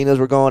Cole Martinez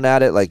were going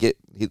at it. Like, it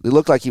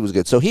looked like he was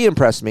good. So he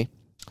impressed me.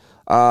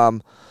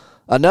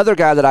 Another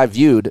guy that I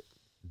viewed,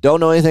 don't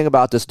know anything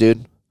about this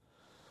dude.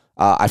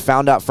 I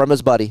found out from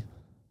his buddy.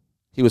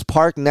 He was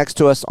parked next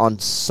to us on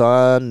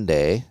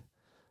Sunday.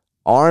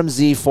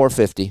 RMZ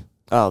 450.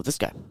 Oh, this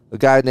guy. The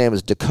guy's name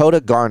is Dakota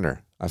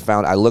Garner.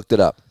 I looked it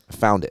up. I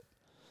found it.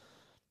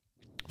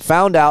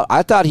 Found out,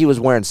 I thought he was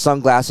wearing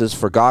sunglasses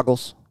for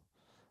goggles.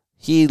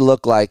 He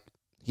looked like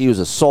he was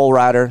a soul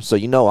rider, so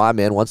you know I'm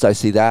in once I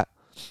see that.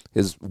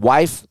 His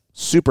wife,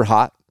 super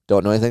hot.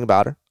 Don't know anything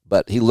about her,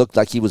 but he looked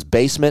like he was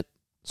basement,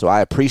 so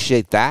I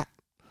appreciate that.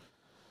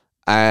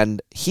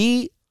 And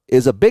he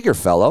is a bigger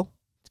fellow.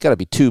 He's got to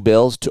be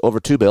over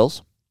 2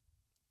 bills.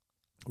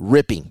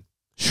 Ripping,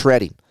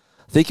 shredding.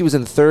 I think he was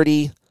in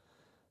 30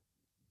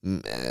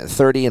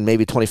 and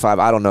maybe 25.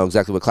 I don't know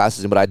exactly what class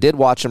he's in, but I did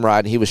watch him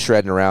ride, and he was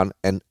shredding around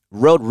and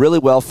rode really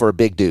well for a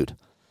big dude.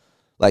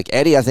 Like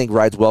Eddie, I think,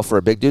 rides well for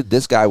a big dude.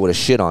 This guy would have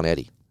shit on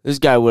Eddie. This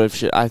guy would have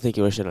shit. I think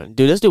he would have shit on him.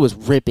 Dude, this dude was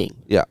ripping.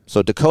 Yeah.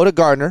 So Dakota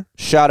Gardner,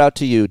 shout out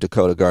to you,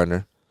 Dakota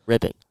Gardner.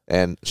 Ripping.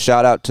 And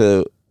shout out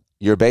to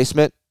your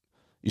basement.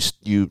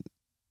 You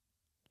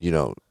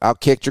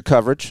outkicked your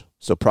coverage,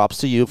 so props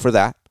to you for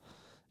that.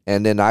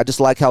 And then I just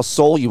like how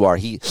soul you are.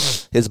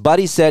 His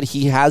buddy said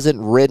he hasn't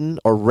ridden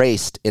or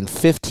raced in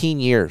 15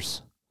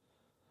 years.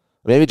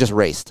 Maybe just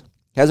raced.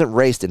 He hasn't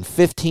raced in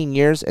 15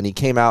 years, and he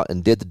came out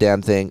and did the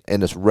damn thing in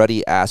this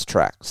ruddy-ass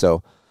track.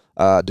 So,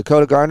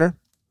 Dakota Gardner,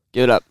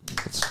 Give it up.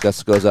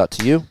 this goes out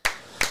to you.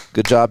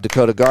 Good job,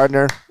 Dakota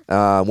Gardner,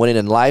 winning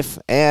in life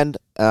and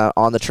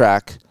on the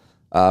track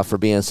for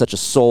being such a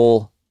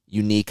soul,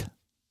 unique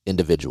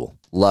individual.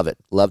 Love it.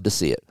 Love to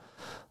see it.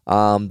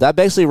 That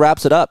basically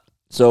wraps it up.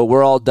 So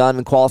we're all done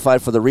and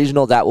qualified for the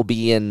regional. That will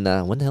be in,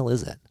 when the hell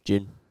is that?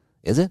 June.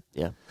 Is it?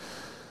 Yeah.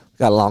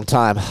 Got a long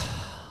time.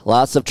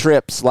 Lots of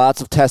trips,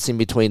 lots of testing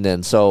between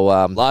then. So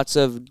Lots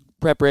of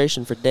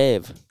preparation for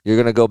Dave. you're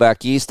going to go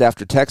back east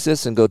after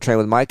Texas and go train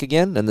with Mike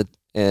again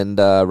and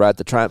ride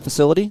the Triumph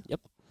facility. Yep.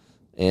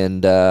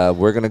 And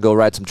we're going to go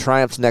ride some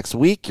Triumphs next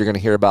week. You're going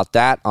to hear about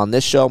that on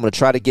this show. I'm going to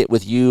try to get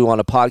with you on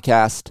a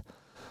podcast,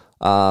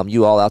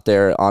 you all out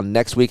there, on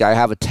next week. I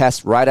have a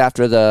test right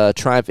after the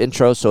Triumph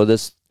intro, so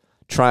this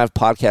Triumph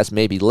podcast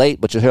may be late,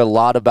 but you'll hear a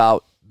lot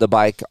about the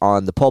bike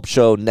on the Pulp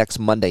Show next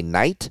Monday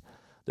night.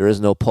 There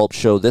is no Pulp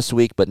Show this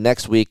week, but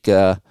next week,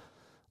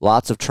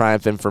 lots of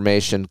Triumph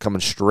information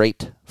coming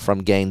straight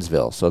from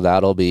Gainesville. So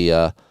that'll be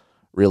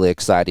really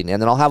exciting.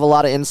 And then I'll have a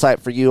lot of insight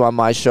for you on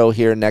my show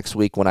here next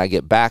week when I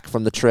get back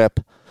from the trip.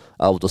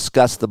 We'll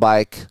discuss the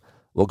bike.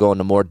 We'll go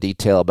into more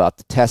detail about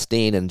the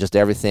testing and just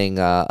everything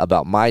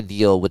about my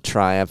deal with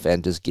Triumph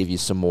and just give you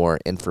some more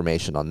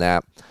information on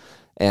that.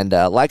 And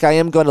like I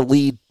am going to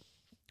lead,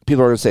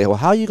 people are going to say, well,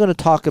 how are you going to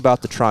talk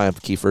about the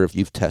Triumph, Keefer, if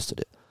you've tested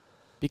it?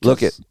 Because Look,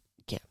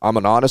 can't. I'm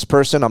an honest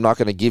person. I'm not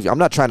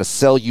trying to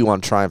sell you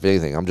on Triumph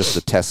anything. I'm just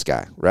a test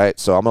guy, right?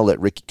 So I'm going to let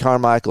Ricky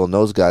Carmichael and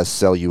those guys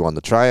sell you on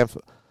the Triumph.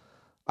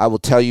 I will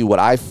tell you what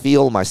I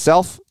feel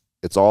myself.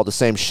 It's all the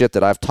same shit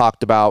that I've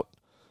talked about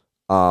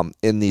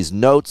in these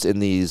notes, in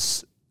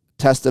these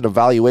tested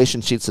evaluation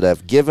sheets that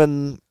I've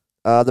given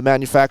the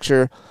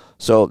manufacturer.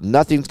 So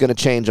nothing's going to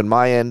change on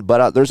my end,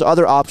 but there's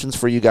other options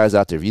for you guys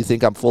out there. If you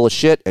think I'm full of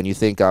shit and you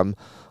think I'm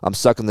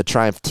sucking the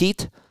Triumph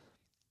teat,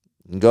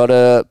 you can go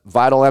to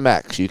Vital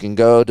MX. You can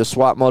go to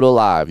Swap Moto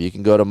Live. You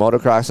can go to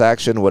Motocross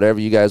Action, whatever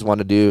you guys want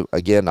to do.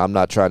 Again, I'm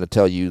not trying to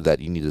tell you that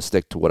you need to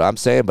stick to what I'm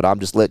saying, but I'm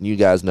just letting you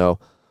guys know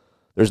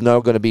there's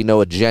going to be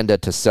no agenda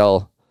to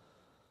sell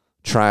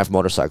Triumph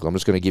motorcycle. I'm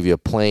just going to give you a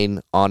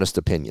plain, honest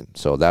opinion.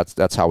 So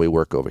that's how we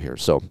work over here.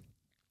 So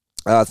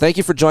thank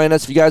you for joining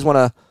us. If you guys want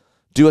to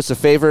do us a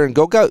favor and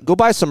go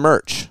buy some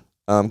merch.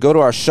 Go to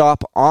our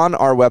shop on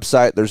our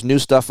website. There's new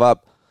stuff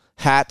up,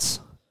 hats,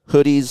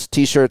 hoodies,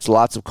 T-shirts,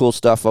 lots of cool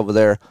stuff over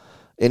there.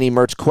 Any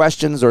merch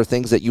questions or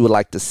things that you would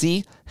like to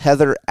see,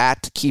 Heather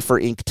at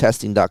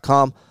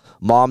KeeferInkTesting.com.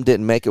 Mom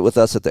didn't make it with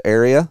us at the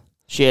area.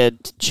 She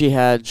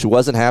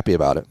wasn't happy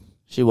about it.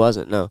 She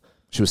wasn't, no.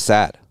 She was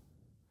sad.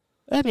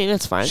 I mean,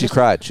 it's fine. She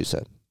cried, she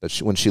said,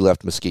 when she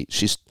left Mesquite.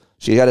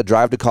 She had to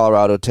drive to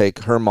Colorado to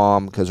take her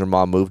mom because her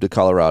mom moved to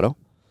Colorado.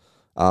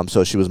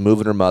 So she was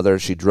moving her mother.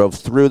 She drove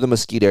through the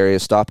Mesquite area,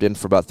 stopped in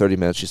for about 30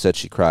 minutes. She said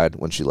she cried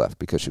when she left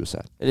because she was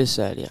sad. It is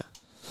sad, yeah.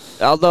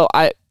 Although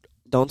I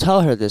don't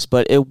tell her this,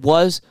 but it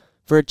was,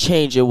 for a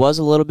change, it was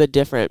a little bit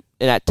different.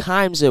 And at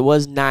times it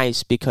was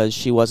nice because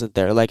she wasn't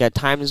there. Like at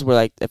times where,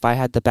 like, if I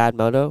had the bad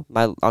moto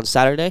on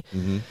Saturday,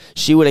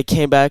 she would have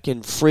came back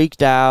and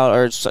freaked out,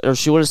 or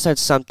she would have said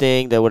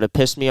something that would have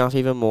pissed me off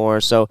even more.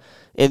 So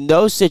in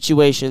those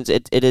situations,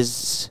 it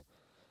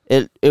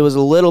was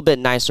a little bit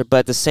nicer, but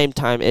at the same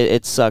time,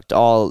 it sucked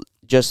all,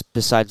 just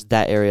besides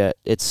that area,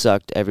 it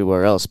sucked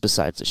everywhere else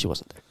besides that she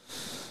wasn't there.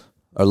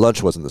 Our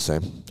lunch wasn't the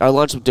same.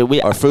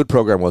 Our food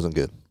program wasn't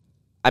good.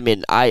 I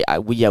mean,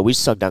 we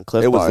sucked down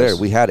Cliff Bars. It was there.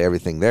 We had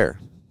everything there.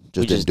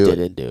 We just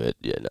didn't do it.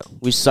 Yeah, no.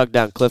 We sucked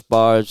down Cliff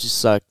Bars. Just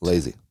sucked.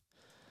 Lazy.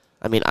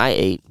 I mean,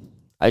 I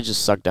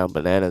just sucked down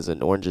bananas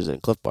and oranges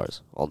and Cliff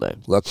Bars all day.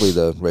 Luckily,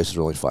 the races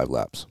were only 5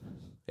 laps.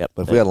 Yep.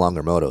 But if we had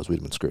longer motos, we'd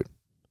have been screwed.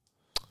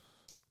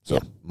 So,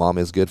 yeah. Mom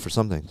is good for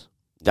some things.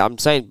 I'm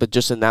saying, but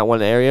just in that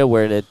one area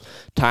where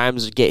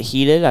times get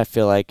heated, I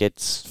feel like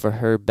it's for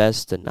her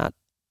best to not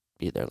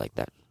be there like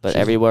that. But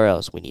everywhere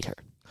else, we need her.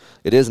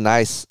 It is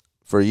nice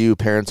for you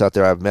parents out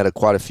there. I've met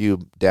quite a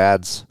few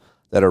dads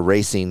that are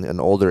racing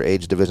in older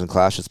age division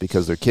classes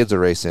because their kids are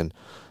racing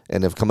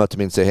and have come up to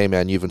me and say, hey,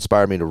 man, you've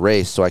inspired me to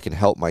race so I can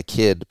help my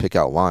kid pick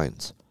out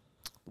lines.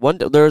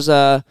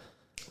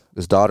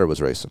 His daughter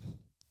was racing.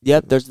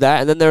 Yep, there's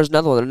that. And then there's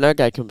another one. Another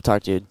guy came to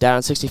talk to you. Dad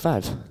on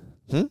 65.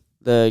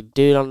 The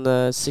dude on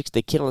the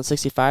kid on the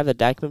 65 that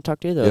Dad came to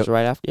talk to you? That was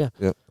right after? Yeah.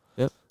 Yep.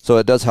 So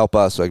it does help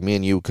us. Like me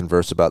and you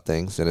converse about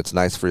things, and it's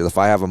nice for you. If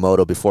I have a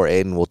moto before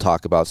Aden, we'll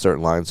talk about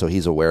certain lines so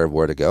he's aware of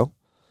where to go,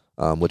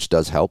 which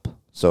does help.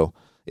 So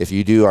if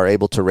you are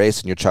able to race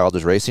and your child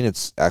is racing,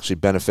 it's actually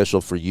beneficial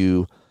for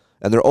you.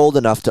 And they're old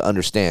enough to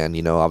understand.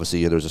 You know,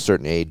 obviously there's a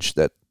certain age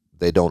that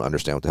they don't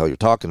understand what the hell you're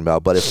talking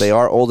about. But if they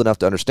are old enough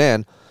to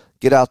understand,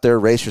 get out there,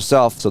 race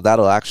yourself. So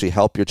that'll actually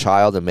help your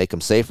child and make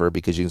them safer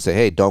because you can say,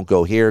 hey, don't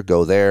go here,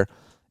 go there.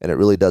 and it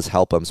really does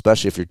help them,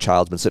 especially if your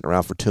child's been sitting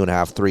around for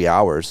 2.5, 3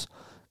 hours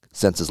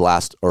since his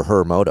last or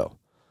her moto.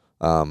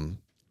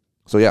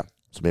 So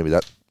maybe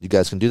that you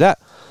guys can do that.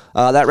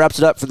 That wraps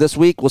it up for this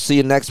week. We'll see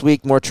you next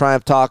week. More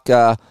Triumph Talk.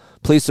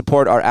 Please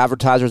support our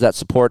advertisers that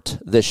support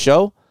this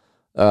show.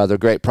 They're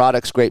great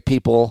products, great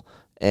people,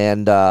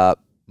 and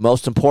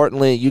most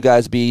importantly, you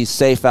guys be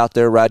safe out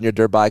there riding your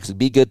dirt bikes.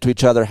 Be good to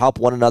each other. Help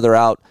one another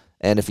out.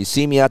 And if you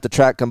see me at the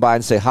track, come by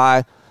and say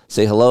hi,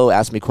 say hello,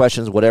 ask me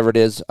questions, whatever it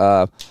is.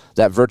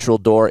 That virtual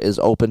door is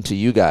open to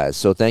you guys.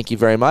 So thank you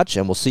very much,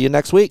 and we'll see you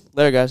next week.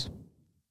 Later, guys.